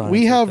Medical science.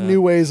 we like have that.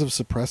 new ways of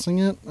suppressing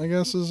it. I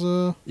guess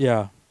is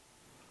Yeah.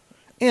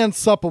 and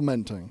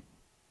supplementing.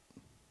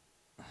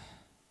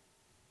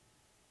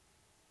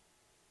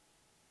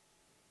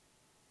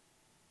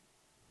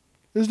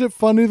 Isn't it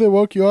funny they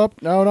woke you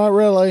up? No, not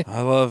really.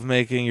 I love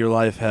making your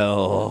life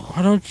hell.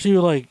 Why don't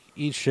you like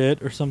eat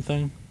shit or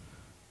something?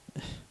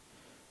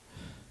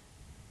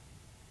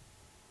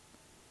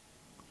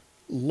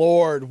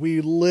 Lord,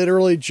 we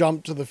literally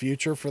jumped to the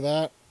future for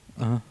that.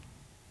 Uh-huh.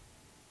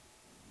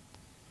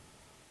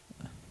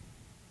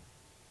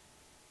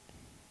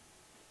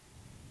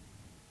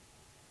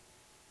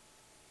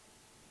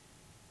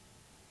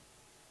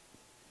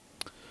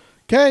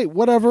 Okay,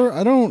 whatever.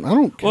 I don't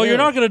care. Well, you're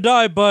not gonna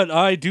die, but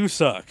I do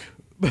suck.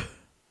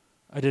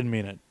 I didn't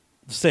mean it.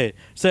 Say it.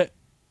 Say.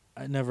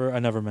 I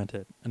never meant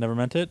it. I never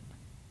meant it.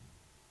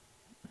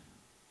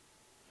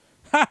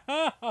 Ha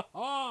ha ha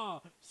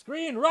ha!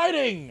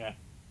 Screenwriting.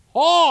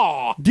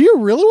 Oh Do you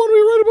really want to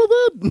be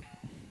right about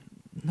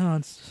that? no,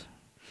 it's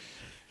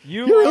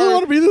You You really are-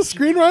 want to be the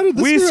screenwriter?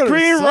 The We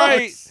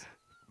screenwrite. sucks.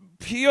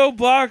 P.O.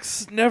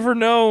 Box never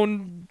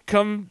known.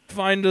 Come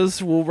find us.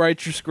 We'll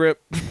write your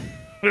script.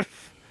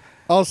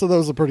 Also, that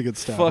was a pretty good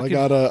stab. Fucking-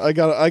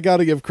 I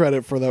gotta give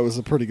credit for that was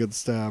a pretty good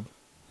stab.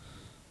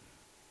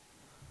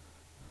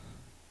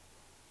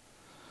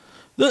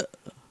 the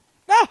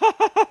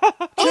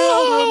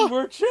Children,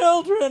 we're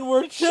children,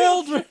 we're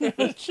children,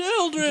 we're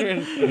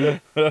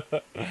children.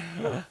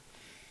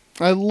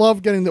 I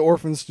love getting the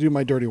orphans to do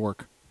my dirty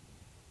work.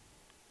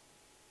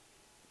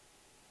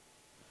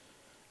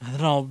 And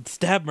then I'll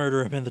stab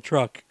murder him in the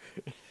truck.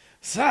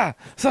 Sa.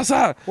 Well,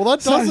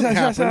 that doesn't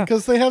happen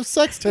because they have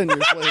sex 10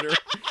 years later.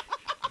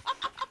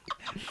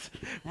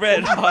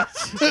 Red hot.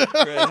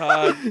 Red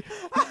hot.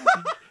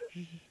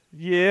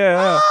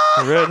 Yeah.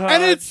 Red hot.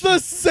 And it's the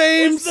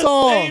same It's the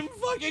song. same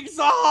fucking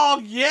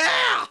song,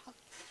 yeah!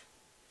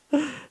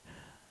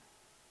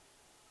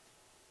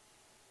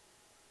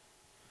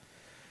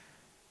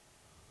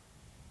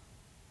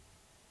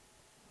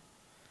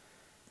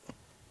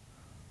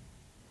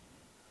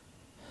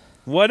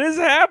 What is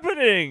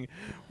happening?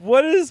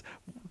 What is...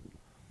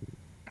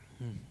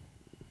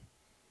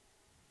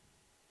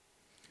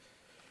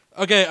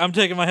 Okay, I'm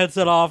taking my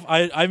headset off.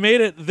 I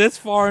made it this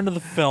far into the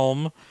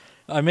film.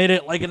 I made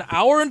it like an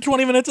hour and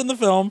 20 minutes in the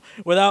film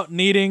without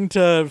needing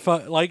to...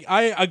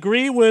 I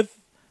agree with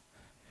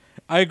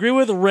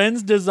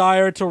Ren's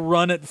desire to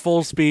run at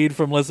full speed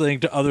from listening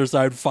to Other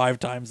Side 5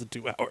 times in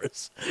 2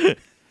 hours.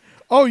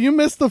 Oh, you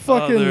missed the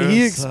fucking. Other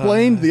He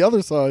explained side. the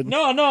other side.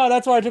 No,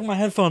 that's why I took my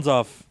headphones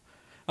off.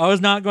 I was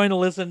not going to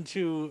listen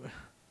to...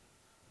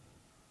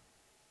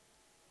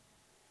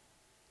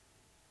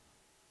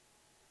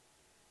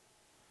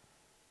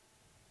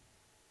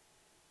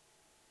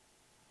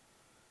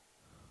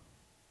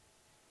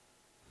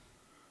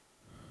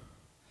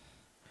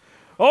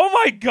 Oh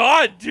my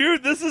god,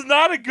 dude, this is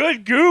not a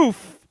good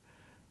goof.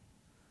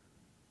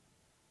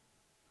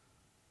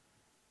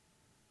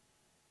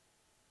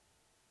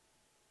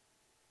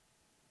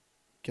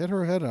 Get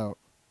her head out.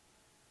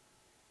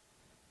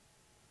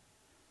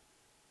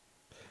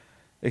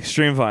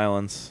 Extreme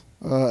violence.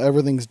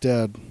 Everything's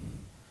dead.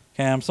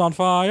 Camp's on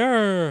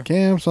fire.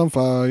 Camp's on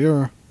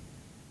fire.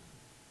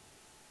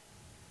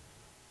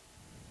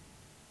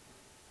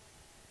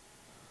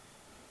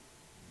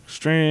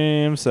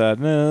 Extreme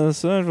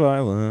sadness and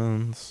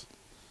violence.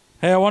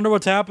 Hey, I wonder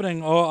what's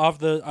happening.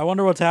 I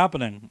wonder what's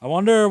happening. I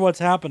wonder what's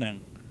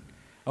happening.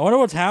 I wonder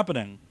what's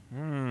happening.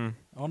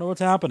 I wonder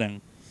what's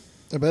happening.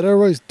 I bet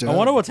everybody's dead. I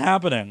wonder what's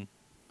happening.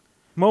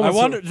 Moments I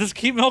wonder. Just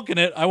keep milking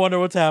it. I wonder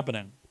what's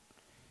happening.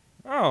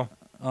 Oh,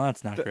 Oh,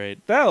 that's not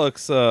great. that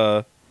looks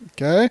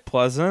Okay.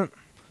 pleasant.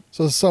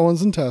 So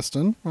someone's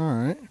intestine. All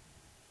right.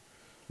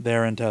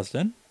 Their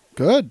intestine.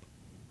 Good.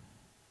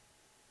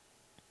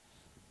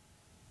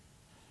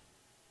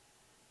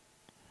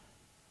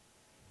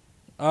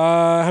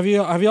 Have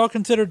you all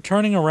considered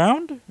turning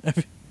around?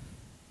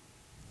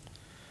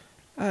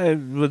 I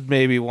would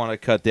maybe want to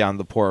cut down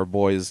the poor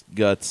boy's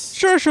guts.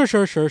 Sure.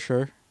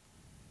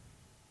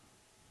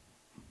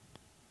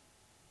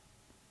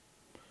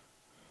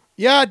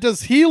 Yeah,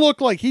 does he look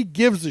like he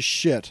gives a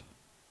shit?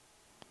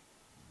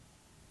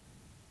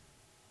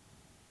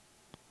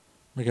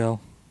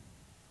 Miguel.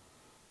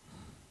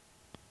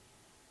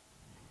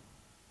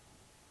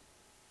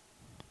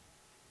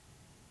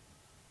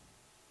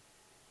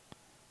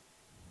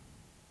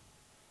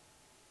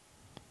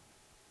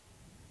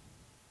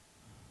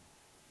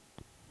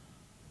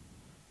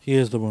 He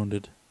is the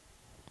wounded.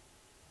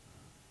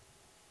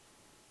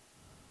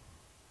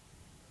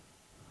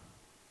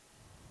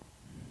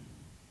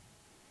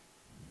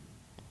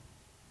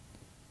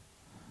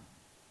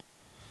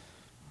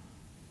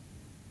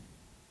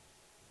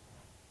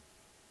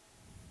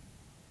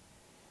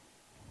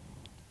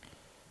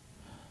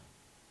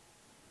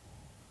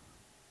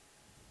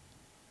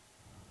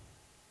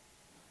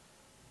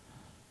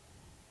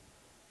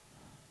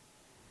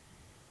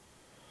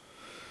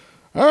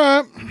 All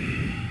right.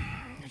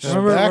 Just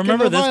back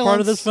Remember into this part of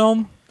violence. this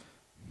film?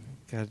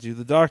 Gotta do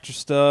the doctor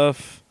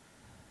stuff.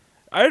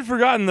 I had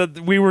forgotten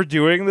that we were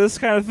doing this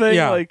kind of thing.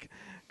 Yeah. Like,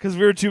 because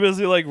we were too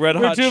busy, like, Red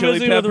We're Hot too Chili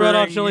busy with Red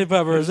Hot Peppering. Chili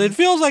Peppers. It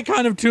feels like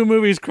kind of two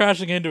movies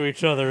crashing into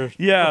each other.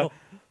 Yeah.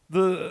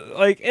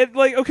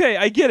 Okay,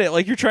 I get it.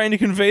 Like, you're trying to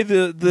convey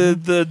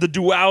the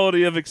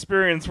duality of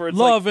experience where it's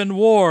Love and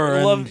war. like,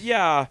 And... love,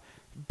 yeah.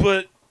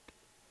 But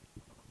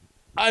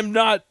I'm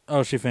not,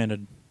 Oh, she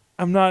fainted.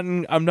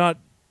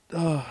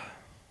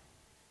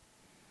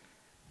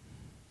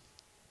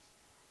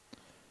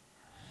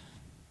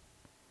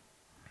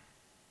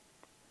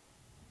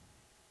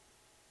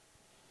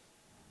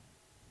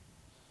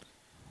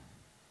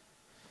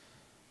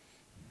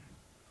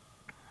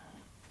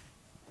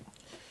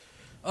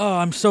 Oh,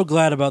 I'm so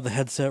glad about the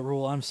headset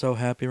rule. I'm so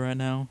happy right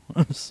now.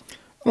 I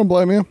don't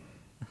blame you.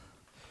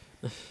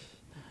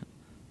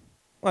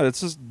 what,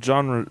 it's just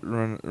John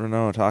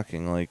Reno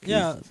talking. Like,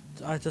 Yeah,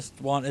 I just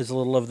want as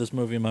little of this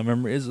movie in my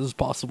memory as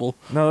possible.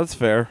 No, that's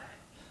fair.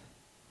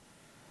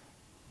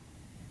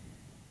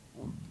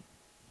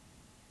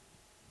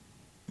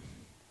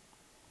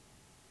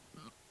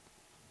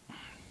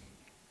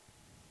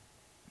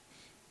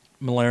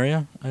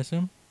 Malaria, I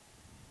assume?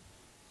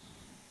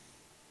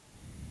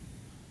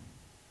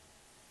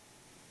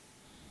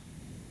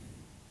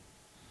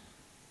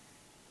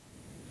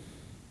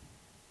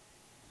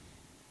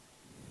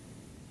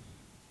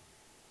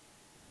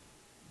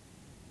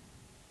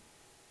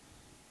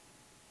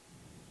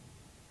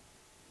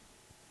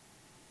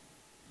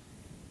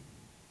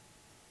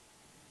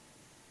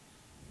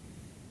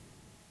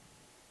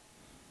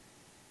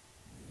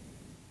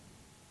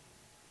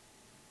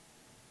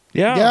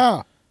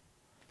 Yeah.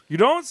 You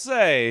don't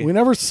say. We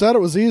never said it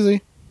was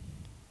easy.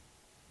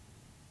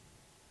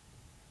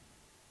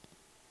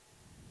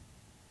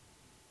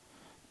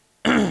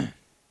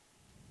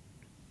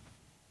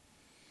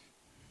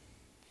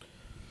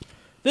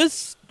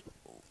 This,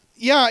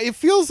 Yeah, it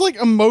feels like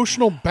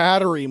emotional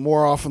battery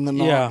more often than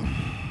not. yeah.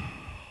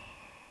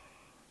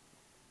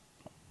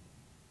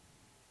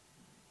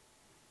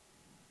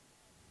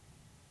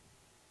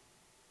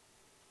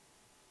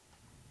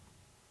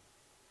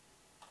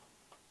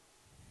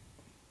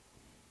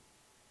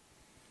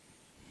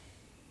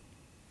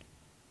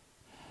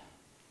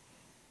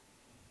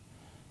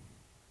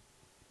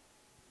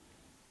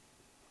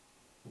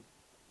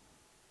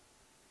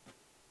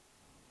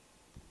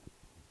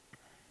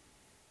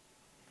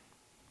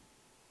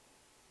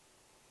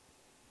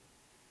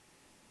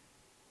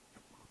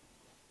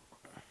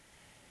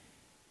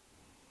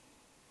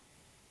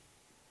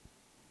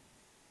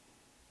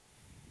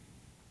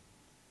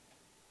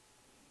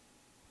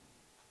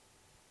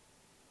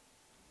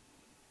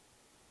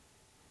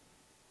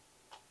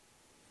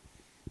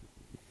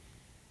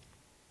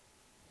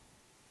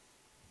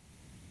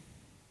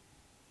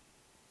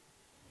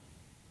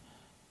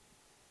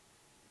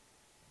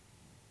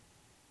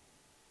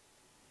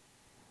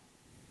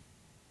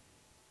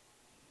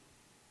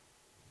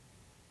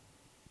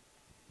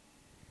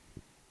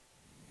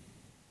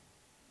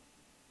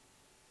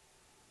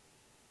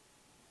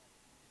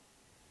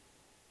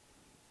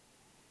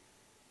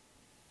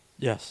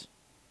 Yes.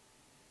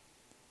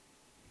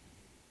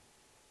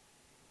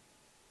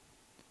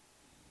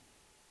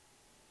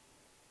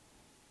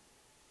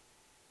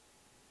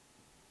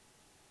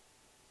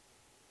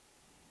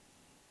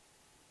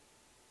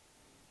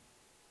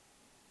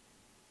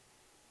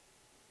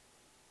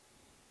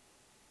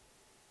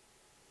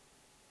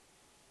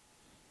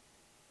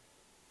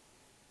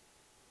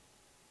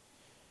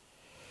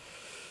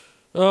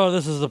 Oh,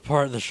 this is the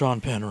part that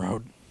Sean Penn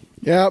wrote.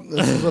 Yep,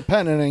 this is a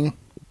penanting.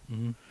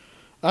 Mhm.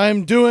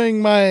 I'm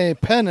doing my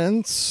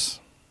penance.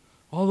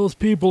 All those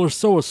people are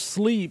so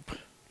asleep.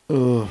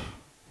 Ugh.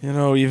 You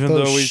know, even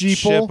Those though we sheeple?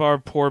 ship our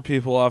poor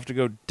people off to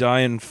go die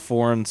in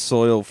foreign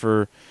soil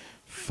for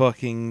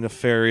fucking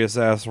nefarious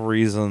ass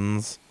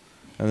reasons,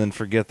 and then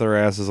forget their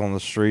asses on the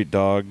street,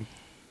 dog.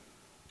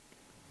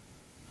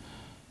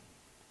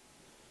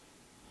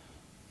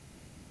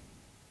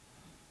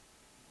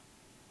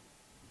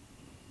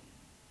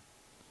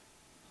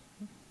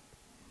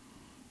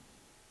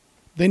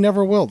 They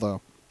never will,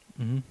 though.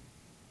 Mm-hmm.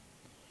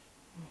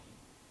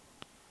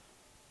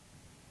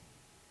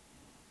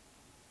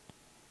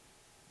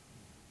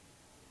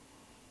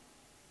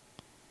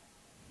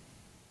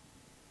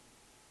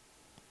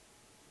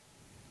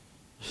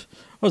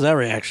 What was that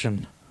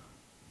reaction?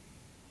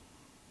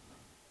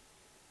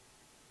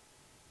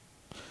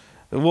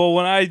 Well,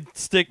 when I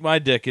stick my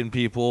dick in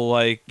people,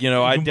 like, you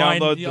know, I You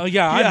download. mind,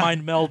 I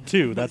mind meld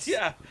too. That's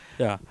yeah.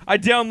 yeah. I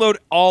download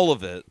all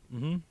of it.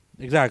 Mm-hmm.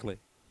 Exactly.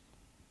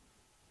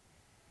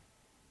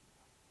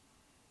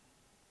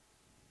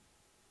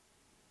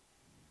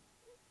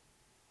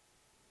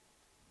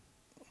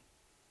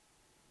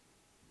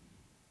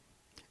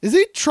 Is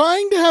he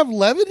trying to have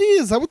levity?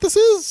 Is that what this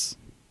is?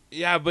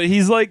 Yeah, but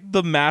he's like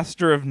the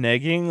master of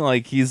negging.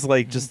 Like, he's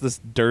like just this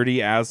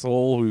dirty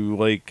asshole who,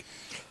 like.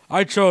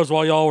 I chose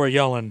while y'all were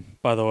yelling,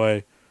 by the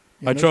way.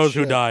 Yeah, I no chose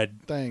who shit. died.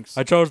 Thanks.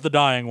 I chose the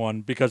dying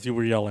one because you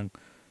were yelling.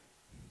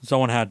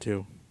 Someone had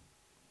to.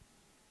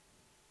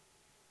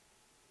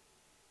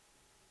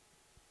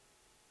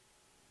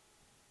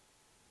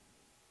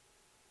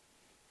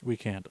 We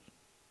can't.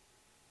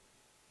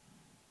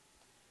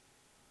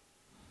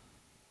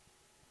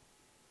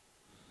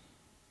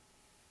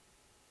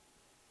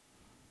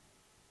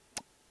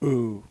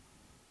 Ooh.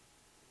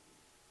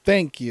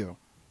 Thank you.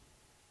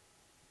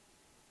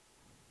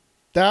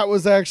 That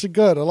was actually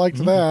good. I liked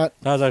that.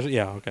 That was actually,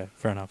 yeah, okay,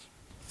 fair enough.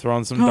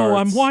 Throwing some No,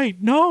 darts. I'm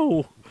white.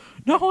 No.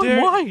 No,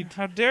 I'm white.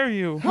 How dare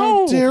you?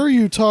 How dare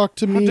you talk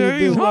to me, dare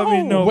you the let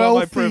me know about my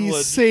wealthy,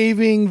 privilege?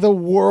 saving the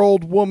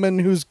world woman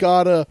who's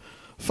got a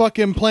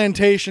fucking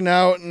plantation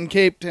out in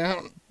Cape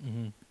Town?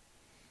 Mm-hmm.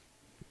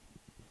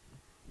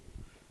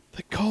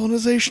 The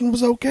colonization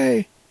was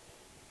okay.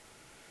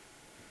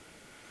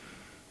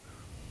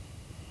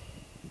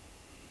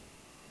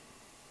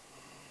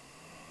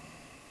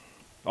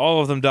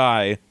 All of them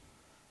die.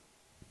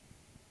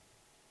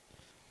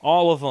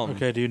 All of them.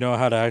 Okay, do you know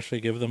how to actually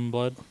give them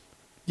blood?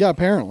 Yeah,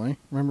 apparently.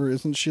 Remember,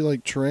 isn't she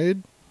like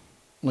trained?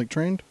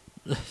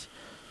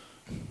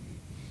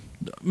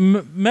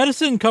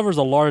 Medicine covers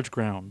a large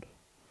ground.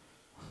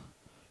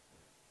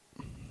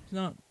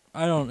 Not.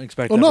 I don't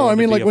expect. Oh no, everyone I to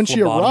mean be like a when she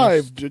phlebotomist.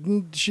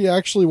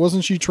 arrived,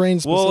 wasn't she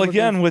trained Well, specifically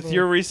again, for with the-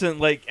 your recent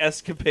like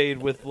escapade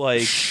with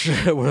like.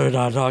 We're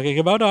not talking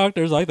about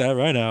doctors like that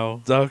right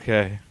now.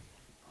 Okay.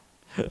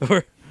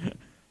 We're-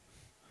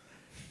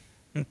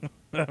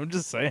 I'm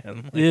just saying.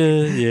 Like,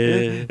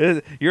 yeah.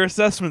 your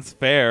assessment's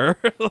fair.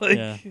 Like.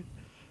 Yeah.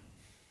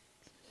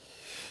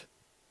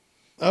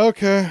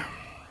 Okay.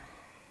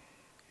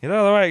 Get out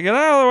of the way. Get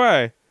out of the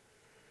way.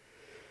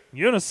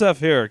 UNICEF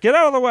here. Get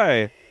out of the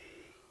way.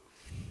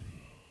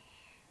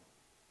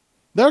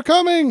 They're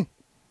coming.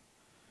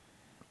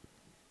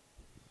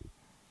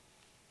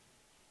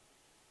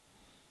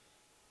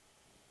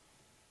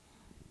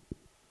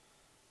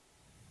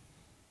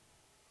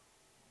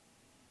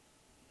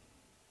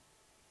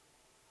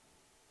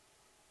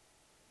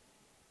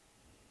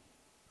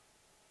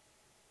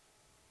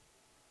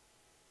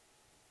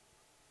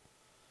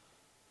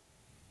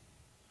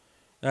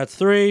 That's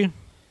 3.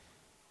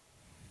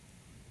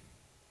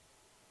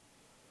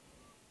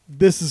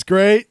 This is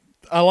great.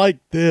 I like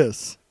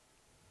this.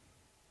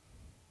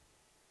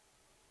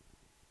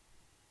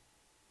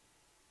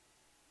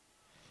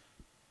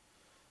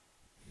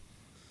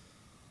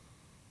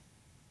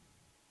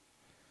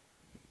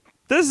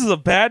 This is a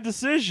bad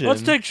decision.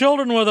 Let's take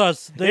children with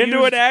us. They into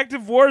used- an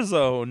active war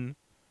zone.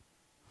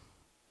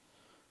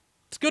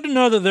 It's good to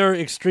know that they're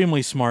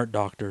extremely smart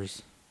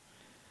doctors.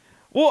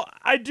 Well,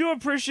 I do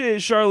appreciate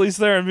Charlize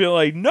Theron being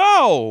like,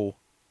 no!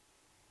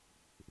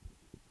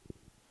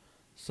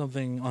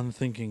 Something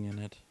unthinking in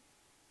it.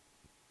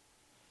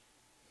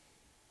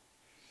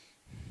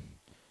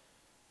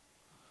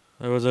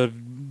 There was a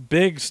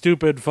big,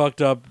 stupid,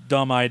 fucked up,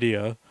 dumb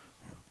idea.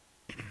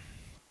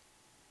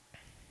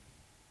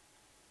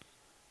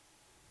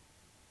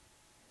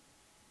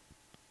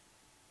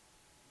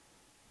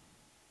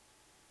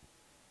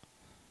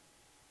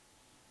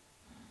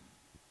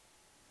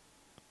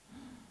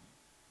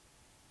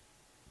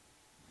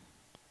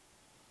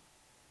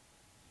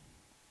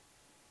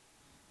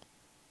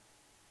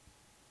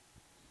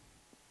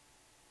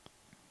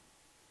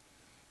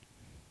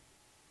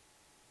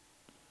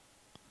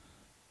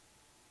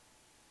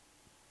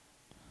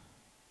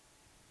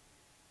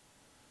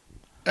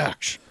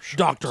 Action.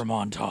 Doctor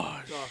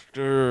Montage.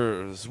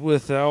 Doctors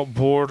Without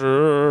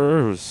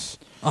Borders.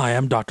 I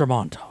am Dr.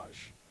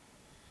 Montage.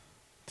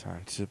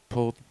 Time to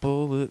pull the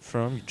bullet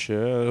from your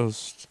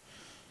chest.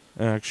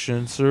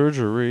 Action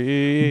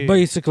surgery.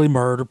 Basically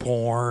murder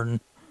porn.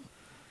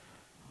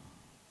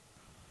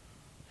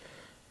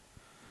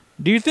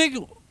 Do you think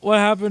what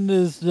happened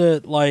is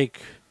that, like,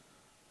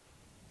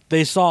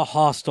 they saw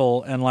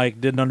Hostel and,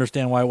 like, didn't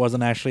understand why it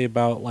wasn't actually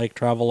about, like,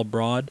 travel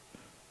abroad?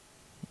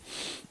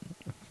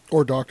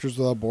 Or Doctors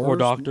Without Borders. Or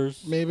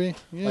doctors? Maybe.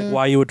 Yeah. Like,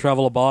 why you would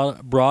travel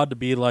abroad to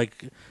be,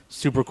 like,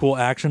 super cool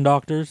action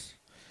doctors?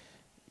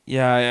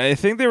 Yeah, I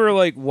think they were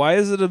like, why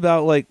is it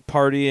about like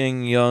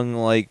partying young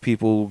like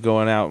people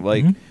going out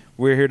like Mhm.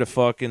 we're here to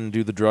fuck and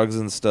do the drugs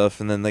and stuff,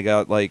 and then they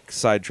got like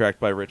sidetracked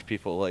by rich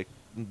people like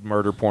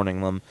murder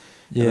porning them.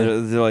 Yeah.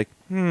 And they're like,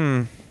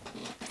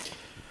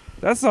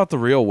 that's not the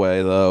real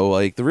way though.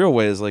 Like the real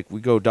way is like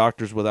we go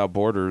Doctors Without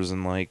Borders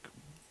and like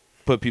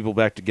put people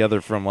back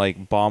together from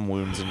like bomb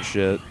wounds and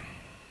shit.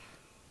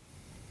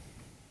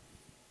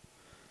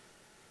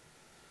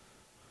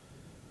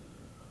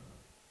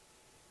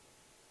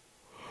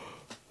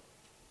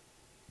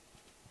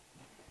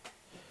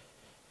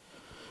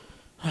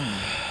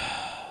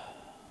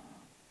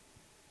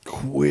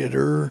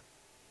 Quitter.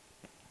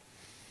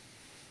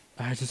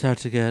 I just have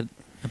to get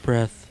a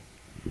breath.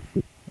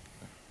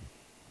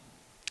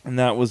 And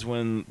that was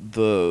when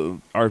the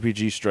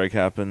RPG strike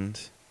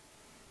happened.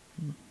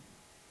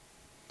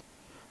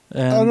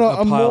 And I don't know,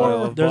 a I'm pile more-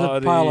 of, there's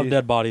a pile of Bodies.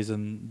 dead bodies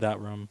in that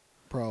room.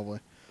 Probably.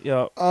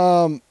 Yeah.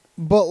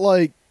 But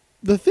like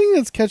the thing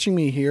that's catching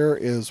me here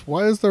is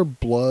why is there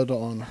blood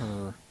on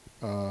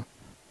her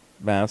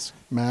Mask.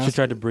 mask? She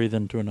tried to breathe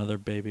into another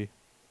baby.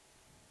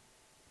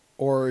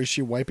 Or is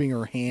she wiping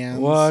her hands?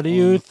 What do on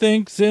you the-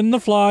 think's in the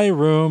fly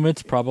room?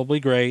 It's probably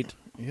great.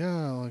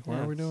 Yeah, like why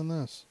are we Yes. doing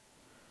this?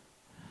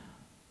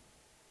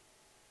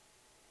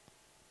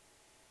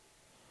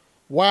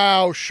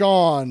 Wow,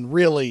 Sean,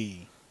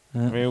 really? I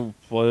mean,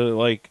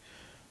 like,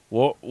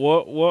 what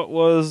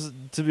was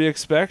to be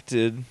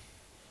expected?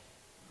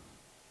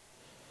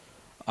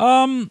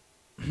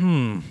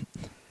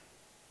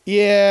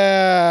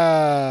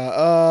 Yeah.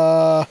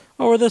 Oh,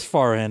 we're this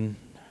far in.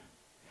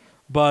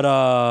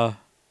 But,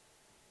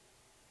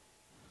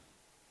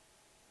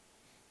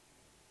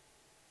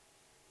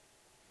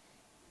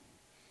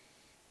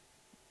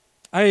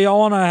 hey, y'all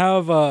wanna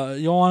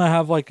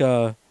have like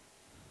a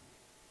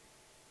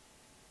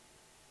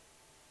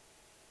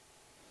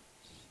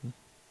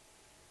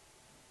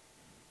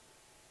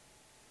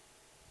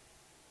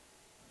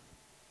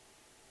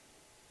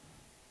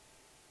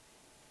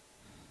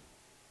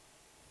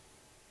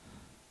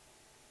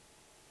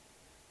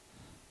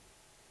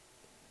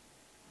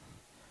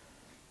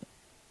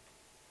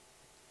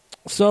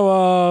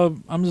So,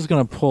 I'm just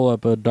gonna pull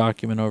up a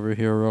document over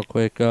here real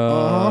quick.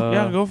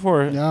 Yeah, go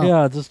for it. Yeah.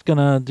 Yeah, just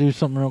gonna do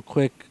something real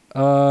quick.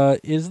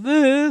 Is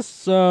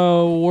this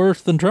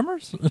worse than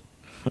Tremors?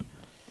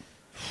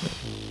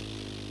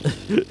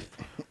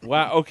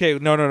 Wow. Okay.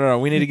 No.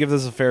 We need to give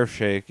this a fair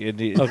shake. It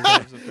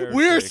deserves a fair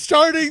We're shake.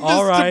 starting this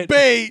All right.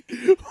 debate.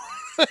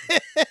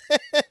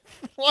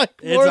 Like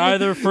It's more than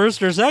either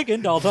first or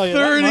second. I'll tell you.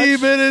 30 that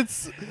much.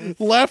 minutes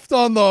left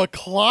on the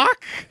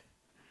clock.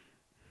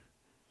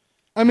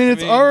 I mean,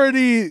 it's mean-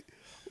 already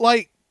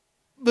like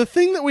the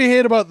thing that we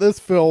hate about this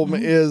film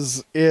Mm-hmm.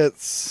 is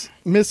it's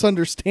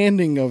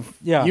misunderstanding of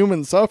Yeah.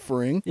 human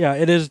suffering. Yeah,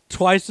 it is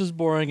twice as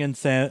boring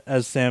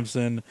as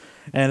Samson,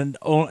 and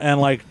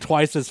like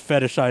twice as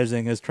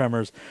fetishizing as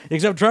Tremors.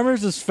 Except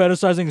Tremors is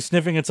fetishizing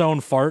sniffing its own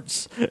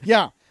farts.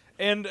 Yeah,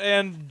 And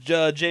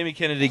Jamie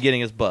Kennedy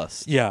getting his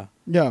bust. Yeah,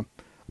 yeah.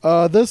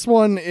 This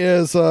one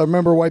is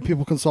remember, white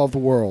people can solve the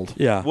world.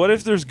 yeah. What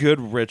if there's good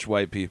rich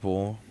white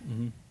people?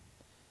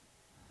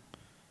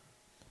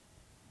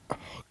 Oh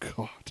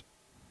God.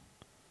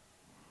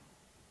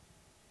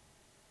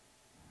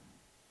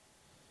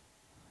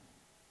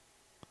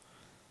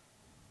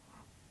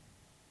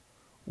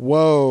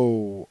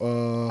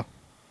 Whoa.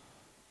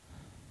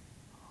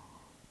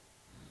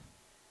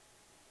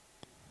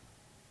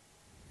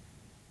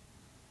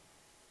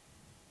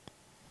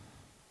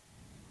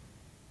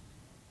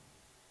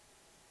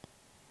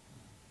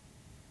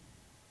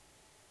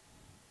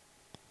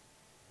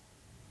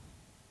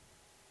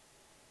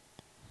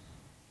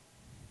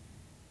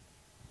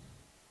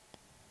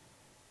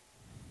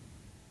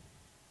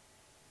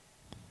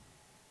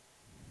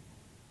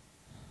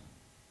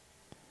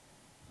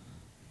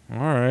 All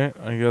right,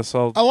 I guess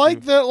I'll. I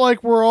like that,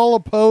 like, we're all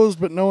opposed,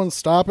 but no one's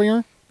stopping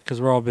her. Because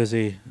we're all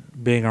busy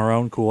being our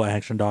own cool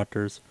action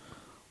doctors.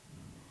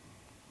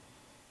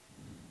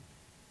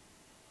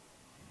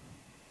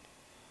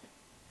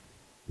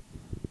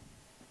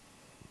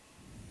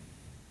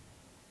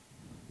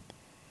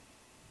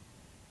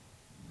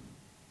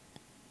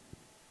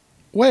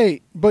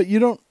 Wait, but you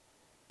don't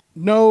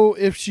know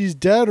if she's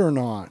dead or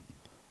not.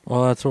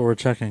 Well, that's what we're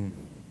checking.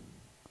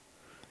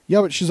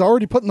 Yeah, but she's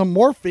already putting the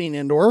morphine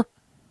into her.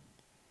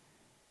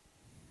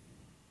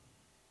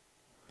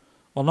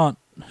 Well,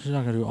 she's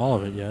not going to do all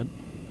of it yet,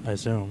 I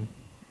assume.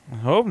 I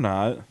hope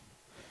not.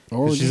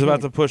 Or She's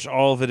about to push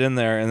all of it in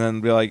there and then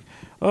be like,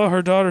 "Oh,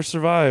 her daughter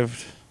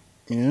survived."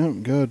 Yeah,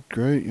 good,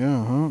 great,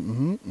 yeah, huh?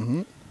 Mm-hmm,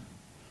 mm-hmm.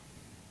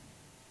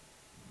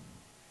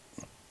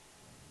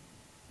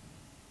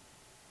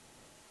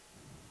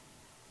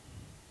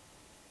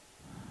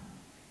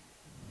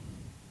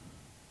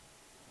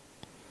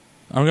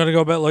 I'm going to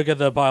go look at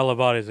the pile of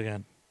bodies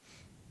again.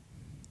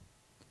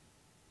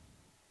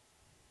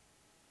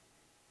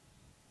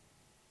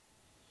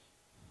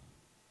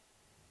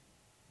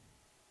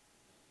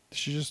 Did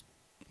she just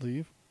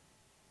leave?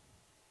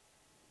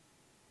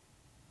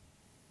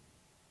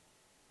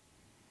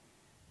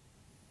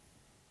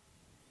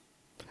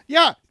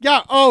 Yeah.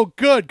 Oh,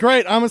 good,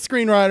 great. I'm a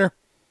screenwriter.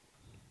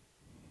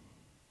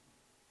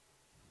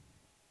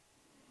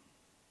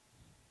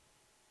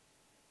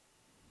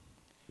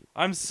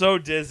 I'm so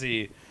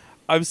dizzy.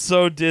 I'm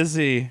so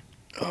dizzy.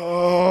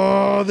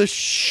 Oh, the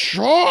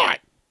shot.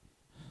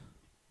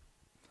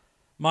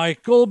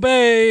 Michael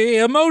Bay,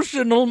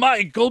 emotional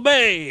Michael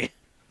Bay.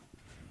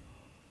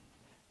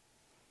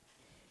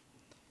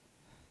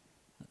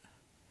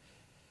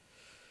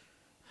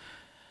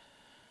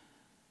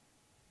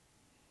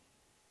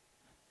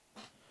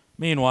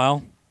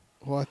 Meanwhile,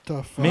 What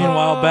the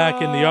fuck?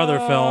 back in the other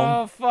film,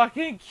 Oh,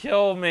 fucking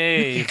kill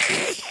me.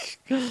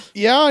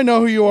 Yeah, I know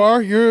who you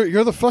are.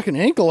 You're the fucking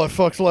ankle I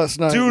fucked last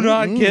night. Do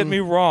not get me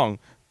wrong.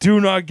 Do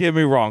not get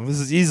me wrong. This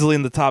is easily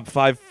in the top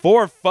 5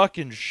 for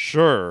fucking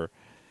sure.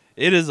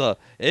 It is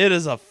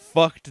a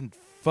fucking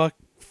fuck.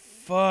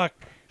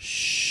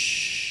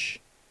 Shh.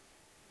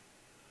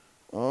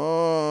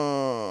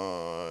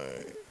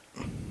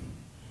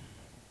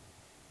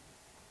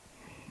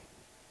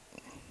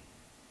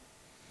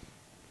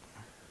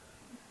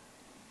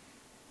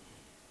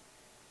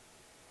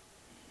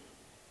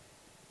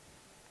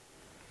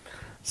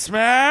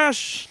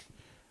 Smash.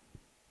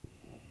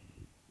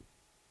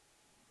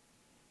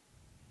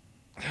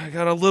 I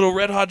got a little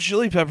red hot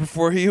chili pepper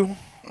for you.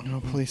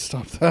 No, please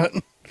stop that.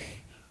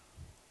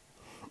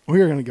 We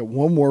are gonna get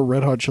one more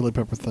Red Hot Chili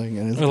Pepper thing,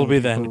 and It'll gonna be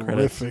the end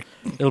credits. horrific.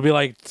 It'll be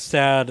like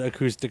sad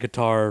acoustic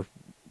guitar,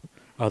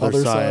 other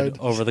side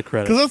over the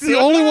credits. Because that's the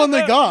only one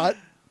they got.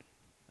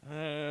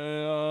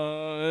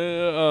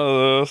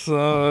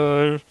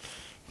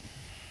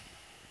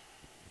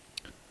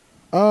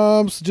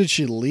 So did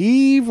she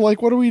leave?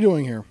 Like, what are we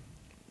doing here?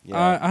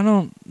 I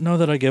don't know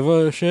that I give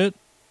a shit.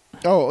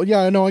 Oh, yeah,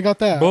 I know, I got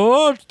that.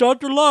 Oh, it's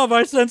Dr. Love.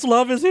 I sense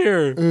love is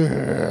here.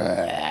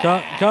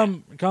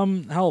 Come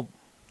help.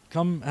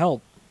 Come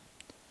help.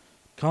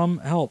 Come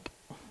help.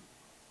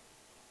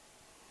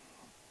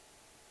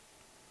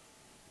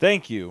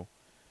 Thank you.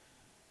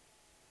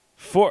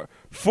 For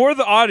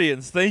the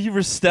audience, thank you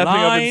for stepping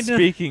up and Line.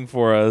 speaking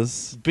for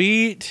us.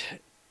 Beat.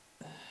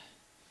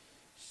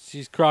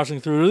 She's crossing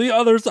through to the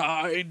other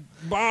side.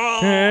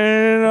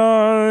 And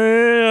on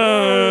the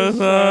other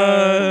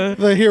side,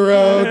 The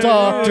hero,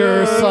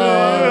 Dr.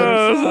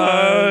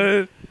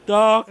 Side.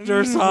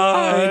 Doctor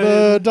side.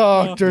 The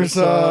doctor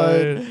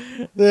side.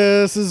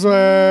 This is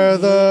where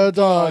the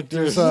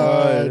doctor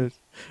side.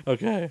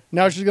 Okay.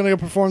 Now she's gonna go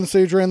perform the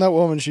surgery on that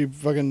woman she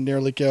fucking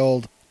nearly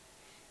killed.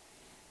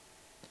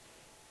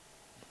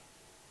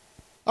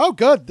 Oh,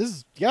 good. This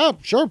is, yeah,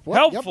 sure. What?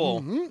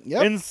 helpful, Yep. Mhm.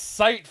 Yep.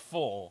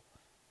 insightful.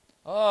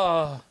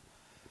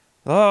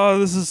 Oh,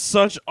 this is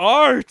such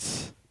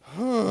art.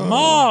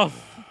 Moth.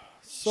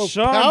 So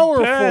Sean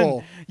powerful.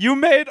 Penn, you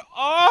made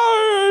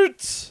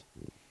art.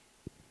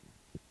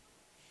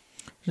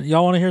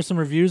 Y'all want to hear some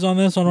reviews on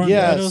this on Rotten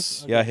Yes.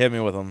 Tomatoes? Yeah, hit me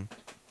with them.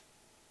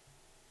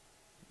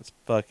 This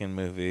fucking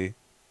movie.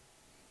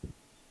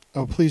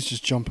 Oh, please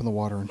just jump in the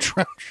water and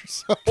drown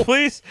yourself.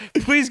 Please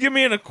give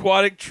me an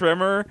aquatic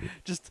tremor.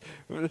 Just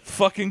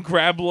fucking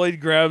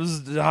Graboid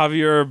grabs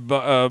Javier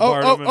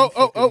Bardem. and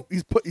fucking-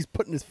 He's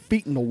putting his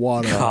feet in the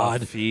water.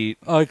 God. feet.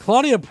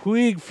 Claudia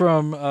Puig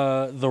from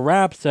The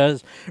Wrap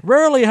says,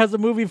 rarely has a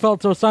movie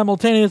felt so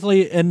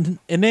simultaneously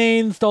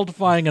inane,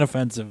 stultifying, and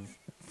offensive.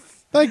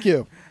 Thank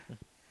you.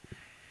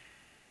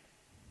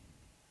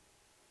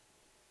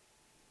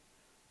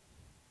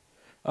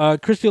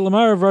 Christy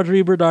Lamar of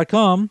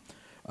RogerEbert.com.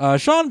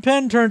 Sean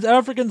Penn turns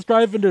African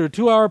strife into a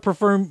 2-hour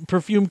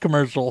perfume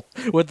commercial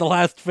with The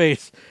Last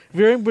Face,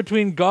 veering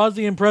between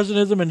gauzy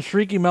impressionism and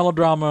shrieky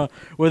melodrama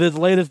with his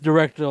latest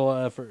directorial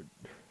effort.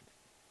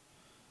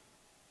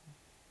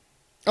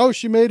 Oh,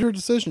 she made her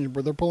decision,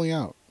 but they're pulling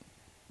out.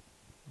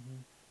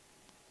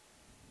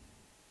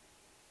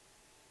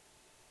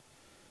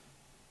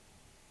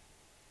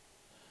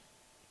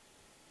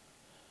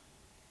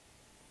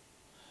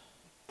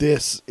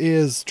 This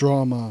is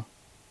drama.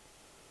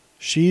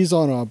 She's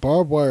on a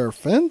barbed wire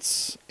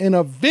fence in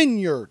a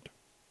vineyard.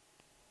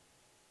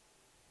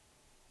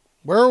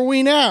 Where are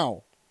we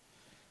now?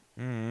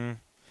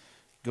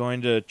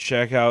 Going to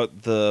check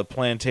out the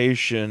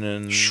plantation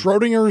and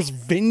Schrodinger's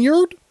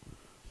vineyard?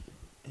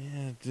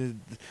 Yeah, dude.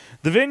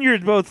 The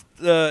vineyard both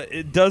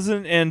it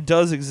doesn't and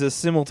does exist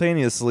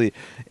simultaneously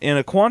in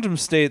a quantum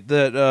state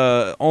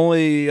that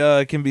only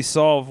can be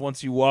solved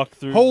once you walk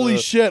through. Holy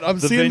shit, I'm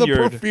the seeing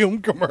vineyard. the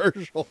perfume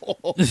commercial.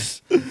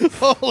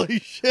 Holy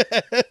shit.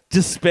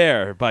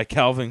 Despair by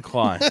Calvin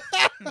Klein.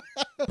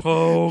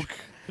 Poke.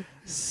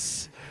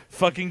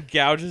 Fucking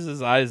gouges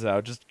his eyes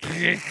out. Just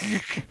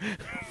depravity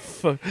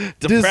by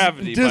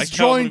Calvin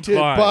Disjointed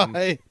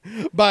Klein.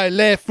 by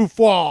Le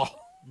Foufoir.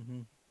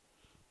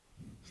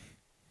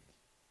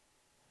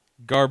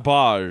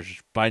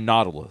 Garbage by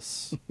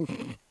Nautilus.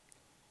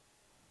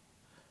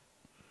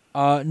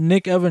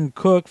 Nick Evan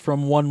Cook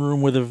from One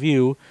Room with a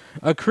View.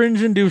 A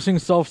cringe-inducing,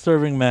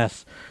 self-serving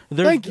mess.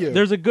 Thank you.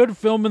 There's a good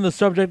film in the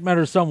subject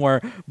matter somewhere,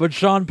 but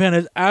Sean Penn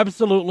is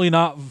absolutely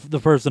not the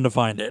person to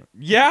find it.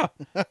 Yeah.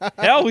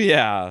 Hell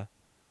yeah.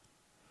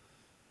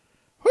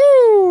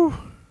 Woo!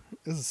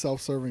 This is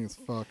self-serving as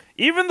fuck.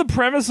 Even the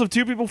premise of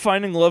two people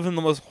finding love in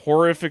the most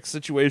horrific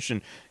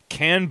situation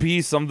can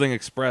be something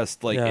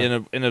expressed like Yeah.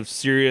 in a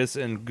serious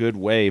and good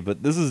way,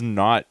 but this is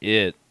not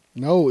it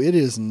No, it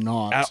is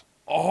not. at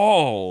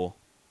all.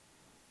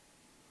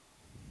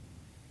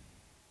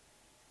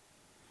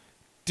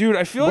 Dude,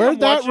 I feel like Where'd I'm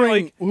that watching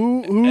ring?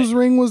 like Whose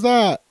ring was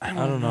that? I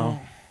don't know.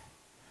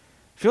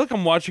 I feel like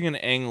I'm watching an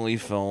Ang Lee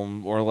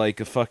film or like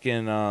a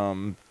fucking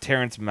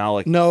Terrence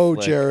Malick. No,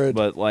 flick, Jared.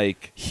 but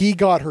like He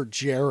got her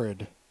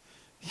Jared.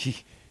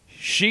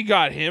 she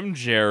got him,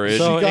 Jared.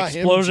 So got him,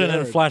 explosion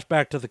and Jared.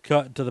 flashback to the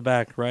cut to the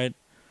back, right?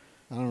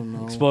 I don't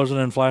know. Explosion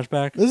and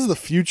flashback. This is the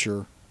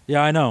future.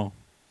 Yeah, I know.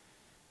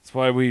 That's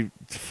why we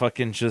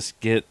fucking just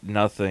get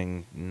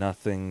nothing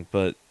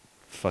but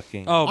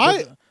fucking. Oh,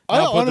 I put the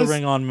honest-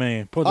 ring on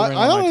me. Put the ring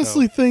I on my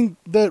honestly toe. think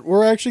that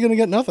we're actually going to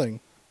get nothing.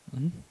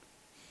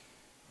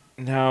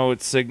 Now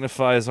it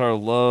signifies our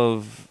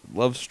love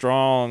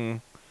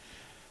strong.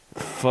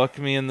 Fuck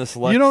me in this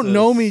Lexus. You don't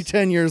know me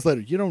 10 years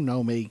later. You don't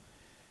know me.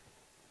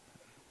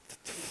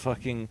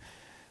 Fucking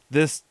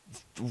this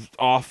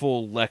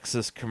awful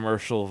Lexus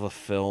commercial of a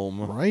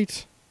film.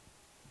 Right?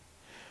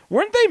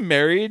 Weren't they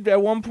married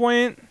at one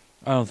point?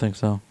 I don't think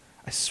so.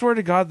 I swear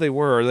to God they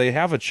were. Or they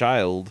have a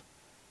child.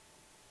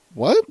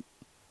 What?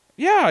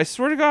 Yeah, I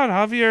swear to God,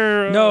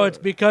 Javier. No, it's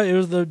because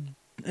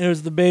it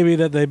was the baby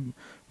that they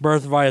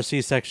birthed via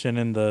C-section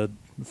in the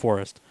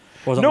forest.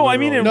 Wasn't No, I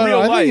mean literally- in No, real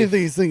I think life.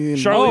 he's thinking in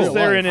Charlize real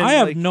Theron life. and I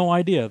have like- no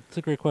idea. It's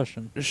a great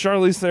question.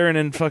 Charlize Theron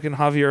and fucking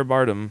Javier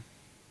Bardem.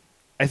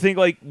 I think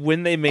like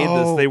when they made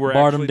this, they were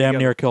Bardem actually damn together.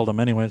 near killed him.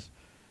 Anyways,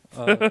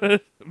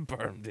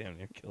 Bardem damn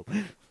near killed.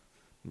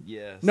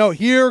 Yes. No,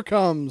 here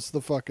comes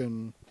the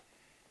fucking...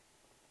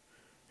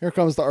 Here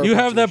comes the you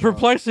have RPG that shot.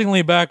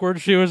 perplexingly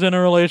backwards. She was in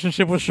a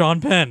relationship with Sean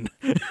Penn.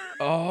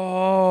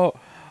 Oh.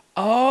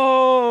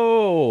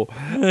 Oh.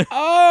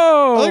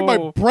 Oh. I think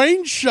my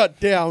brain shut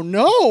down.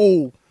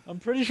 No! I'm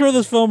pretty sure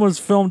this film was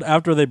filmed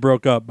after they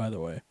broke up. By the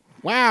way,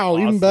 Wow,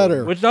 even Awesome.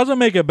 better. which doesn't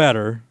make it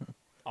better,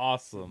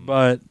 Awesome.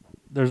 but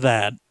there's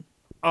that.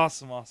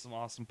 Awesome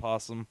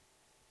possum.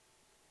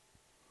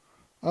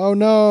 Oh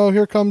no,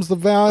 here comes the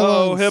violence.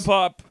 Oh, hip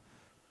hop.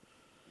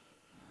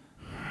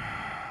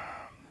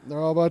 They're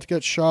all about to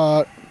get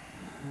shot.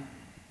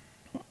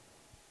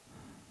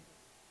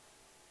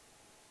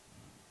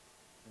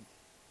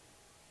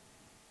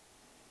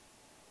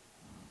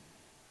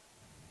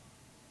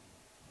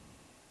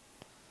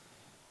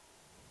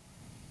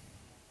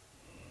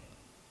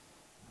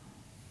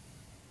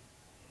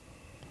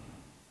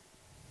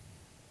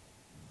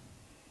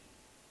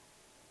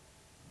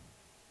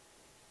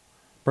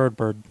 Bird.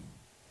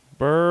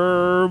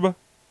 Burb.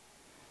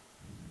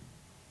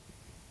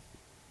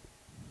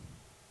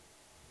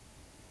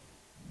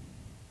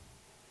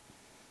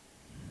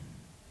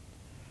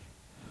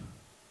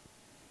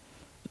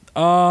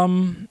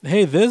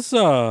 Hey, this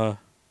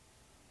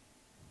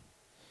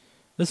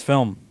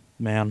film,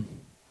 man,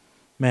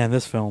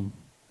 this film.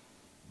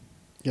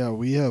 Yeah,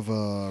 we have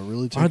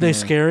really. Are they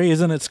taken scary?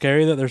 Isn't it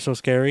scary that they're so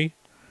scary?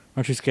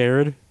 Aren't you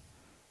scared?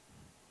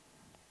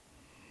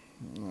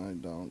 I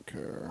don't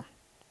care.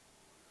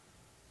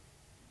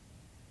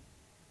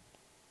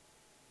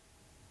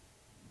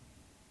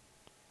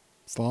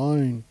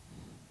 Fine.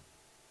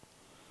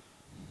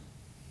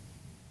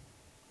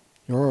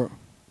 You're.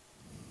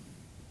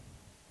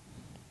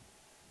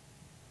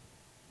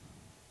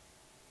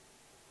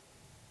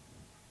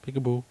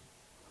 Peekaboo.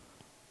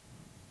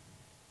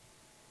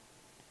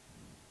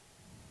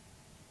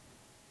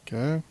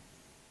 Okay.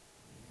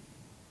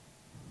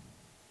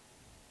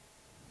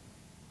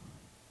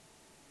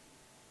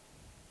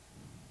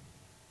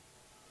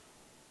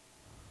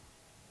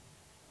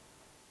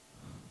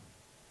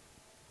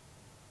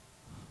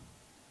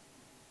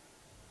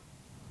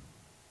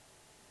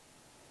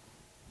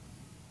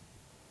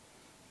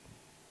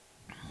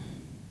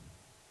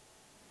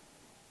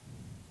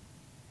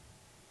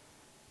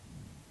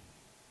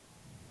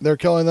 They're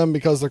killing them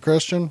because they're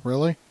Christian?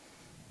 Really?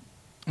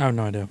 I have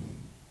no idea.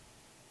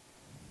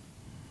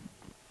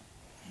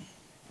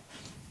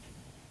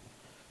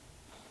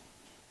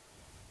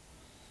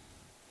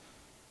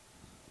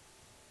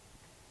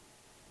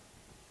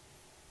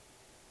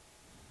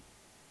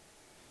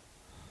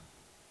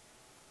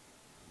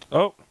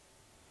 Oh.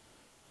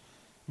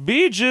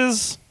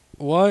 Beaches.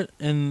 What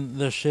in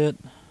the shit?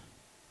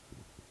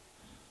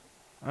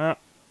 I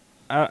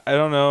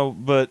don't know,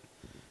 but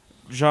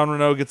Jean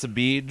Reno gets a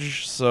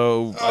beach,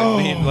 so I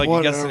mean, like,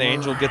 I guess an whatever.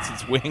 angel gets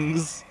its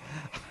wings.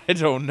 I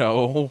don't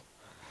know.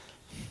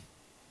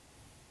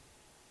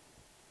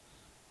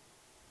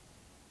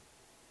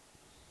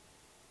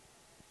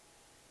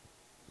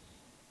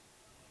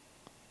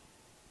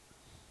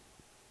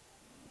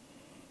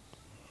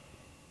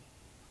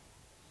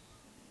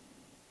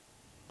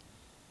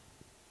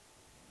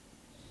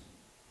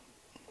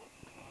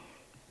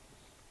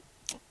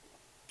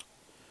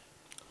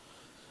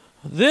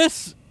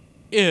 This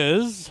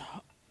is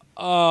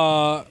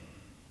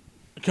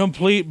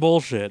complete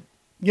bullshit.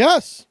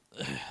 Yes.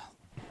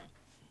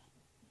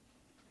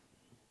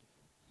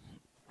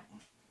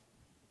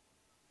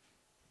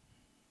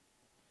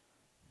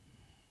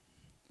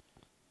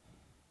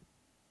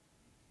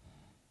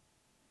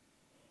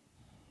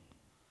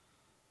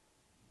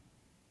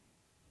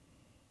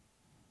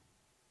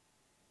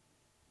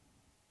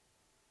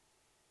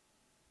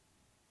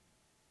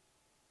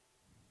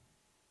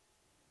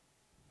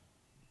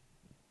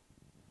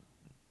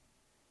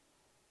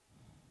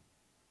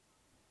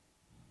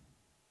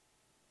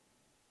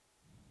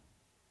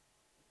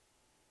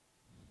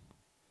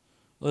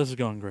 This is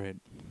going great.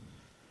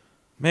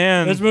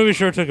 Man. This movie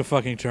sure took a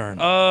fucking turn.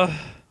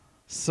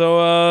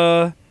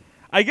 So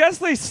I guess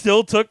they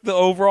still took the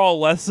overall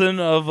lesson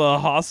of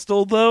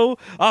Hostel, though.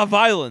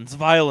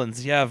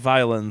 Violence. Yeah,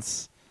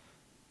 violence.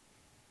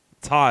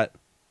 It's hot.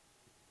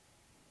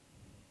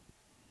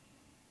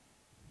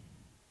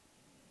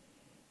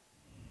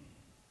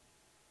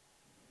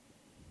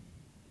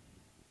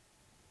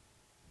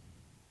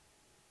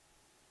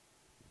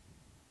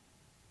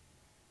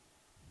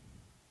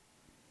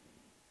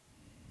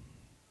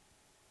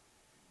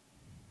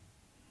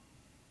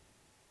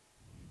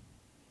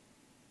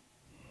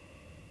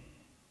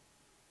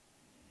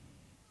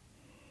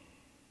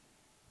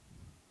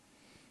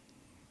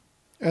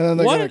 And then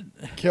they're What? going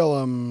to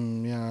kill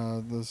him.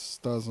 Yeah, this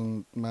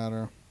doesn't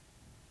matter.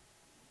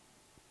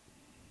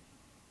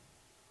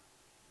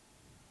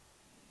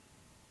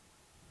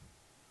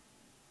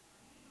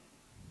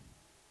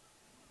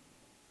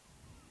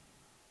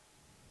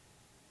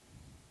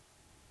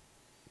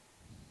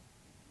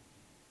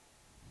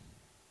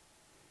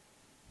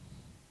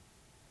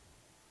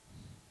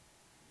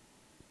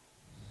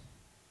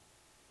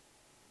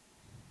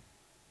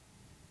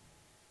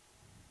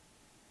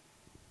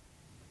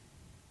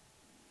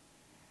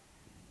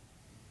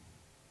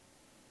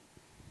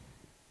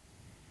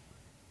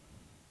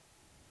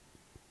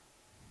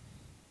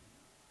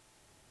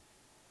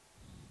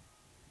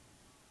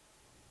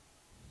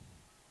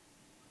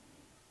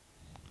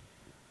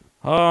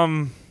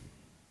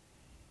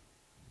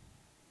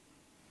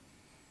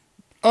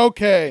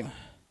 Okay.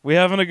 We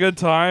having a good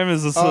time?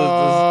 Is this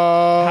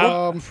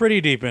I'm pretty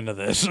deep into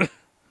this.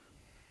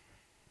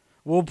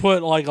 We'll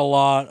put like a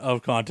lot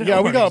of content.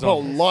 Yeah, we got to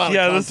warnings put a on lot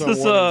Yeah, of this content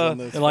is, warnings on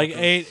this. this. Like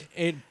fucker.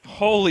 eight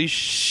holy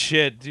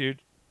shit,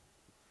 dude.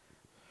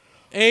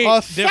 different,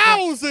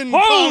 1,000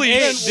 Holy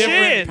content shit.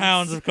 different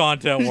pounds of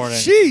content warning.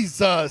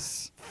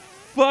 Jesus.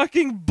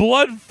 Fucking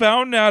blood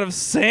fountain out of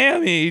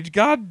Sammy.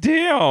 God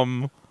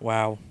damn.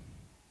 Wow.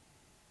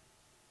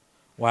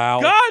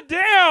 God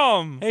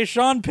damn. Hey,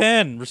 Sean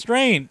Penn,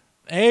 restraint.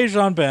 Hey,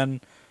 Sean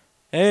Penn.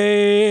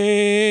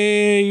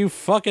 Hey, you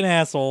fucking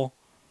asshole.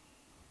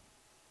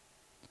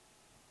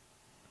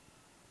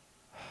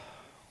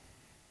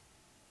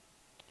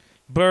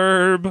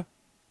 Burb.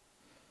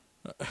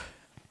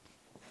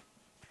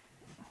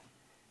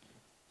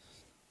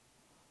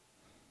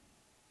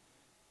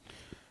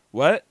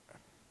 What?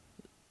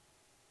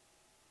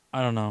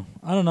 I don't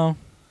know.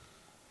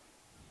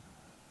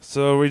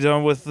 So are we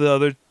done with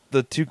the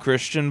two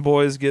Christian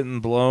boys getting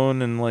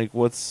blown and like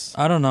what's?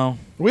 I don't know.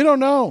 We don't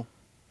know.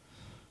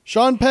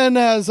 Sean Penn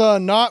has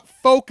not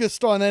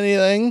focused on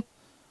anything.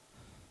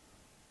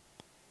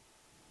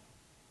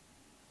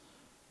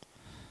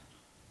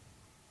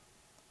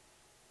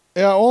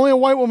 Yeah, only a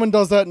white woman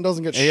does that and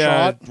doesn't get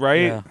Yeah, shot.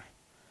 right. Yeah.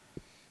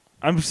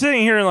 I'm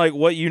sitting here in like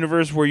what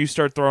universe where you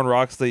start throwing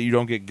rocks that you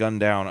don't get gunned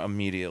down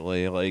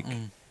immediately, like.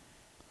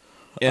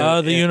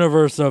 The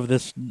universe of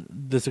this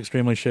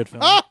extremely shit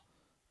film. Ah!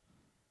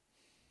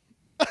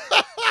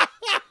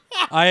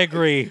 I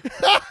agree.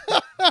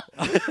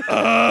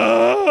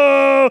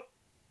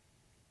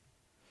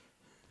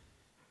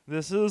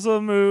 This is a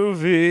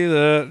movie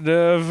that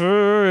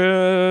never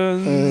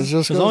ends. It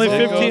just There's goes only on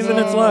 15 and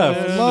minutes on.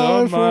 left.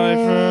 My My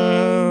friends.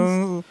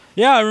 friends.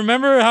 Yeah,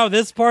 remember how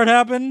this part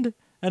happened? Sean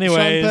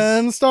Anyways,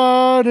 Penn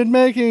started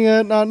making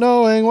it, not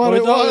knowing what what we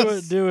it thought we would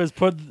was. do is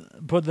put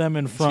them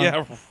in front.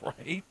 Yeah,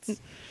 right.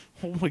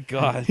 Oh my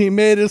god. He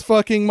made his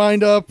fucking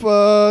mind up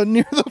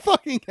near the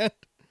fucking end.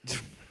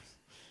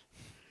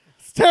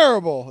 It's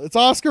terrible. It's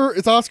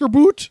Oscar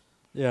Boot.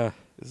 Yeah.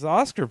 It's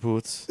Oscar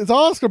boots. It's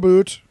Oscar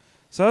Boot.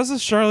 So is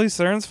this Charlize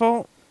Theron's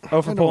fault? Oh,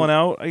 for I don't- pulling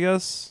out, I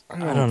guess. I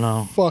don't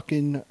know.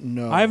 Fucking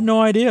no. I have no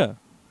idea.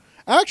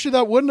 Actually,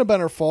 that wouldn't have been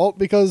her fault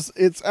because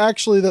it's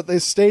actually that they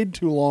stayed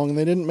too long and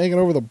they didn't make it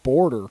over the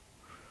border,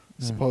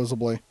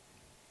 supposedly.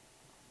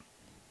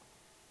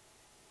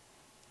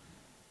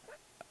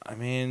 I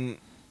mean,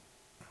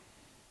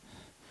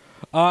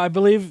 I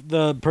believe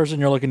the person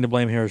you're looking to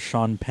blame here is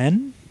Sean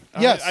Penn.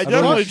 Yes, I believe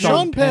definitely it's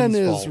Sean Penn Penn's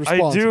is fault.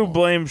 responsible. I do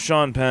blame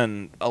Sean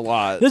Penn a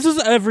lot. This is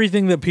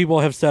everything that people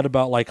have said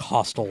about like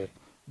Hostel,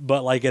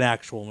 but like an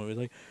actual movie.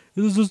 Like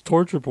this is just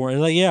torture porn.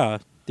 It's like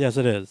yes,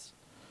 it is.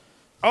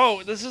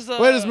 Oh, this is the.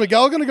 Wait, is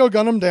Miguel going to go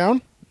gun him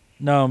down?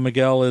 No,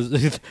 Miguel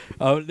is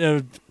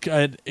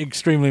an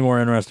extremely more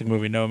interesting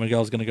movie. No,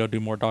 Miguel's going to go do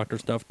more doctor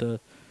stuff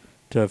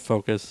to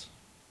focus.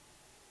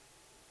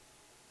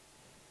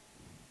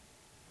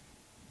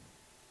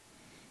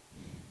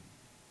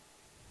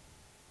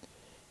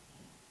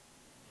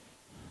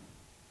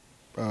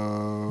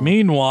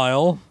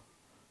 Meanwhile,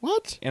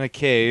 What? in a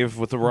cave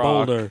with a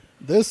rock? Boulder,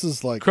 This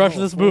is like crush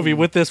this movie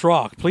with this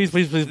rock, please,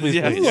 please, please, please,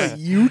 Yeah, This please. is like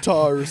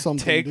Utah or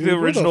something. Take dude. the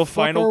Where original fuck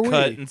final are we?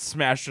 cut and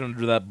smash it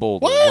under that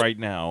boulder What? right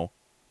now.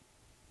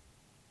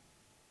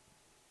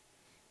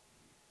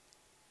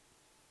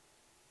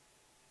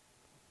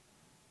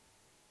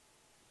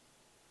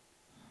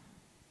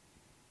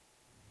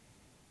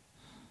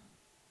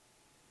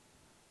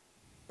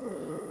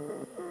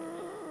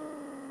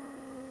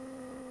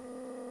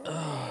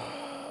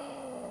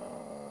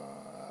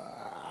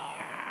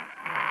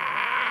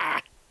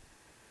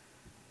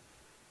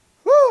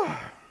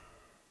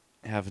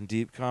 Having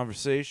deep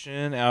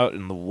conversation out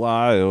in the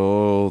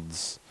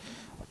wilds.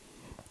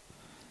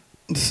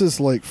 This is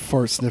like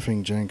fart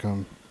sniffing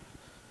Jankum.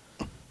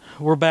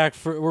 We're back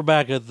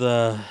at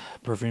the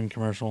perfume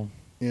commercial.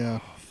 Yeah.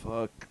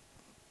 Fuck.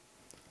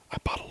 I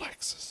bought a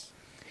Lexus.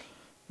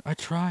 I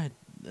tried,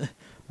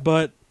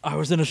 but I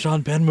was in a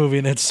Sean Penn movie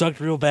and it sucked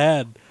real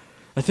bad.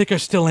 I think I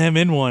still am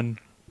in one.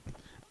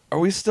 Are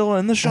we still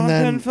in the Sean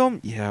then- Penn film?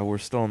 Yeah, we're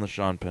still in the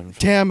Sean Penn film.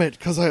 Damn it,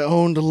 because I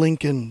owned a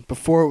Lincoln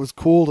before it was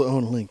cool to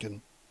own a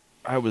Lincoln.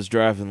 I was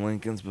driving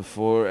Lincolns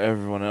before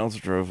everyone else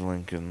drove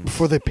Lincolns.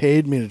 Before they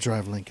paid me to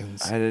drive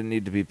Lincolns. I didn't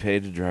need to be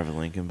paid to drive a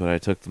Lincoln, but I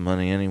took the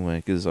money anyway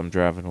because I'm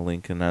driving a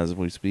Lincoln as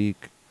we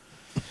speak.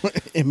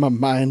 In my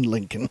mind,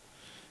 Lincoln.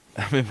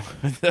 I mean,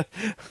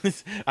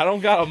 I don't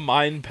got a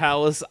mind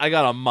palace. I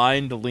got a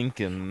mind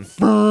Lincoln.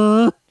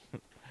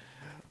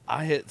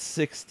 I hit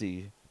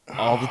 60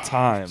 all the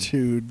time.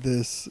 Dude,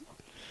 this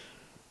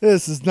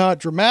is not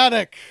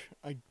dramatic.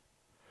 I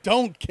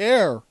don't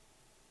care.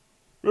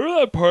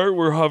 Remember that part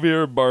where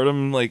Javier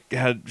Bardem like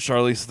had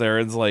Charlize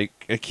Theron's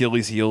like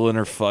Achilles heel in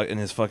in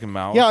his fucking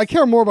mouth? Yeah, I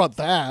care more about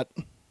that.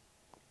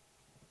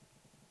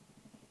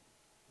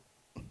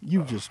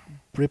 You just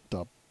ripped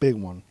a big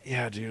one.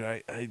 Yeah, dude.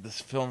 I this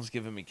film's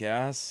giving me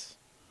gas.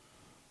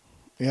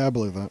 Yeah, I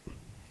believe that.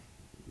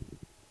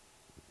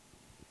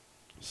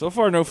 So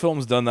far, no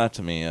film's done that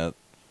to me yet.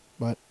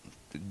 But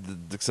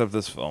Except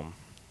this film.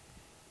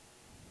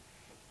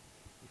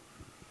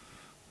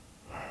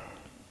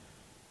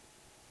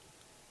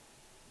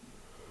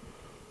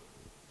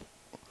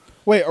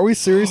 wait, are we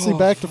seriously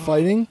back to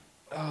fighting?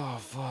 Oh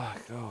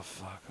fuck! Oh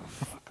fuck! Oh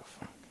fuck! Oh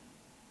fuck!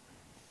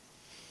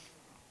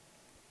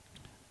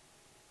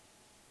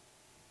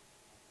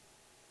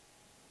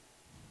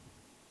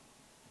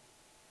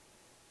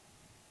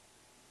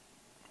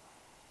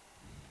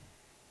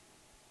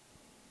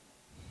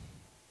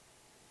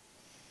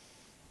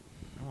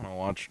 I want to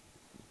watch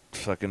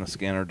fucking A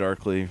Scanner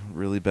Darkly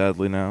really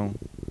badly now.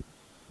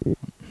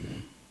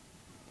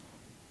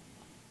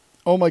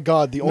 Oh my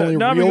god, the only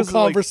not real because of,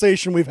 like-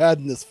 conversation we've had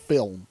in this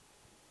film.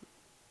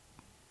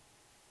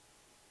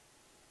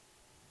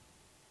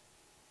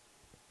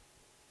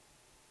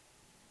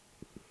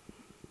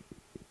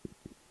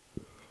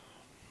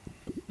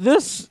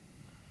 This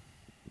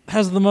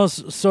has the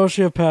most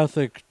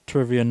sociopathic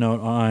trivia note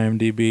on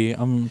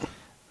IMDb.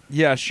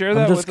 Yeah, share I'm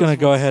that. just going to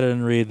go ahead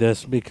and read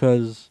this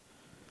because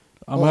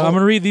I'm going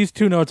to read these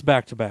two notes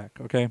back to back,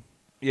 okay?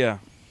 Yeah.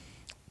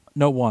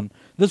 Note 1.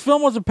 This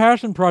film was a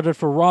passion project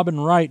for Robin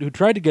Wright, who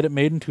tried to get it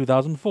made in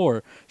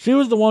 2004. She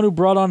was the one who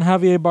brought on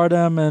Javier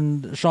Bardem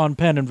and Sean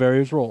Penn in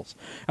various roles.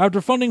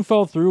 After funding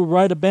fell through,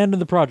 Wright abandoned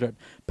the project.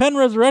 Penn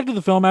resurrected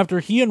the film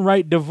after he and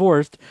Wright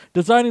divorced,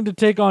 deciding to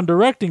take on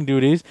directing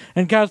duties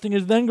and casting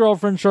his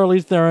then-girlfriend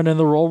Charlize Theron in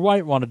the role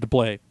Wright wanted to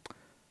play.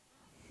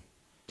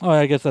 Oh,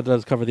 I guess that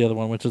does cover the other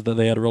one, which is that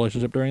they had a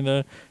relationship during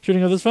the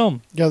shooting of this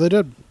film. Yeah, they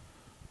did.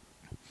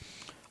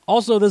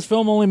 Also, this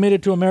film only made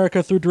it to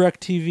America through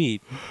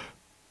DirecTV.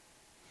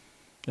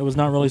 It was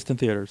not released in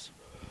theaters.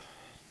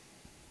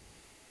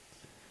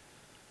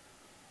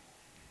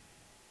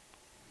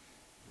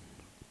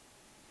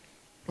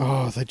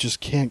 Oh, they just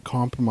can't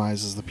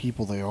compromise as the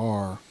people they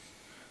are.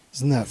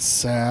 Isn't that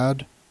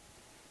sad?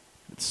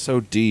 It's so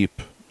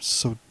deep.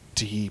 So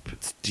deep.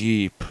 It's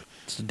deep.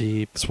 It's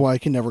deep. That's why I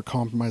can never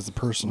compromise the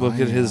person Look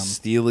I at his am.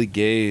 steely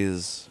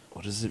gaze.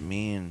 What does it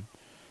mean?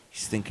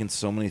 He's thinking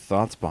so many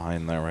thoughts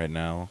behind that right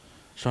now.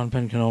 Sean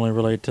Penn can only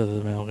relate to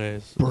the male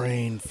gaze.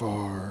 Brain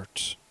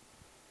fart.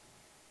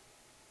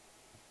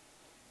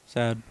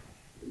 Sad.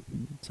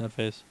 Sad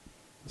face.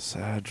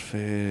 Sad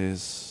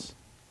face.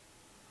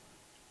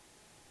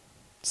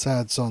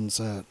 Sad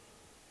sunset.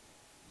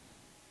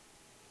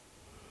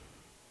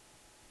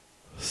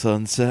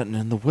 Sun setting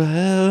in the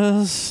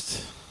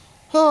west.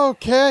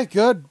 Okay,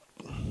 good.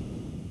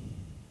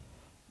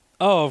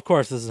 Oh, of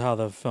course, this is how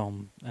the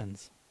film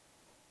ends.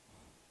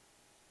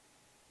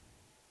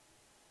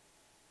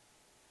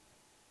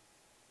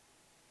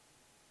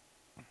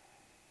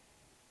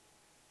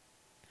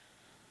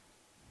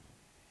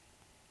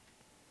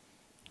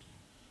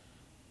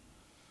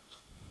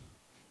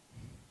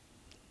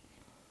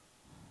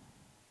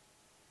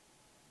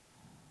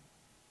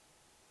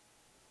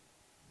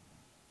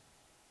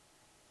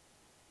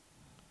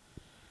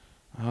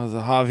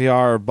 The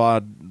Javier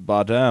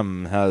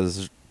Bardem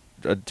has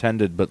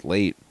attended but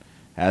late,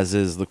 as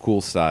is the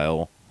cool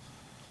style.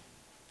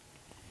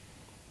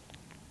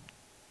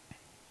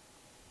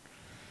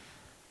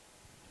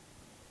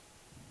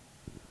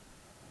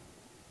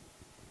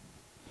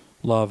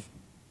 Love.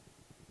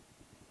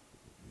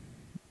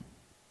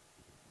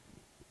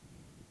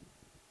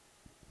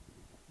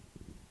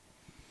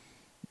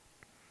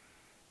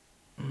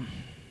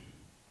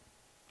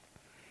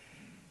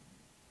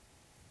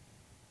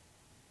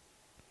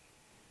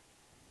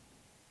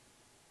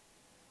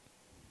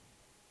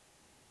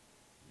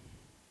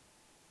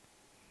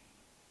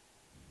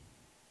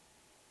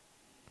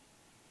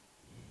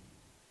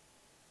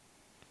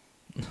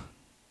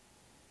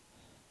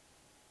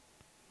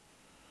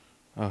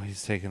 Oh,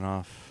 he's taking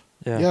off.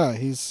 Yeah,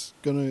 he's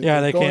gonna.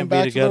 Yeah, they going can't be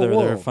back to their together. They're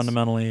worlds.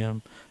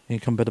 fundamentally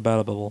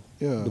incompatible.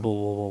 Yeah.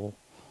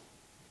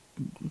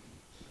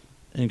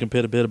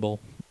 Incompatible.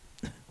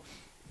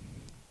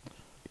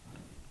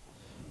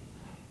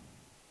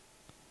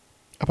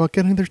 About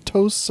getting their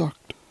toes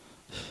sucked.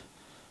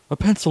 A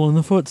pencil in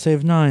the foot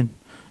saved 9.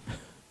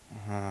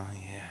 Yeah.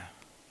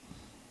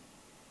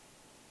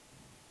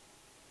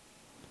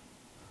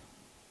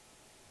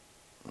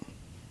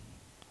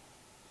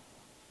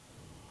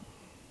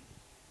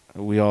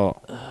 We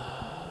all...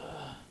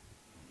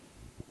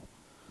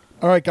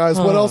 All right, guys.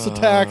 What else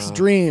attacks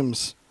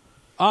dreams?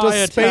 I Does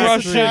space attack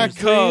Russian attack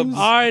dreams. Cubs, dreams?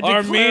 I declare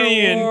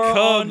Armenian war on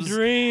Cubs,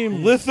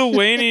 dreams.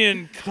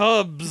 Lithuanian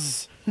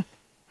Cubs.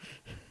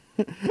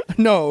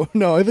 No.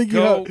 I think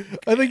Go-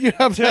 you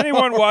have To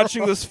anyone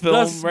watching this film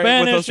right with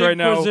Spanish us right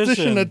now,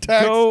 Inquisition.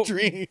 attacks Go-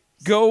 dreams.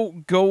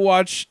 go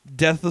watch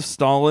Death of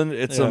Stalin.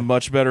 It's Yeah. a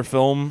much better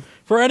film.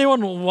 For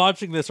anyone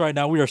watching this right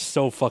now, we are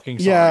so fucking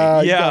sorry.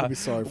 Yeah, you Yeah. gotta be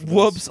sorry for this.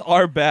 Whoops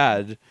are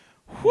bad.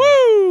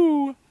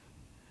 Woo!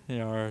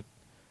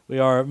 We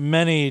are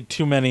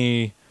too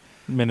many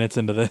minutes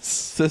into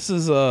this. This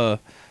is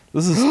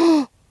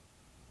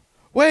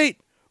Wait.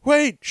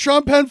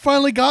 Sean Penn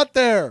finally got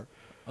there.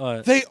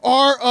 They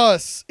are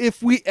us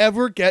if we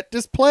ever get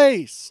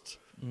displaced.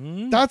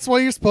 That's why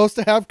you're supposed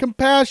to have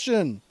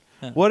compassion.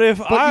 what if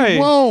But you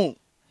won't.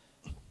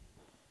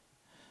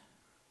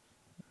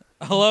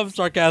 I love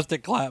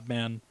sarcastic clap,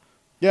 man.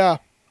 Yeah.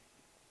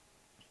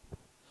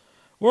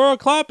 We're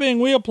clapping.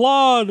 We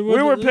applaud.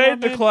 We were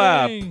paid to main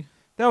clap. thing.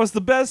 That was the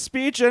best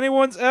speech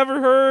anyone's ever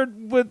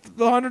heard with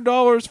the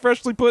 $100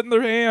 freshly put in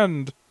their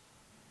hand.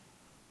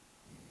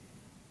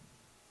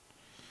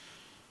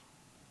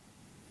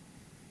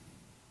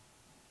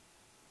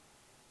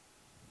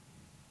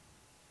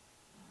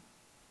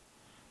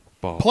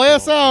 Play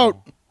us out.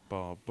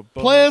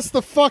 Play us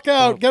the fuck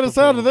out. Get us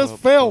out of this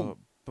film.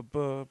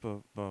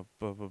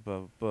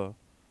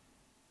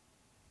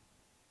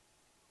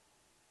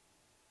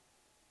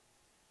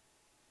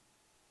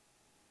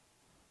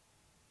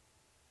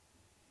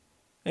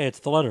 Hey, it's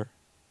the letter.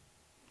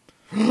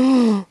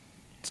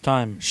 It's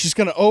time, She's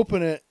gonna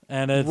open it.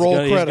 and it's Roll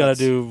he's got to credits.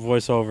 do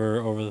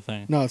voiceover over the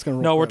thing. No, it's gonna.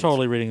 Roll No, we're credits.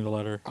 totally reading the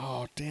letter.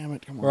 Oh damn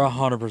it! Come on. We're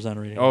 100%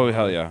 reading. Oh the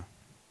hell letter.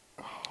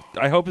 yeah!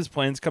 I hope his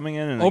plane's coming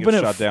in and Open it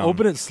it. gets shot down.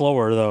 Open it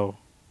slower though.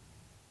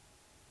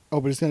 Oh,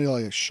 but he's gonna get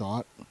like a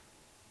shot.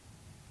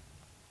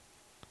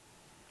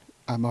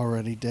 I'm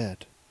already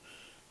dead.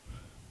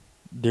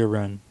 Dear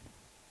Ren.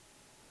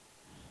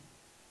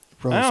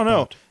 I don't know.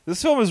 Rosebud.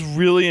 This film has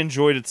really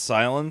enjoyed its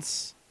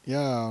silence,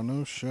 Yeah,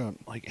 no shit.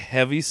 like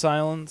heavy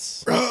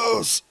silence.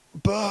 Rosebud.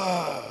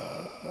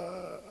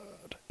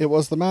 It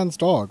was the man's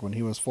dog when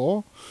he was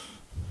 4.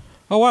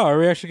 Oh wow, are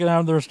we actually gonna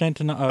have the restraint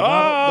tonight?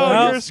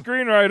 Oh, you're a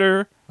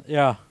screenwriter.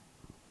 Yeah.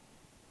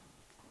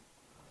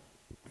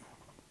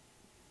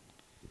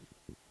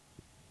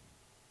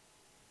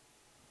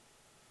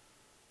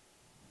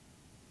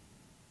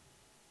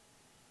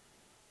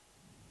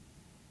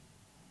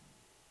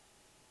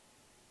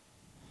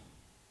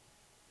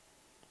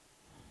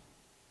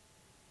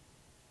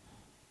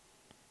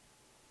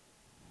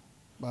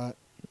 But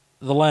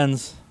The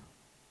lens.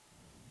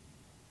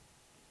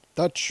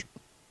 Dutch.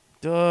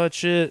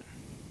 Dutch it.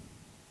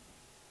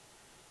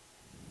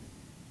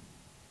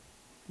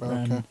 Okay.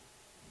 Ren.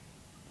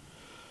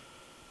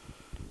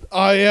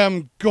 I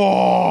am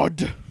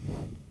God.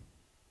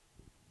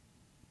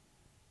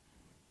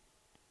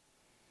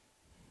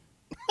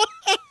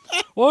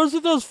 What was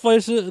it? Those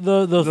flashes,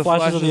 the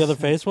flashes of the other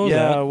face. What was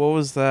yeah, that? what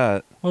was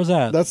that? What was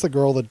that? That's the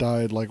girl that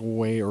died like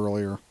way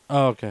earlier.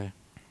 Oh, okay.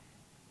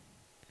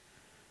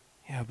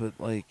 Yeah, but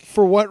like,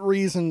 For what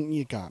reason?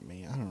 You got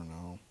me. I don't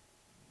know.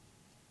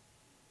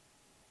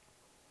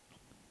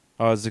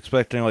 I was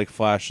expecting like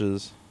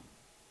flashes.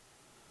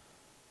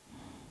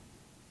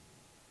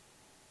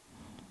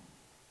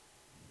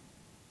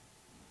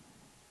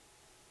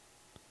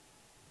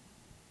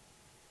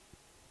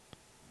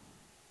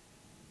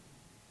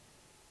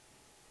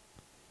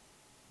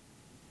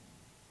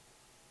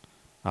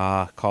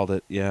 Ah, called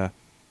it. Yeah.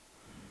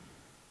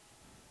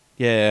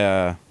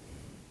 Yeah.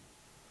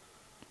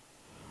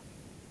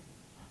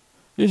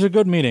 These are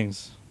good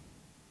meetings.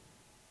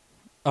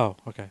 Oh,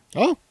 okay.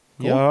 Oh,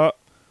 cool. Yeah.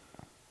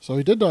 So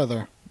he did die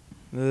there.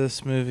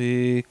 This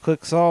movie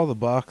clicks all the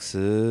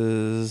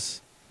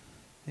boxes.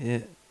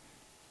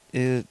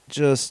 It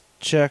just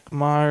check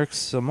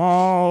marks them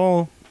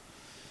all.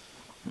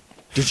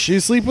 Did she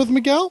sleep with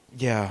Miguel?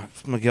 Yeah,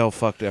 Miguel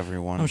fucked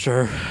everyone. I'm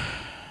sure.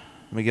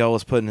 Miguel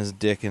was putting his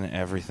dick in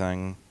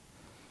everything.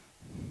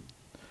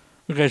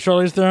 Okay,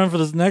 Charlize Theron, for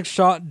this next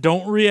shot,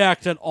 don't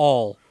react at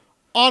all.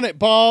 On it,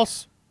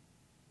 boss.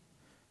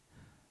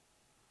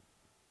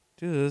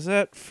 Dude, is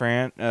that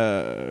Fran?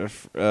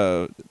 It's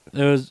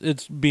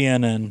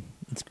BNN.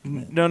 It's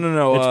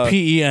No. it's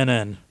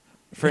PENN.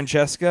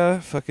 Francesca,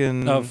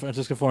 fucking. Oh,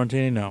 Francesca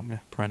Fiorentini? No, Yeah.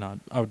 probably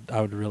not.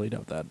 I would really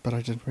doubt that. But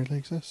I didn't really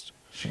exist.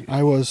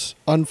 I was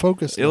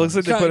unfocused. It looks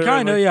like they put her in,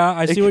 Kind of, like- yeah.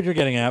 I see it- what you're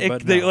getting at,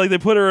 but they no. they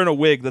put her in a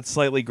wig that's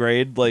slightly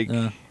grayed, like.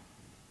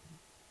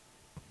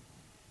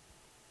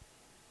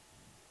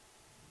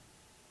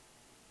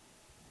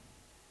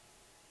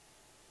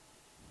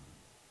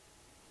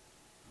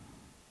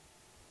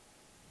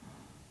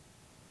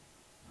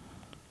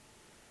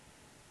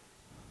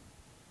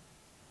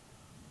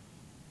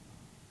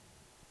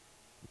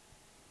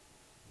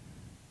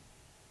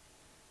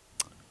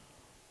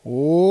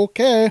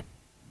 Okay.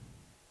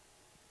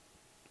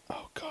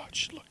 Oh God,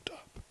 she looked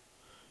up.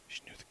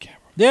 She knew the camera.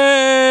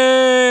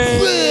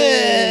 Yay!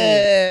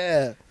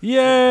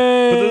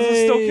 Yay! But does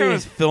it still count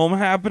as film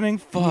happening?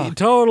 Fuck.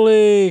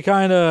 Totally,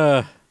 kind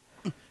of.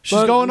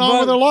 She's going on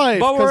with her life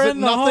but we're because in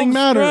the nothing home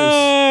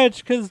matters.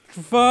 stretch, 'cause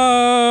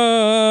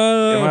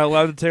fuck. Am I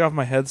allowed to take off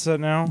my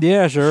headset now?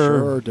 Yeah, sure.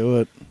 Sure, do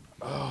it.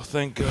 Oh,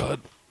 thank God.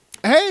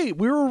 Hey,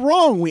 we were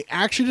wrong. We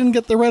actually didn't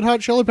get the Red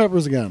Hot Chili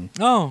Peppers again.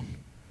 Oh,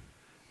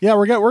 Yeah,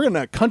 we're getting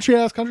a country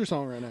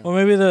song right now. well,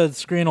 maybe the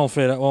screen will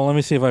fade out. Well, let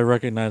me see if I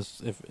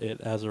recognize if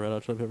it has a Red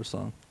Hot Chili Peppers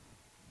song.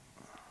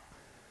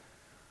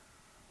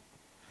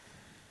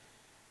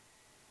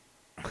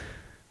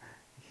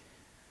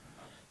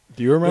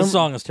 Do you remember? This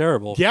song is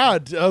terrible. Yeah,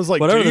 I was like,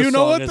 Whatever do you this know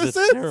song what is, this it's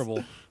is?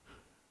 terrible.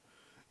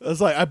 I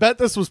was like, I bet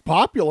this was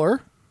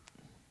popular.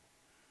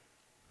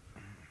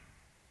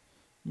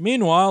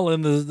 Meanwhile,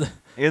 in the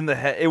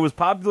It was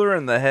popular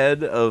in the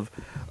head of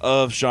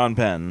Sean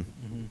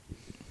Penn.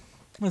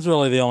 that's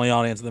really the only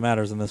audience that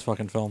matters in this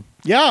fucking film.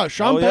 Yeah,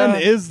 Sean Oh, Penn yeah.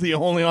 is the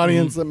only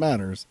audience that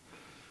matters.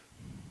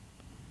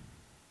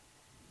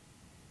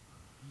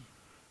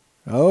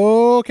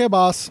 Okay,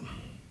 boss.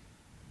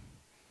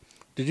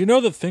 Did you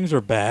know that things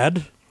are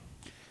bad?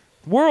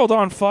 World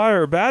on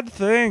fire, bad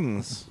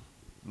things.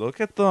 Look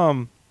at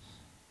them.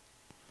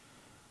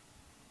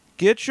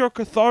 Get your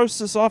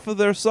catharsis off of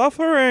their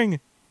suffering.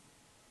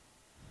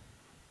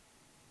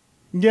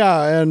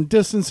 Yeah, and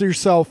distance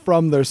yourself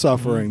from their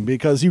suffering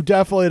because you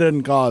definitely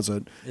didn't cause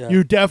it. Yeah.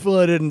 You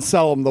definitely didn't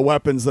sell them the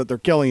weapons that they're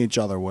killing each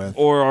other with.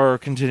 Or are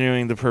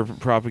continuing to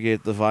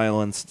propagate the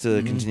violence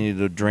to continue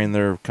to drain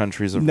their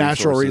countries of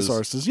Natural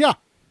resources. resources. Yeah.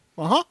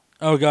 Uh-huh.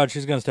 Oh god,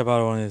 she's gonna step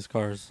out of one of these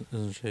cars,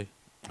 isn't she?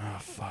 Oh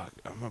fuck!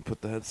 I'm gonna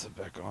put the headset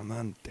back on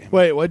then. Damn it.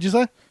 Wait, what'd you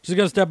say? She's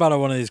gonna step out of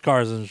one of these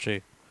cars, isn't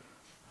she?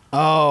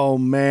 Oh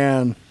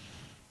man,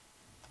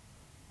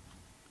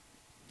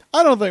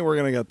 I don't think we're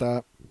gonna get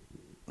that.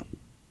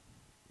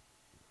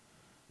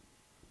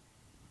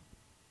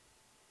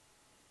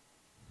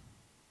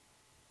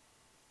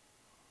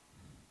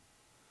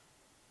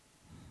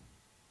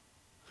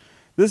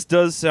 This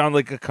does sound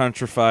like a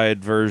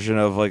countrified version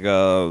of like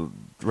a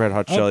Red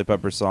Hot Chili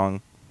Pepper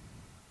song.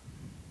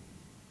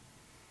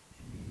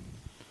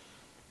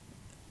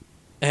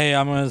 Hey,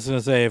 I'm just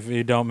gonna say, if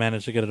you don't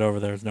manage to get it over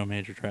there, it's no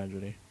major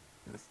tragedy.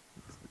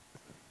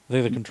 I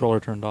think the controller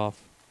turned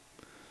off.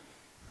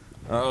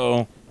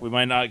 Oh, we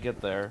might not get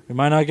there. We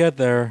might not get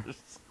there.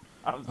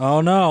 I'm,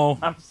 Oh no!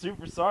 I'm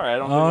super sorry. I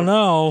don't. Oh think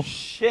no!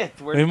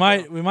 Shit.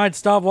 We might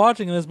stop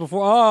watching this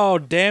before. Oh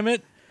damn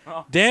it!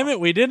 Oh. Damn it!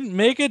 We didn't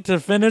make it to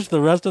finish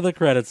the rest of the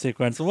credit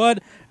sequence.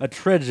 What a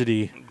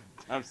tragedy!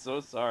 I'm so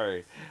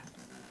sorry.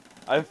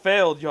 I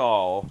failed,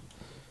 y'all.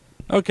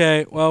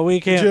 Okay, well we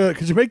can't.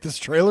 Could you make this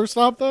trailer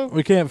stop though?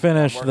 We can't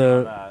finish I'm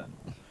working on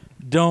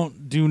the.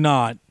 that. Do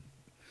not.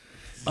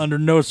 Under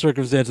no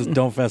circumstances,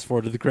 don't fast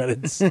forward to the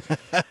credits. Nope.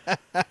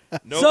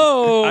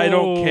 So I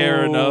don't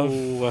care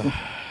enough.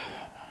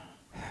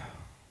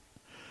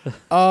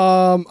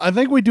 I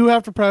think we do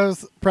have to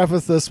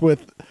preface this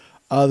with,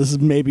 this is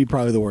maybe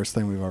probably the worst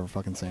thing we've ever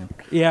fucking seen.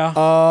 Yeah.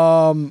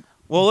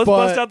 Well, let's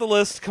But- bust out the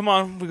list. Come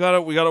on, we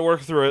gotta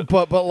work through it.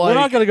 But We're like,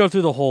 not going to go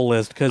through the whole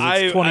list because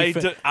it's 20.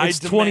 It's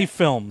 20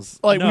 films.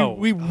 like no.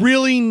 we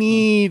really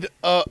need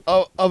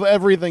of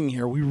everything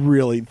here.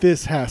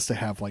 This has to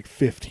have like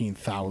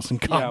 15,000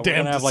 Yeah, we're goddamn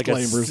gonna have like a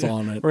disclaimers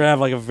on it. We're gonna have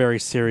like a very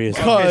serious.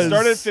 Cause- Okay,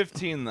 start at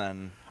 15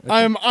 then.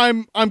 I'm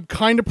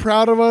kind of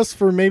proud of us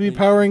for maybe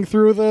powering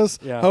through this.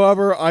 Yeah.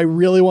 However, I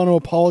really want to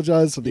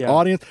apologize to the Yeah.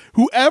 audience.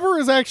 Whoever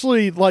is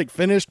actually like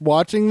finished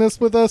watching this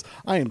with us,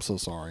 I am so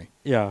sorry.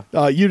 Yeah.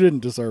 You didn't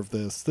deserve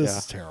this. This Yeah.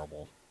 is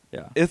terrible.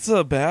 Yeah. It's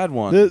a bad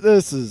one.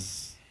 This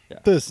is Yeah.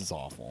 this is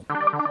awful.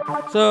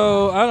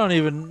 So I don't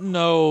even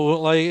know.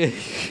 Like,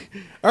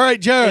 All right,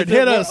 Jared, is it-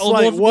 hit us. We'll,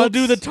 Like, we'll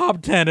do the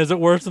top 10. Is it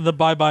worse than the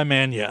Bye Bye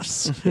Man?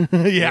 Yes.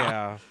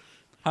 yeah.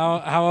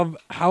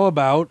 How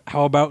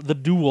about the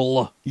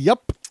Duel?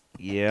 Yep.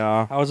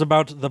 Yeah. How's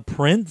about the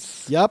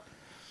Prince? Yep.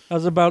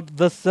 How's about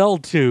the Cell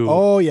 2?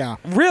 Oh yeah.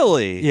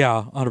 Really?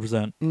 Yeah,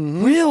 100%.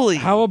 Really?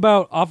 How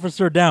about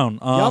Officer Down?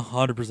 Yep.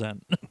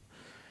 100%.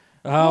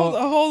 Hold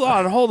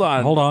on. Hold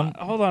on.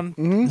 Hold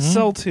on.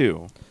 Cell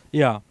 2.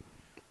 Yeah.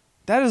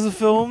 That is a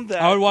film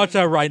that I would watch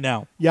that right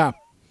now. Yeah.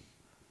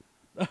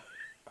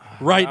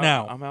 Right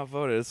now. I'm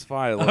outvoted. It's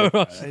fine.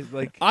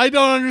 Like, I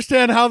don't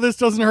understand how this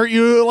doesn't hurt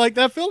you like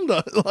that film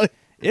does. Like,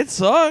 it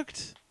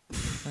sucked.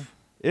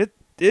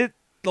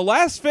 The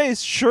last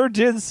face sure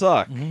did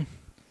suck.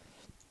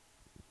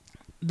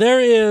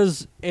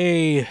 There's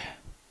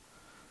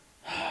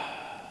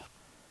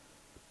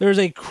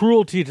a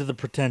cruelty to the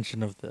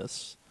pretension of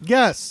this.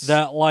 yes.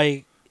 That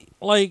like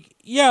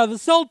yeah, the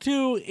Cell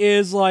 2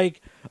 is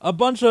like a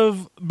bunch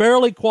of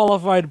barely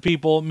qualified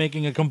people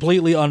making a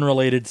completely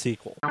unrelated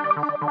sequel.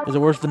 Is it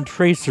worse than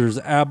Tracers?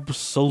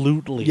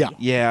 Absolutely. Yeah.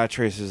 Yeah,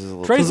 Tracers is a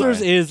little Tracers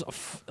too is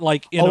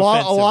like a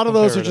lot of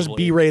those are just comparatively.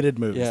 B-rated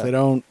movies. Yeah. They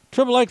don't.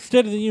 Triple X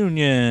State of the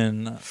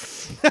Union.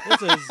 This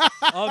is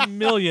a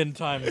million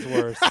times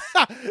worse. That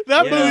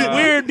Yeah. It's movie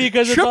weird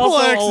because it's Triple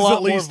also X a is lot at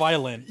more least-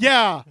 violent.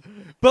 Yeah.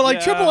 But like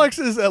Yeah. Triple X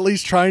is at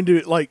least trying to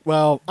like,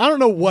 well, I don't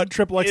know what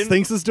Triple X In-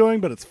 thinks is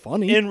doing, but it's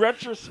funny. In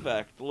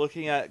retrospect,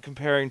 looking at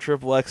comparing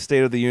Triple X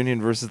State of the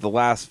Union versus The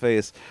Last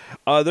Face,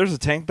 there's a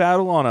tank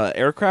battle on an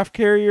aircraft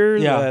carrier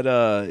Yeah.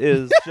 that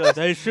is just.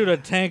 They shoot a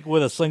tank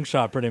with a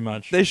slingshot, pretty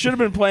much. They should have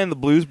been playing the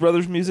Blues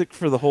Brothers music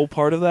for the whole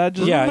part of that.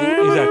 Just Yeah,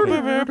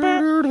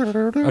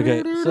 exactly.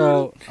 Okay,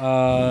 so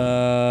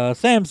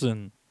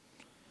Samson.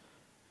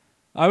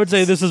 I would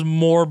say this is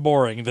more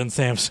boring than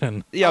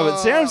Samson. Yeah, but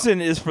Samson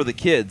is for the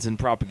kids and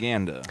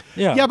propaganda.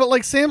 Yeah. yeah, but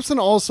like Samson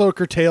also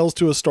curtails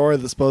to a story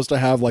that's supposed to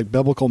have like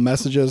biblical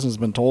messages and has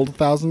been told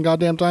 1,000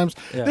 goddamn times.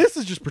 Yeah. This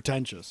is just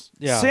pretentious.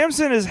 Yeah.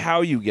 Samson is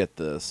how you get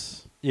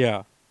this.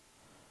 Yeah.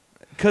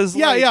 Because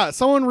Yeah.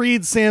 Someone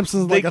reads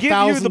Samson's they like give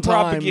 1,000 you the times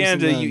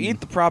propaganda, and then- you eat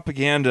the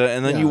propaganda,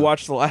 and then Yeah. you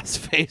watch The Last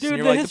Face, Dude, and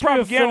you're the like, the history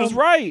of propaganda's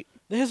film- right.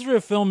 The history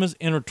of film is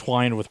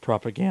intertwined with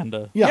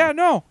propaganda. Yeah.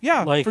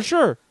 Like- for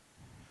sure.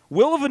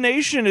 Will of a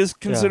Nation is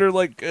considered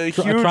like a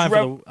Tri- huge triumph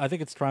rep- of the, I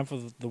think it's Triumph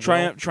of the Will.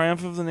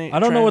 triumph of the Nation. I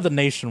don't know what the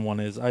Nation one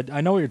is. I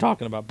know what you're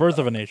talking about. Birth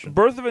of a Nation.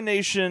 Birth of a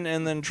Nation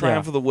and then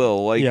Triumph Yeah. of the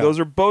Will. Like Yeah. those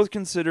are both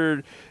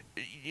considered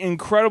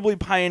incredibly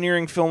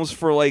pioneering films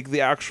for like the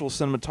actual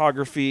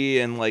cinematography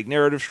and like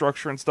narrative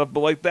structure and stuff, but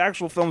like the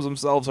actual films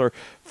themselves are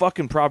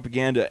fucking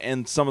propaganda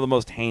and some of the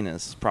most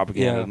heinous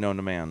propaganda Yeah. known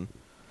to man.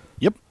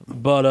 Yep.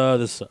 But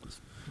this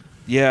sucks.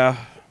 Yeah.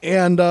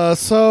 And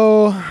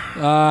so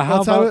How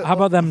Let's have it-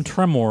 about them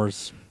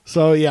Tremors?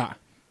 yeah.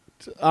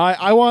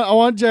 I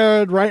want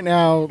Jared right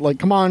now. Like,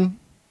 come on.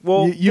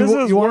 Well, you this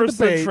is you want worse to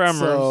debate, than Tremors.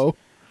 So.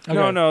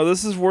 No, Okay. no,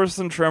 this is worse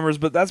than Tremors,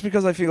 but that's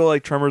because I feel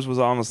like Tremors was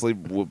honestly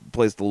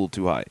placed a little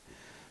too high.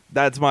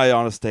 That's my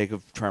honest take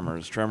of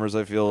Tremors. Tremors,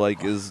 I feel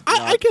like, is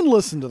I can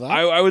listen to that.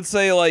 I would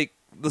say, like,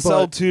 The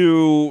Cell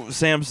 2,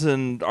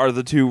 Samson are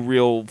the two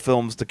real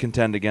films to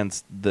contend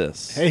against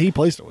this. Hey, he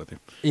placed it with you.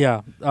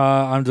 Yeah,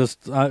 I'm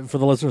just for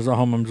the listeners at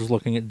home. I'm just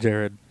looking at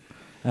Jared,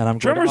 and I'm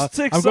going Tremors to,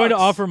 6 I'm going to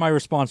sucks. offer my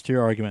response to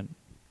your argument.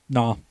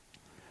 Nah,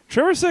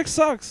 Tremors 6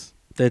 sucks.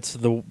 it's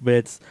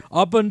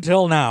up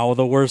until now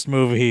the worst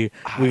movie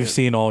we've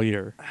seen all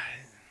year.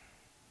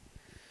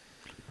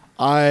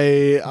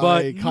 I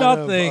But kind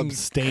nothing- of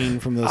abstain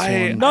from this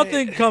I- one.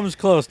 Nothing comes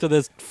close to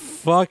this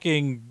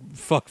fucking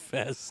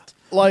fuckfest.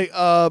 Like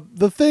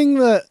the thing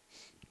that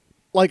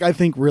like I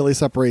think really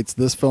separates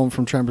this film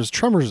from Tremors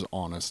is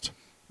honest.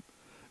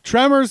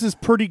 Tremors is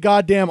pretty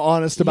goddamn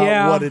honest about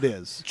Yeah. what it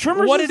is.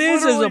 Tremors What it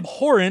is literally-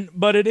 abhorrent,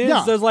 but it is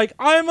Yeah. as like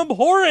I'm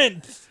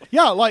abhorrent.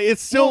 Yeah, like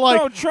it's still Well,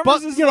 no, like Tremors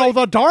but is you know like-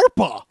 the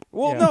DARPA.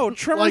 Well, Yeah. no,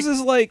 Tremors Like-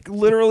 is like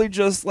literally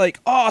just like,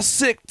 oh,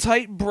 sick,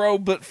 tight, bro,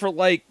 but for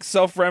like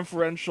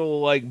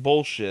self-referential like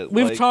bullshit.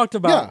 We've like, talked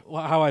about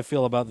how I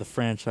feel about the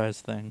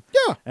franchise thing.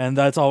 Yeah. And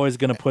that's always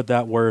going to put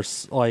that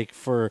worse. Like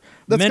for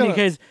That's many gonna-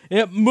 cases,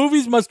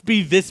 movies must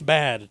be this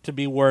bad to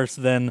be worse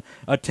than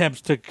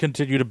attempts to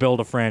continue to build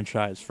a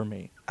franchise. For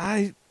me,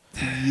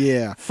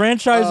 Yeah.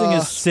 franchising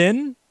is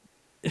sin.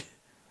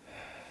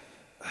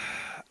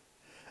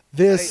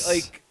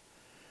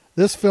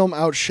 This film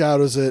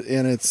outshadows it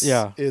in its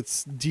Yeah.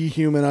 its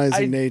dehumanizing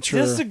I nature.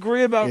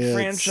 disagree about It's-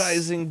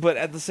 franchising, but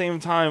at the same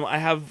time, I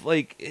have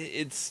like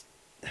it's.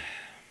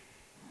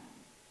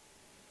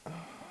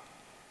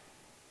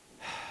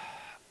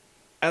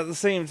 At the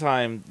same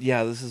time,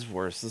 yeah, this is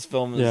worse. This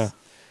film is. Yeah.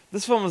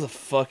 This film is a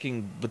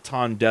fucking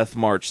Baton Death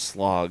March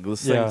slog.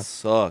 This Yeah. thing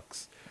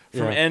sucks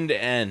from Yeah. end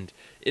to end.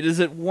 It is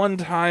at one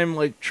time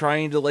like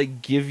trying to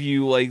like give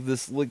you like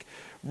this like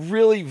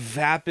really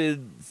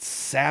vapid,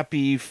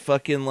 sappy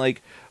fucking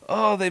like,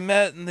 oh, they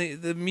met and they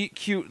meet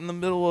cute in the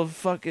middle of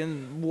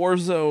fucking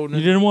Warzone. You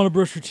And didn't want to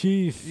brush your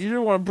teeth. you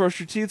didn't want to brush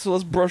your teeth, so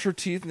let's brush our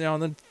teeth now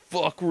and then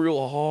fuck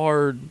real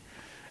hard.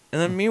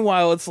 And then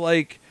meanwhile, it's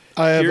like,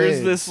 I have here's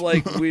AIDS. this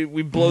like we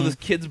blow this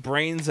kid's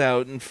brains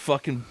out and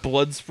fucking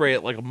blood spray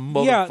it like a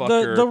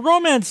motherfucker. Yeah, the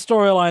romance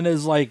storyline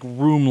is like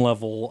room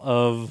level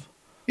of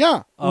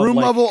room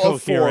like, level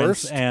of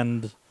coherence force.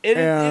 and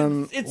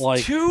It's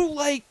like- too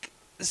like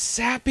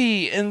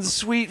sappy and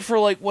sweet for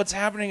like what's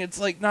happening. It's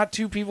like not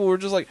two people who are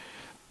just like,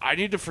 I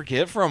need to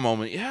forget for a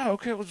moment. Yeah,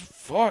 okay, let's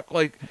fuck.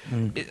 Like,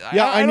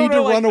 I need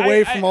to run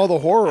away from all the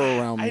horror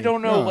around me. I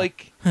don't know. Yeah.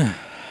 Like,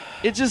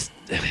 it just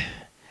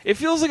it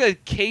feels like a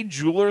K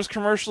Jewelers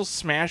commercial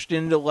smashed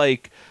into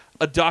like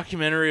a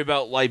documentary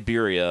about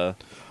Liberia.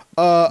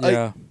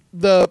 yeah.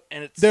 And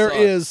it there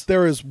sucks.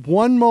 is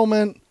one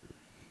moment,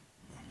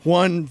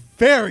 one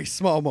very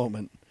small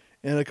moment,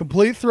 and a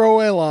complete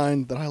throwaway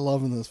line that I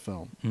love in this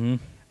film. Mhm.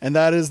 And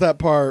that is that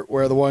part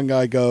where the one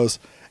guy goes,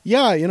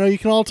 yeah, you know, you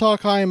can all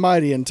talk high and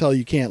mighty until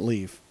you can't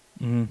leave.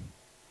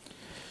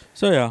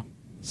 So yeah.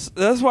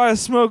 That's why I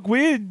smoke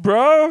weed,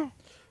 bro.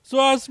 So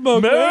I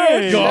smoked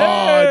Mary weed.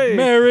 God.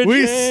 Mary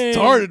We Jane.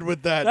 started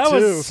with that, That too.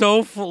 was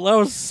that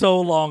was so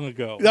long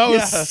ago. That was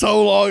Yeah.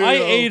 so long ago. I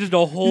aged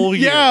a whole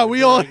year. Yeah,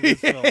 we all during this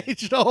film.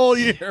 aged a whole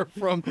year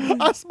from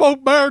I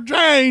smoked Mary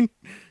Jane.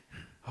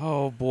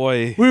 Oh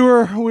boy, We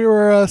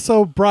were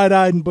so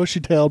bright-eyed and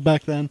bushy-tailed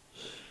back then.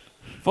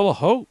 full of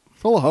hope.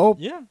 Full of hope.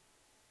 Yeah.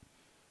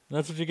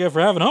 That's what you get for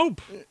having hope.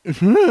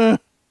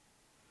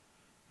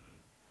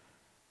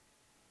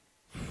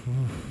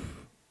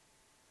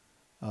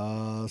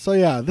 So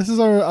yeah, this is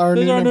our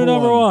This new is our new number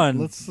number one.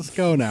 Let's just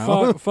go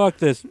now. Fuck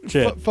this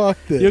shit. Fuck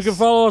this. You can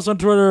follow us on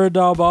Twitter at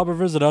DolBob or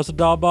visit us at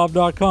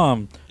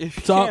DolBob.com. If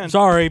you So, can,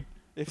 sorry.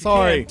 if you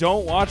sorry. can,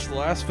 don't watch The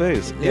Last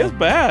Phase. Yeah. It's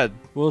bad.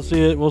 We'll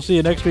see it. We'll see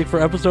you next week for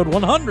episode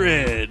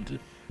 100.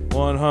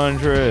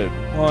 100th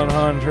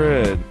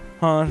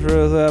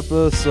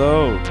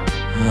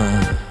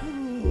episode.